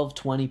 12,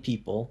 20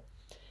 people,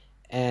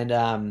 and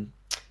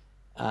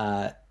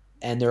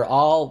they're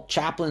all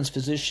chaplains,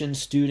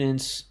 physicians,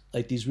 students,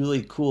 like these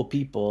really cool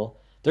people.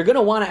 They're going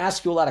to want to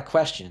ask you a lot of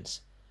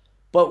questions,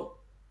 but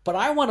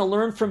I want to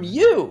learn from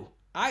you.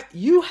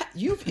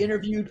 You've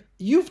interviewed,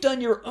 you've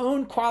done your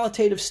own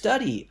qualitative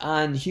study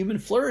on human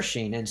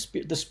flourishing and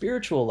the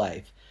spiritual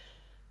life.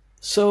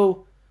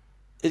 So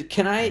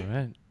can I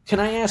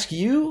ask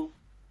you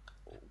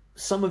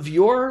some of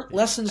your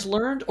lessons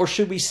learned, or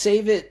should we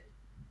save it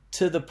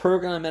to the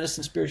program on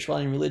medicine,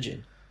 spirituality, and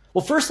religion?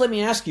 Well, first, let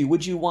me ask you,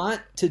 would you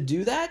want to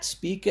do that?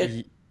 Speak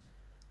at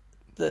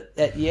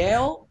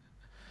Yale?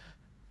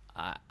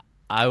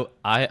 I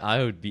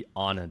would be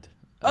honored.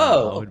 I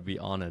would be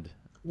honored.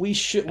 We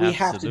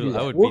have to do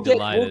that. I would be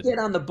delighted. We'll get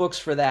on the books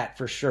for that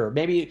for sure.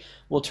 Maybe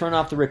we'll turn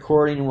off the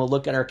recording and we'll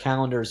look at our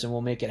calendars and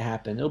we'll make it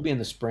happen. It'll be in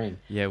the spring.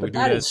 Yeah, we but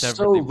do that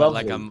separately. But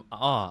like, I'm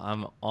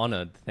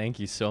honored. Thank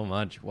you so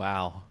much.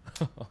 Wow.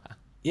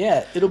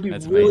 Yeah, it'll be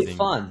That's really amazing.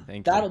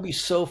 fun. That'll be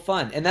so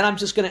fun. And then I'm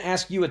just going to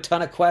ask you a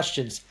ton of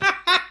questions.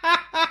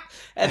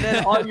 And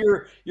then all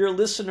your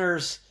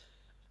listeners,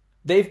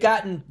 they've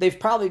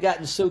probably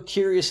gotten so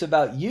curious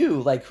about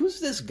you. Like, who's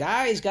this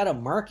guy? He's got a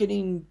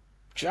marketing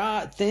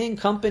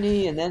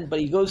company, but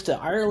he goes to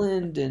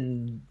Ireland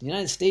and the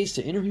United States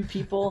to interview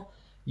people.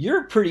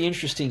 You're a pretty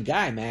interesting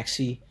guy,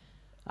 Maxie.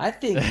 I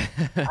think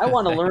I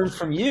want to learn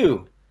from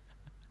you.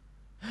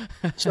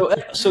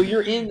 So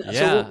you're in.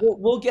 Yeah. So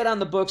we'll get on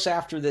the books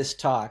after this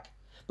talk.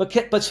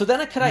 But so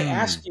then could I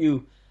ask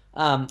you?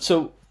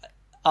 So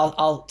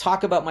I'll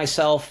talk about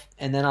myself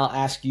and then I'll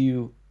ask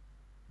you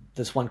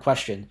this one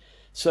question.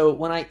 So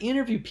when I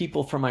interview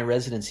people for my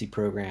residency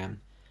program,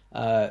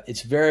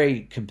 it's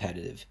very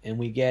competitive, and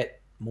we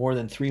get more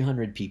than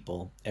 300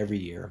 people every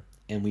year,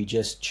 and we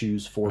just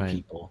choose 4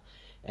 people,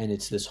 and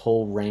it's this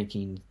whole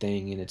ranking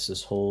thing, and it's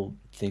this whole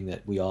thing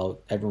that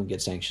everyone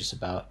gets anxious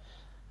about.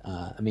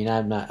 I mean,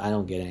 I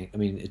don't get angry. I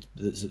mean,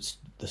 it's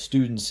the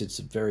students, it's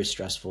very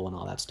stressful and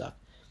all that stuff.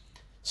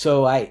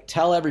 So I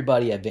tell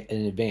everybody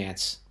in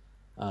advance,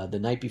 the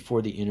night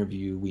before the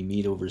interview, we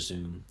meet over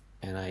Zoom,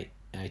 and I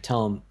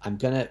tell them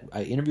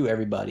I interview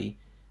everybody.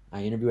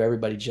 I interview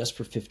everybody just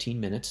for 15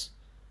 minutes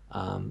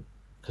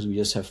because we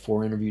just have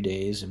 4 interview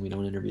days and we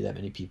don't interview that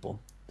many people.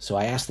 So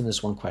I ask them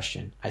this one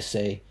question. I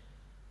say,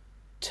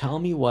 tell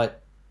me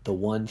what the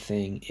one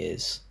thing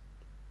is.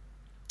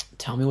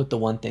 Tell me what the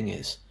one thing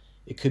is.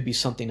 It could be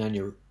something on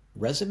your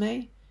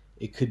resume.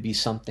 It could be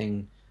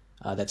something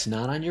that's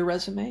not on your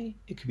resume.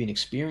 It could be an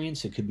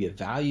experience. It could be a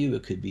value.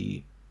 It could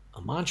be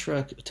a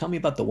mantra. Tell me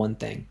about the one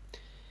thing.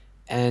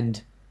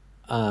 And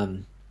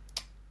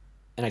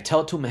I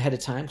tell it to them ahead of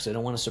time because I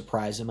don't want to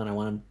surprise them and I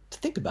want them to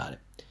think about it.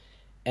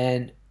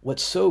 And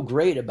what's so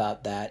great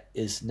about that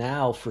is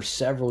now for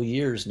several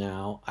years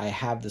now, I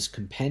have this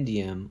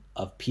compendium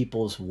of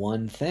people's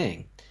one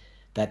thing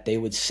that they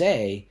would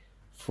say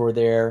for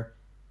their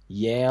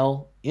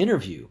Yale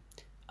interview.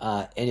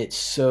 And it's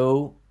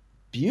so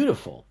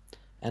beautiful.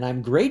 And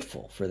I'm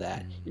grateful for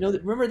that.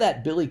 Remember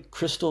that Billy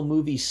Crystal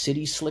movie,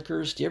 City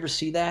Slickers? Do you ever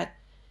see that?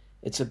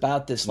 It's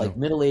about this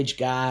middle-aged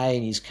guy,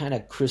 and he's kind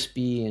of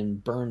crispy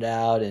and burned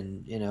out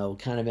and,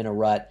 kind of in a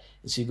rut.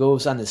 And so he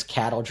goes on this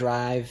cattle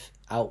drive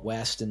out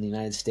west in the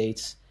United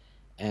States,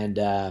 and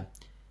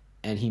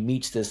he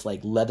meets this like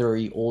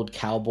leathery old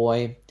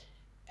cowboy,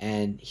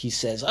 and he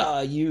says,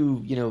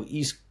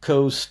 East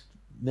Coast,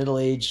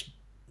 middle-aged,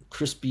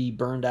 crispy,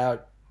 burned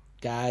out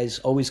guys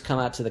always come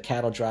out to the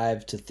cattle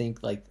drive to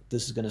think like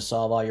this is going to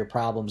solve all your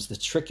problems. The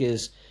trick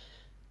is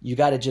You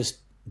got to just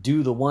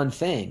do the one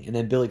thing. And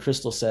then Billy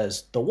Crystal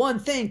says, the one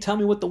thing, tell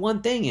me what the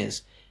one thing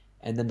is.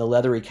 And then the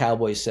leathery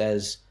cowboy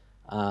says,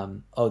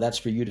 oh, that's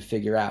for you to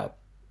figure out.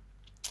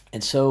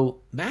 And so,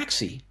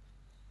 Maxie,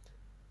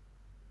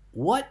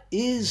 what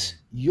is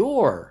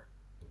your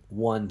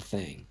one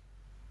thing?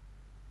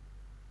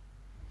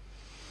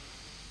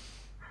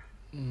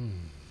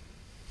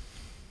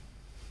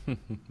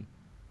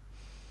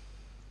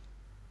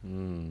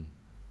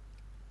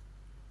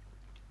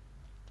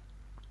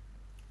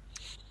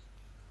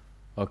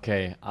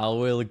 Okay,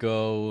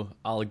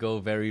 I'll go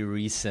very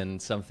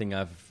recent, something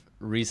I've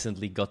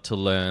recently got to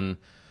learn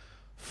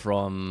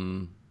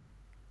from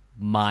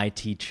my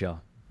teacher,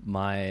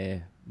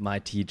 my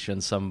teacher,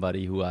 and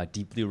somebody who I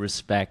deeply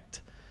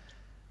respect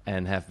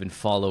and have been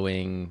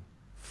following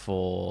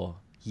for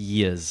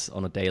years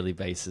on a daily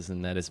basis,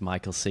 and that is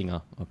Michael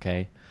Singer,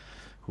 okay,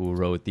 who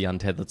wrote The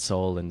Untethered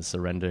Soul and the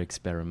Surrender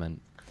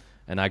Experiment.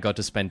 And I got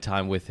to spend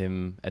time with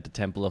him at the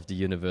Temple of the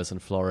Universe in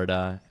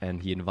Florida,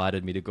 and he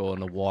invited me to go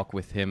on a walk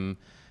with him,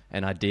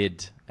 and I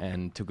did,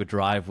 and took a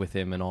drive with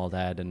him and all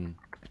that, and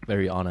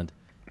very honored.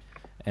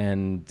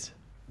 And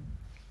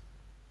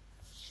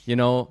you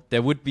know,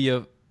 there would be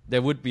a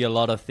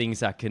lot of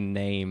things I can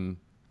name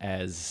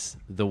as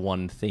the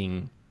one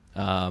thing,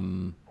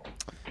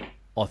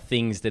 or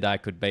things that I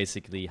could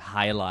basically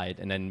highlight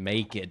and then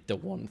make it the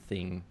one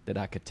thing that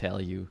I could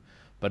tell you.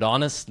 But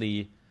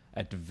honestly,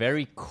 at the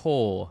very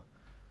core,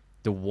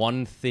 the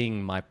one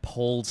thing, my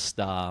pole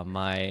star,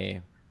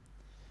 the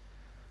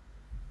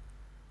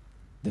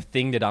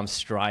thing that I'm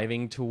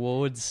striving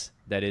towards,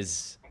 that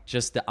is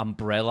just the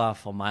umbrella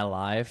for my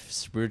life,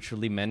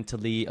 spiritually,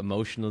 mentally,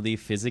 emotionally,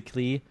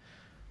 physically,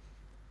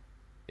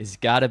 is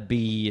gotta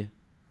be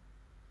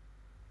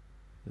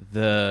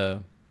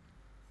the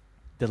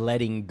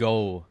letting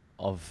go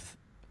of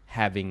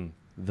having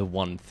the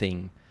one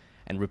thing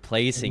and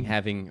replacing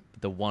having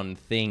the one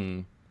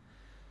thing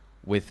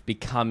with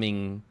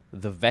becoming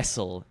the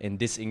vessel in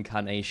this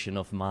incarnation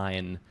of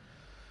mine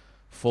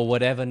for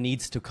whatever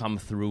needs to come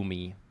through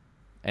me.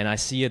 And I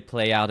see it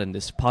play out in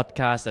this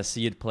podcast. I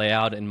see it play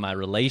out in my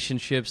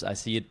relationships. I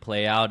see it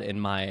play out in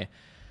my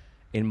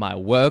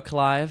work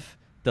life.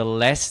 The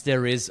less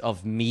there is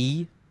of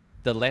me,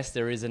 the less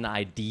there is an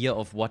idea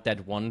of what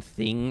that one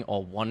thing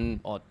or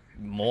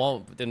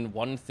more than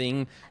one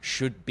thing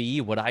should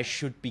be, what I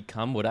should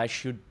become, what I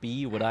should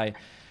be,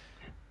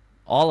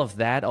 all of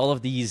that, all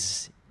of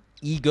these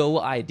ego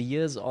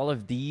ideas, all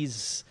of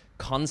these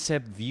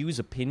concept, views,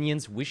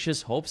 opinions,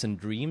 wishes, hopes, and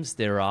dreams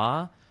there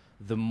are,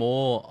 the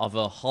more of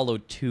a hollow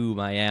tube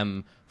I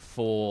am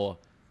for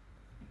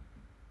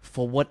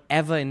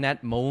whatever in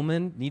that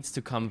moment needs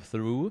to come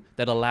through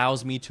that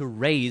allows me to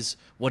raise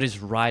what is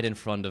right in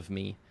front of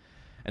me.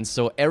 And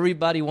so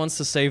everybody wants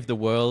to save the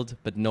world,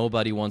 but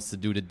nobody wants to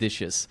do the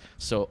dishes.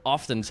 So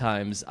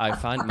oftentimes I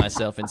find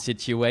myself in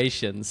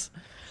situations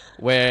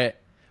where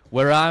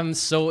I'm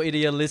so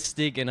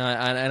idealistic and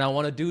I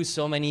want to do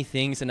so many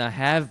things, and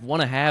I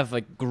want to have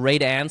a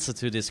great answer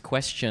to this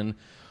question,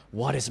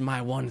 what is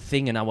my one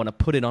thing? And I want to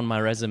put it on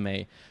my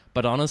resume.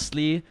 But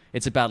honestly,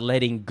 it's about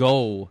letting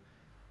go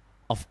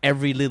of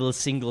every little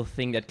single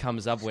thing that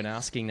comes up when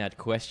asking that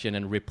question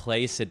and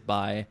replace it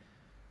by,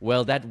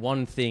 well, that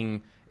one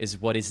thing is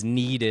what is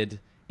needed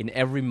in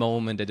every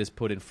moment that is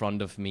put in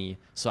front of me,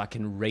 so I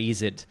can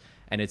raise it,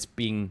 and it's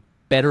being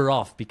better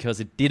off because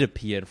it did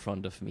appear in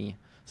front of me.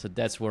 So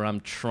that's where I'm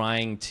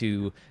trying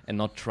to, and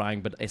not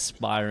trying, but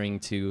aspiring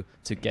to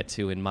get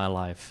to in my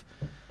life.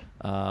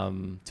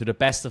 To the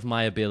best of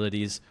my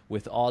abilities,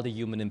 with all the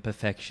human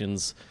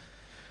imperfections,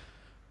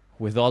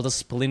 with all the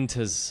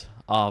splinters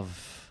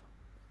of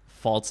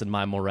faults in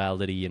my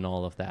morality and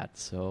all of that.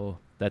 So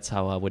that's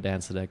how I would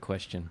answer that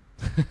question.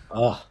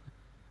 Oh,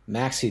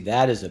 Maxie,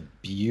 that is a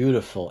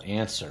beautiful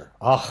answer.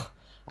 Oh,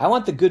 I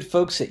want the good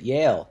folks at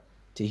Yale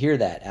to hear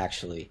that,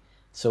 actually.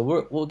 So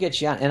we'll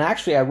get you on. And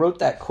actually, I wrote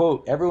that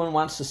quote, everyone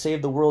wants to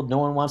save the world, no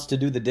one wants to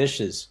do the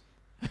dishes.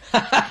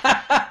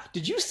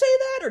 Did you say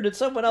that, or did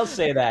someone else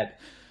say that?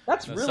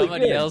 That's really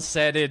somebody good. else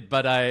said it,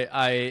 but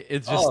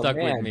it just stuck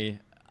with me.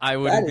 I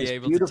wouldn't be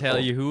able to tell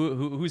you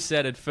who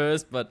said it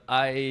first, but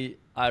I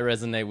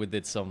resonate with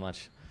it so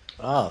much.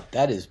 Oh,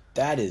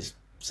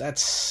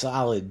 that's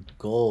solid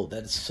gold.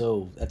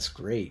 That's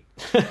great.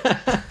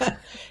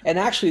 And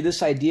actually,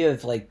 this idea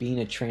of like being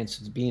a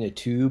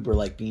tube, or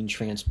like being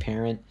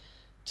transparent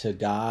to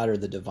God or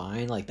the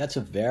divine, like that's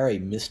a very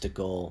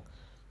mystical,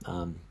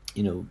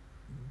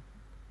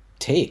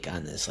 take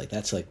on this.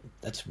 That's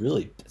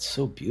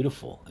so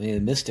beautiful. I mean,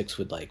 the mystics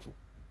would like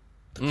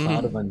the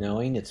cloud of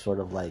unknowing. It's sort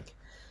of like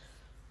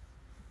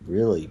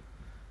really,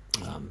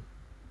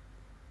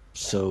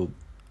 so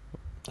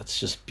that's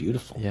just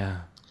beautiful. Yeah.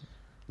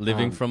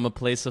 Living from a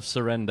place of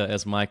surrender,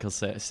 as Michael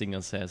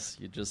Singer says.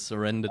 You just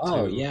surrender to.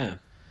 Oh, yeah.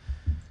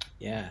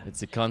 Yeah.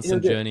 It's a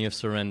constant journey of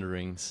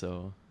surrendering,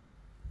 so.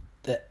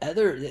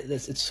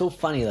 It's so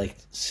funny, like,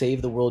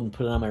 save the world and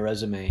put it on my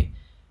resume.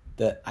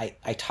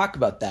 I talk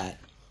about that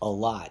a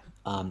lot,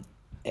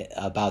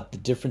 about the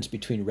difference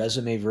between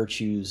resume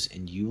virtues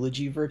and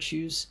eulogy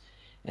virtues.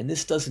 and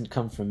this doesn't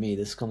come from me.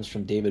 This comes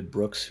from David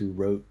Brooks, who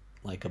wrote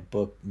like a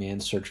book,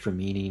 Man's Search for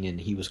Meaning, and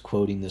he was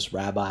quoting this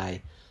Rabbi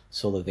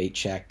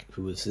Soloveitchik,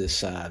 who was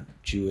this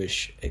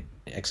Jewish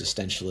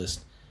existentialist.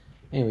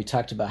 And we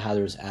talked about how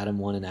there's Adam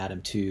 1 and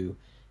Adam 2,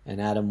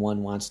 and Adam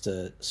 1 wants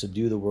to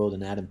subdue the world,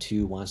 and Adam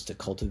 2 wants to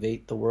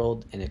cultivate the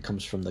world, and it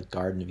comes from the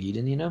Garden of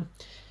Eden, you know?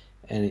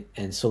 And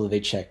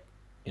Soloveitchik,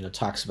 you know,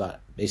 talks about,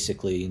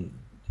 basically,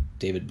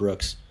 David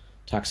Brooks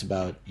talks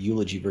about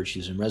eulogy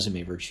virtues and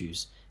resume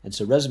virtues. And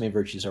so resume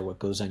virtues are what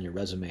goes on your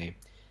resume,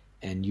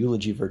 and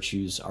eulogy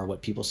virtues are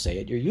what people say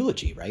at your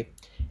eulogy, right?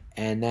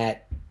 And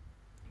that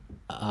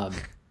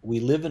we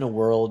live in a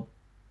world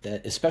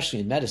that, especially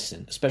in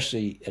medicine,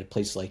 especially at a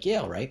place like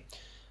Yale, right,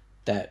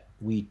 that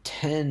we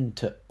tend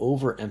to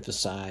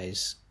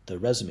overemphasize the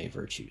resume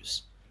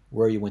virtues,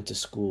 where you went to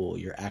school,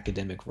 your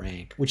academic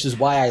rank, which is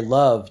why I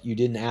love you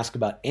didn't ask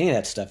about any of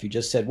that stuff. You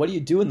just said, what do you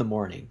do in the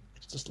morning? I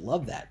just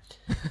love that.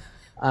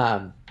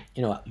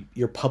 You know,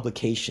 your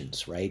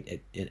publications,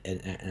 right, in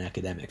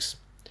academics.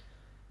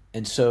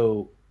 And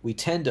so we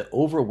tend to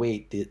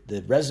overweight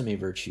the resume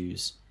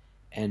virtues,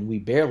 and we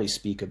barely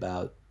speak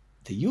about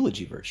the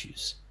eulogy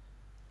virtues: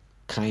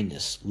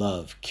 kindness,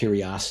 love,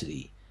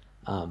 curiosity,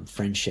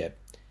 friendship.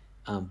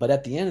 But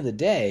at the end of the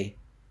day,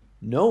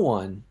 no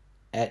one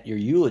at your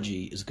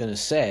eulogy is going to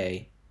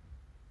say,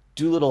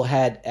 Doolittle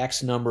had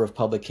X number of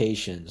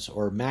publications,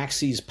 or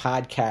Maxie's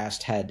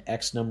podcast had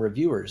X number of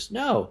viewers.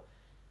 No,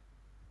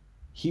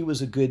 he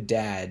was a good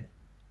dad,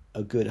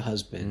 a good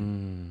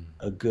husband,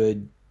 a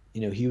good,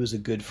 you know, he was a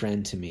good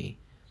friend to me.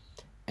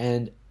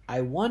 And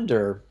I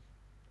wonder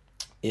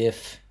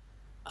if,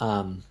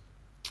 I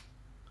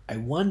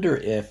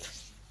wonder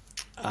if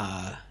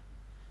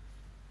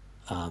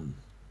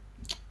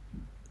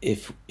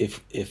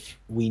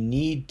we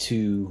need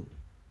to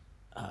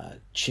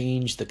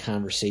change the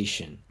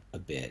conversation a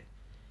bit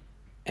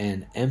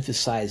and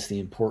emphasize the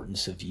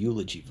importance of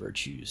eulogy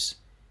virtues,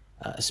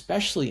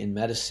 especially in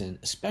medicine,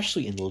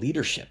 especially in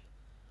leadership.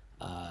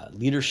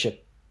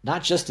 Leadership,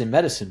 not just in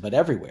medicine, but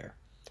everywhere.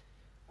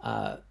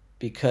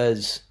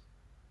 Because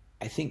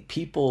I think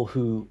people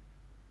who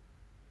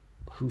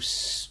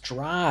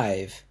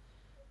strive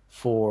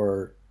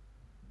for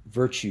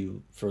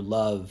virtue, for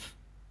love,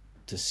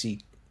 to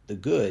seek the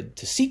good,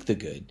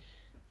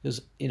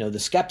 because, you know, the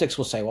skeptics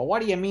will say, well,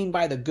 what do you mean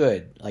by the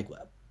good? Like,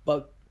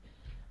 but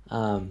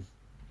I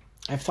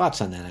have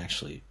thoughts on that,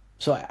 actually.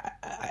 So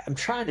I'm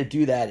trying to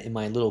do that in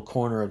my little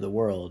corner of the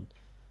world,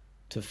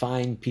 to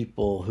find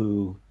people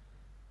who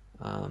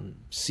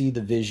see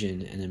the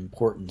vision and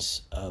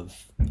importance of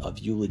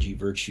eulogy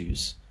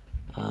virtues.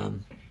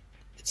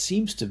 It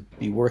seems to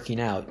be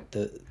working out.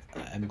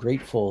 I'm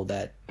grateful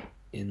that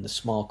in the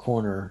small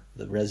corner,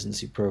 the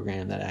residency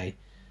program that I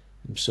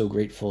am so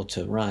grateful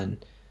to run,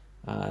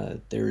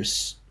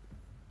 there's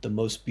the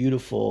most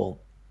beautiful,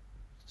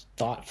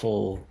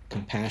 thoughtful,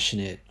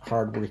 compassionate,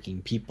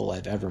 hardworking people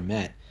I've ever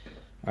met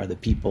are the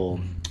people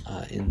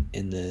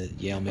in the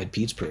Yale Med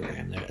Peds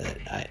program.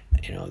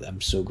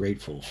 I'm so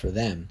grateful for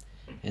them,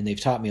 and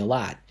they've taught me a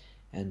lot.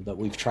 But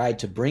we've tried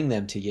to bring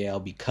them to Yale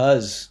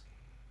because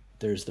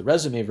there's the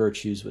resume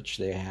virtues, which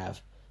they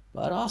have,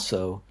 but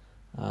also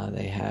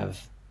they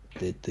have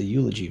the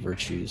eulogy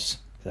virtues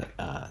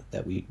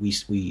that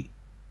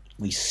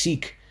we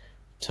seek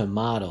to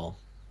model.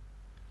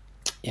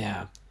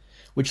 Yeah,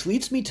 which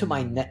leads me to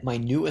my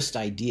newest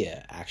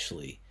idea.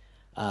 Actually,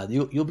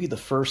 you'll be the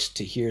first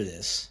to hear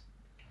this.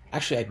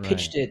 Actually, I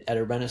pitched it at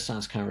a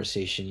Renaissance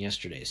conversation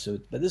yesterday.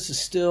 But this is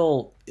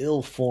still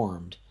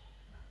ill-formed.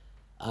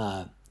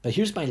 But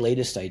here's my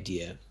latest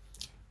idea,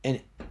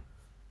 and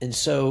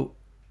so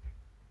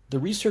the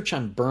research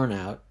on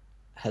burnout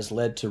has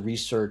led to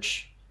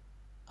research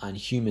on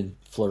human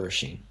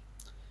flourishing.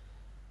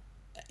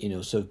 You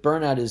know, so if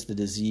burnout is the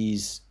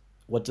disease,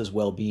 what does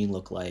well-being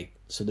look like?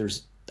 So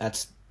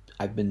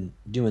I've been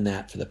doing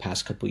that for the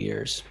past couple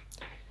years.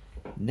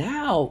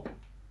 Now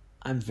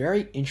I'm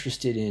very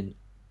interested in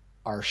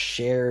our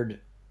shared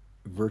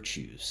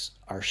virtues,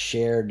 our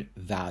shared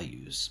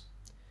values,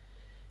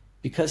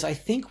 because I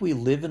think we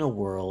live in a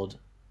world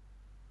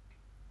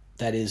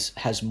that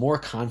has more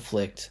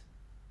conflict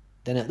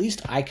than at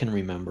least I can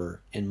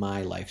remember in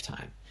my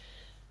lifetime.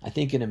 I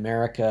think in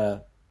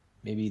America,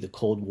 maybe the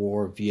Cold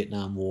War,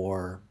 Vietnam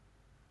War,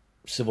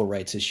 civil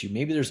rights issue,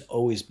 maybe there's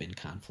always been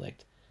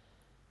conflict.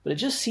 But it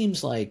just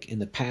seems like in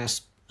the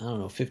past,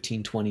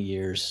 15, 20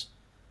 years,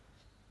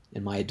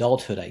 in my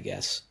adulthood, I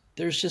guess,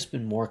 there's just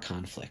been more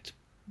conflict,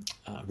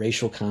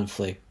 racial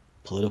conflict,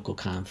 political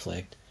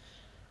conflict.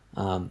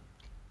 And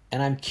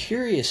I'm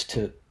curious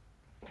to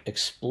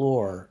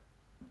explore,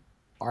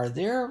 are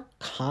there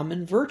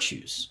common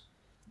virtues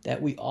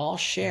that we all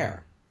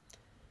share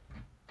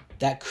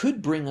that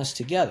could bring us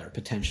together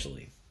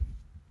potentially?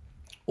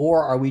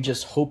 Or are we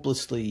just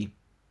hopelessly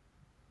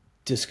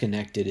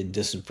disconnected and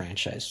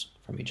disenfranchised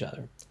from each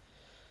other?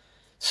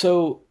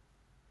 So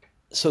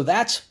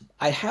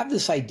I have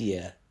this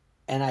idea,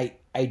 and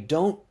I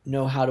don't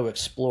know how to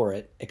explore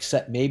it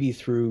except maybe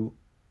through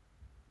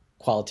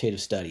qualitative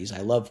studies.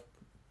 I love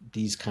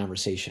these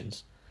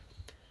conversations.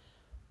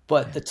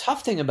 But the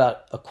tough thing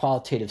about a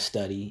qualitative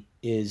study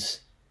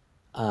is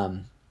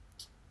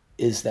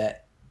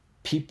that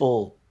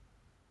people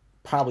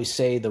probably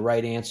say the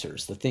right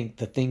answers, the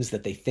things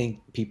that they think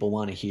people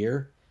want to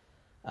hear.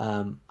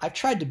 I've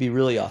tried to be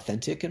really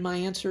authentic in my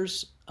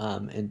answers,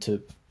 and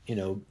to,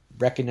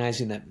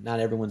 recognizing that not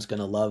everyone's going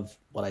to love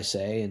what I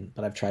say,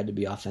 but I've tried to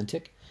be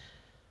authentic.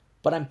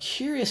 But I'm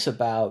curious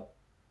about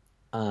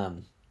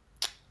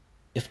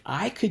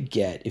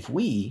if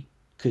we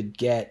could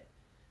get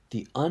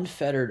the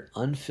unfettered,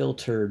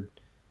 unfiltered,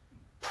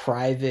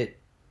 private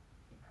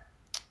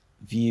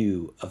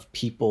view of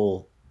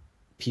people's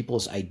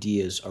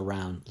ideas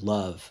around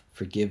love,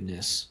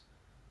 forgiveness,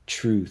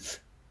 truth,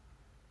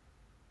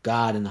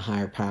 God and the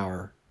higher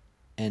power.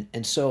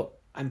 And so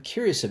I'm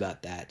curious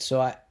about that.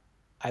 So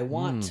I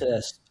want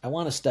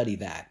to study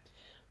that,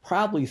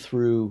 probably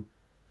through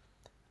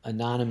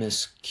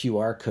anonymous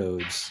QR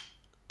codes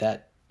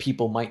that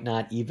people might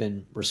not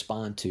even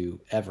respond to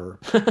ever.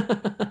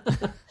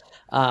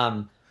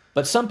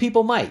 But some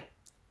people might.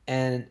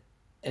 And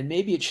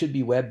maybe it should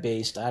be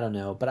web-based, I don't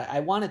know. But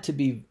I want it to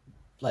be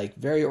like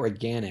very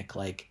organic,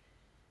 like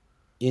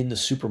in the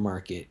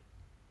supermarket,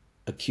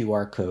 a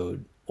QR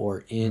code,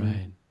 or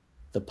in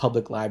the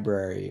public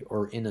library,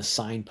 or in a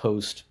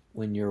signpost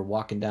when you're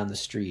walking down the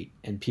street,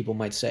 and people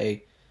might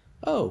say,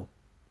 "Oh,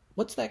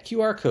 what's that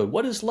QR code?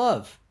 What is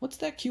love? What's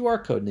that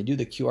QR code?" And they do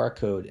the QR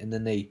code, and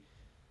then they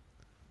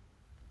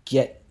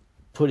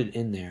put it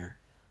in there.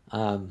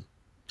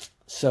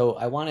 So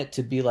I want it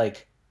to be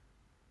like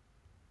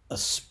a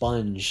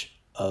sponge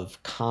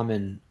of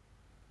common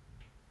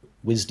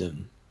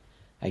wisdom,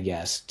 I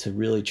guess, to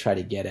really try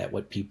to get at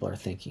what people are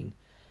thinking.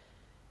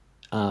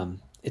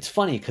 It's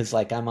funny because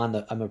like I'm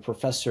a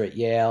professor at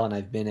Yale, and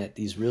I've been at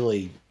these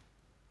really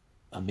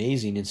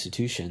amazing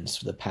institutions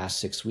for the past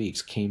 6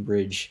 weeks,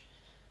 Cambridge,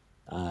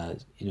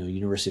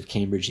 University of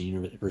Cambridge and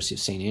University of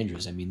St.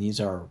 Andrews. I mean,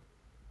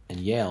 and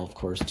Yale, of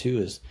course,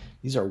 too,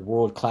 these are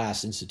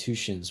world-class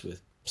institutions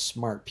with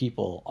smart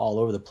people all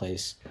over the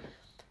place.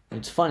 And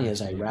it's funny,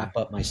 as I wrap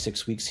up my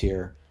 6 weeks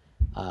here,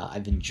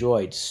 I've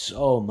enjoyed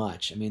so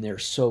much. I mean, they're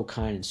so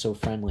kind and so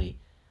friendly.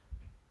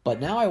 But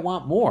now I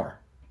want more.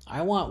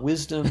 I want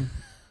wisdom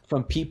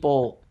from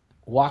people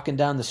walking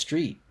down the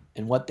street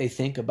and what they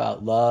think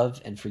about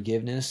love and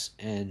forgiveness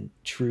and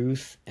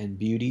truth and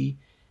beauty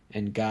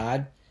and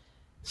God.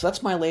 So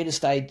that's my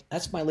latest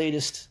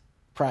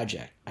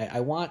project.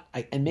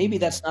 And maybe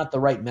that's not the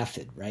right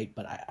method, right?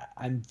 But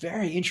I'm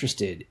very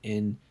interested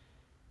in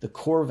the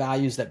core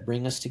values that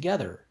bring us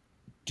together.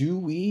 Do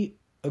we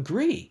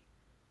agree?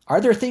 Are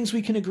there things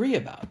we can agree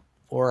about?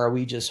 Or are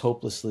we just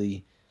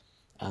hopelessly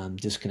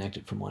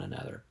disconnected from one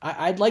another?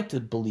 I'd like to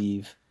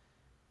believe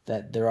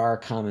that there are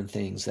common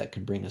things that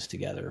can bring us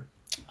together,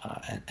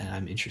 and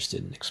I'm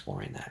interested in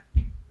exploring that.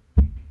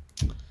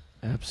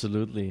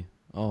 Absolutely.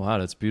 Oh, wow,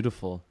 that's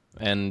beautiful.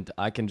 And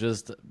I can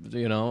just,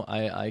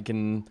 I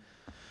can,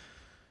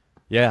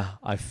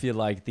 I feel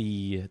like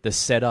the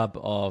setup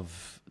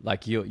of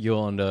like you're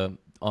on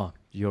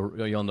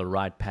the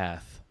right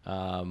path.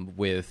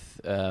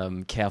 With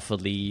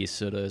carefully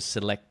sort of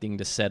selecting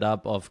the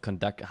setup of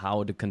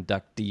how to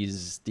conduct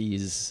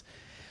these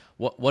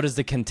what is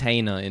the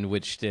container in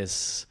which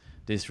this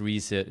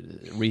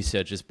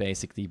research is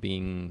basically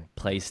being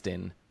placed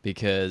in,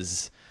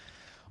 because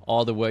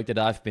all the work that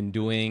I've been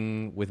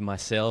doing with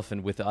myself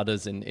and with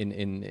others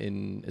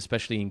in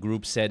especially in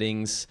group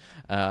settings,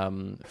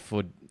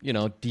 for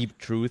deep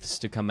truths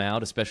to come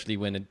out, especially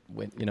when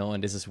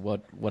and this is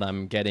what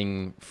I'm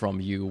getting from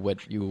you,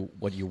 what you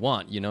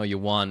want, you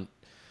want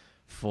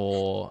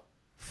for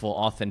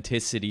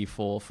authenticity,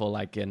 for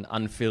like an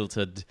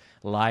unfiltered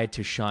light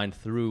to shine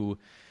through.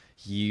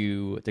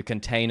 The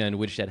container in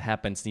which that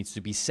happens needs to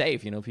be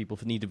safe. People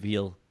need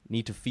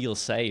to feel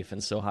safe,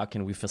 and so how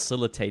can we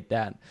facilitate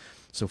that?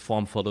 So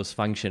form follows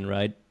function,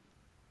 right?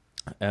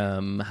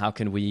 How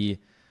can we,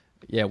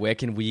 where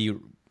can we,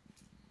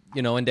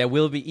 and there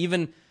will be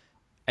even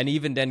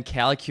then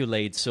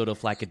calculate sort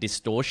of like a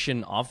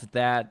distortion of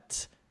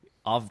that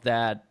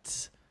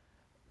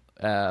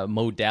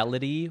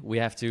modality. We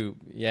have to,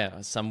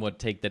 somewhat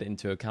take that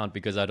into account,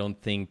 because I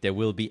don't think there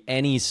will be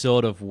any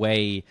sort of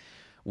way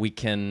we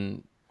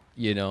can,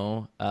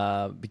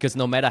 because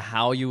no matter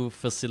how you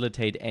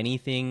facilitate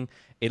anything,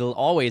 it'll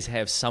always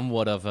have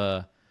somewhat of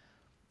a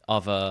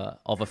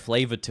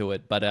flavor to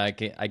it. But I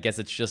guess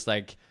it's just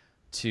like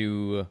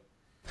to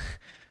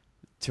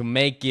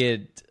make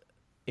it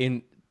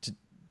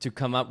to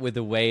come up with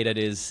a way that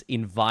is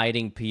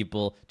inviting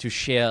people to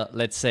share,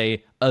 let's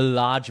say, a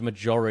large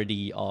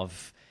majority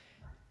of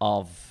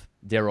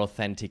their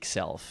authentic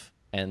self,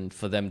 and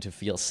for them to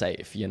feel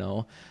safe,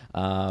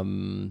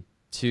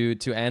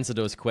 to answer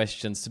those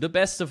questions to the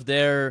best of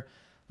their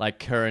like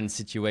current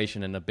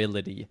situation and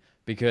ability.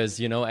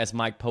 Because, as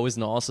Mike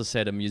Posner also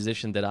said, a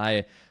musician that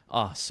I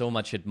so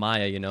much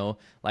admire,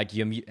 like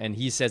and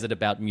he says it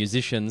about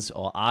musicians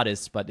or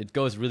artists, but it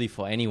goes really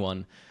for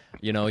anyone.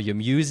 Your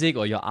music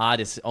or your art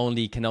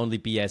can only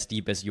be as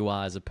deep as you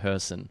are as a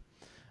person.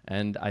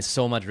 And I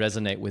so much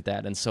resonate with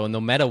that. And so no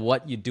matter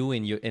what you do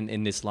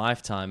in this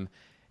lifetime,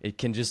 it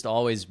can just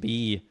always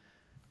be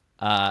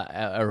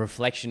a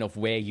reflection of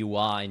where you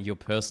are in your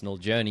personal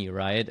journey,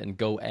 right? And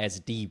go as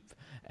deep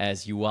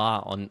as you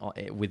are on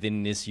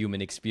within this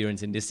human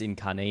experience in this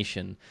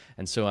incarnation.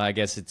 And so I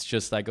guess it's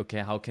just like, okay,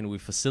 how can we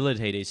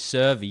facilitate a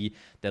survey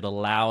that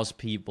allows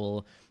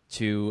people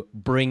to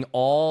bring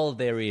all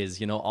there is?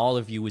 You know, all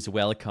of you is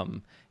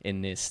welcome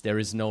in this. There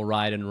is no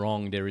right and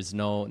wrong. There is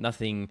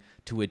nothing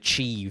to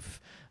achieve,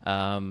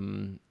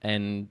 and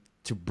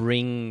to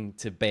bring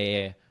to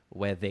bear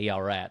where they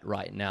are at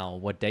right now,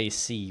 what they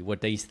see,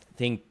 what they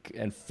think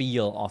and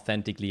feel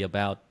authentically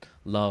about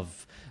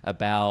love,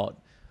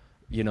 about,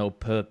 you know,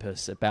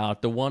 purpose,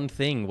 about the one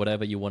thing,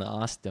 whatever you want to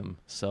ask them.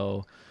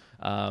 So,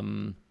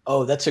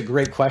 Oh, that's a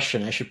great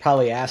question. I should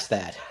probably ask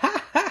that.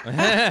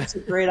 That's a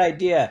great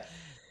idea.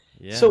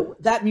 yeah. So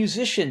that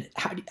musician,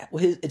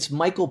 it's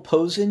Michael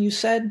Posen, you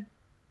said?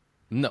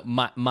 No,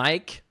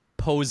 Mike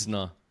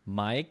Posner.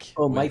 Mike.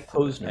 Oh, Mike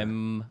with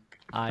Posner.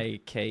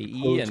 Mike,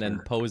 and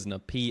then Posner.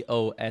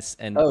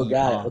 Posner. Oh,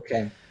 got it.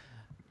 Okay.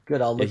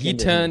 Good. I'll Yeah, look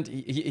into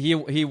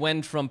him. he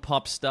went from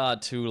pop star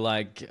to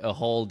like a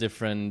whole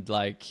different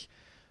like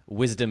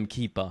wisdom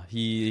keeper.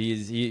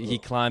 He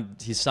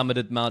climbed, he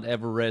summited Mount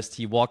Everest,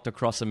 he walked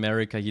across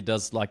America, he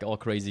does like all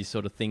crazy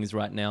sort of things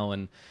right now,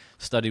 and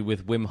studied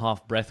with Wim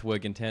Hof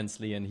breathwork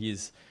intensely, and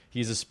he's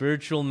a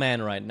spiritual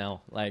man right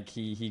now. Like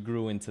he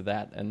grew into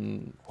that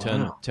and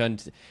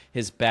turned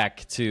his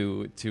back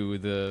to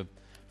the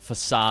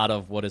facade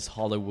of what is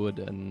Hollywood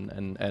and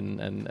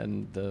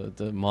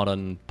the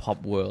modern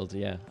pop world.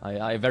 Yeah,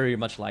 I very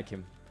much like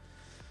him.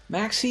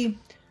 Maxie,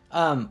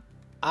 I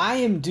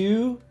am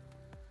due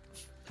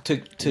to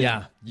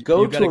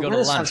go to a to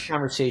Renaissance lunch.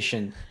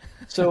 conversation.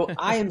 So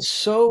I am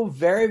so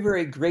very,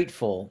 very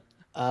grateful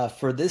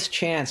for this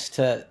chance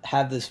to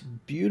have this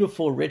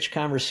beautiful, rich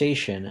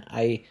conversation.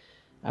 I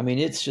mean,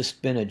 it's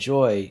just been a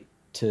joy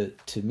to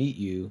meet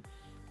you.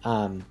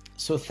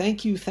 So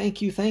thank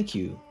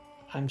you.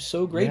 I'm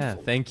so grateful. Yeah,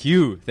 thank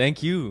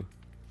you.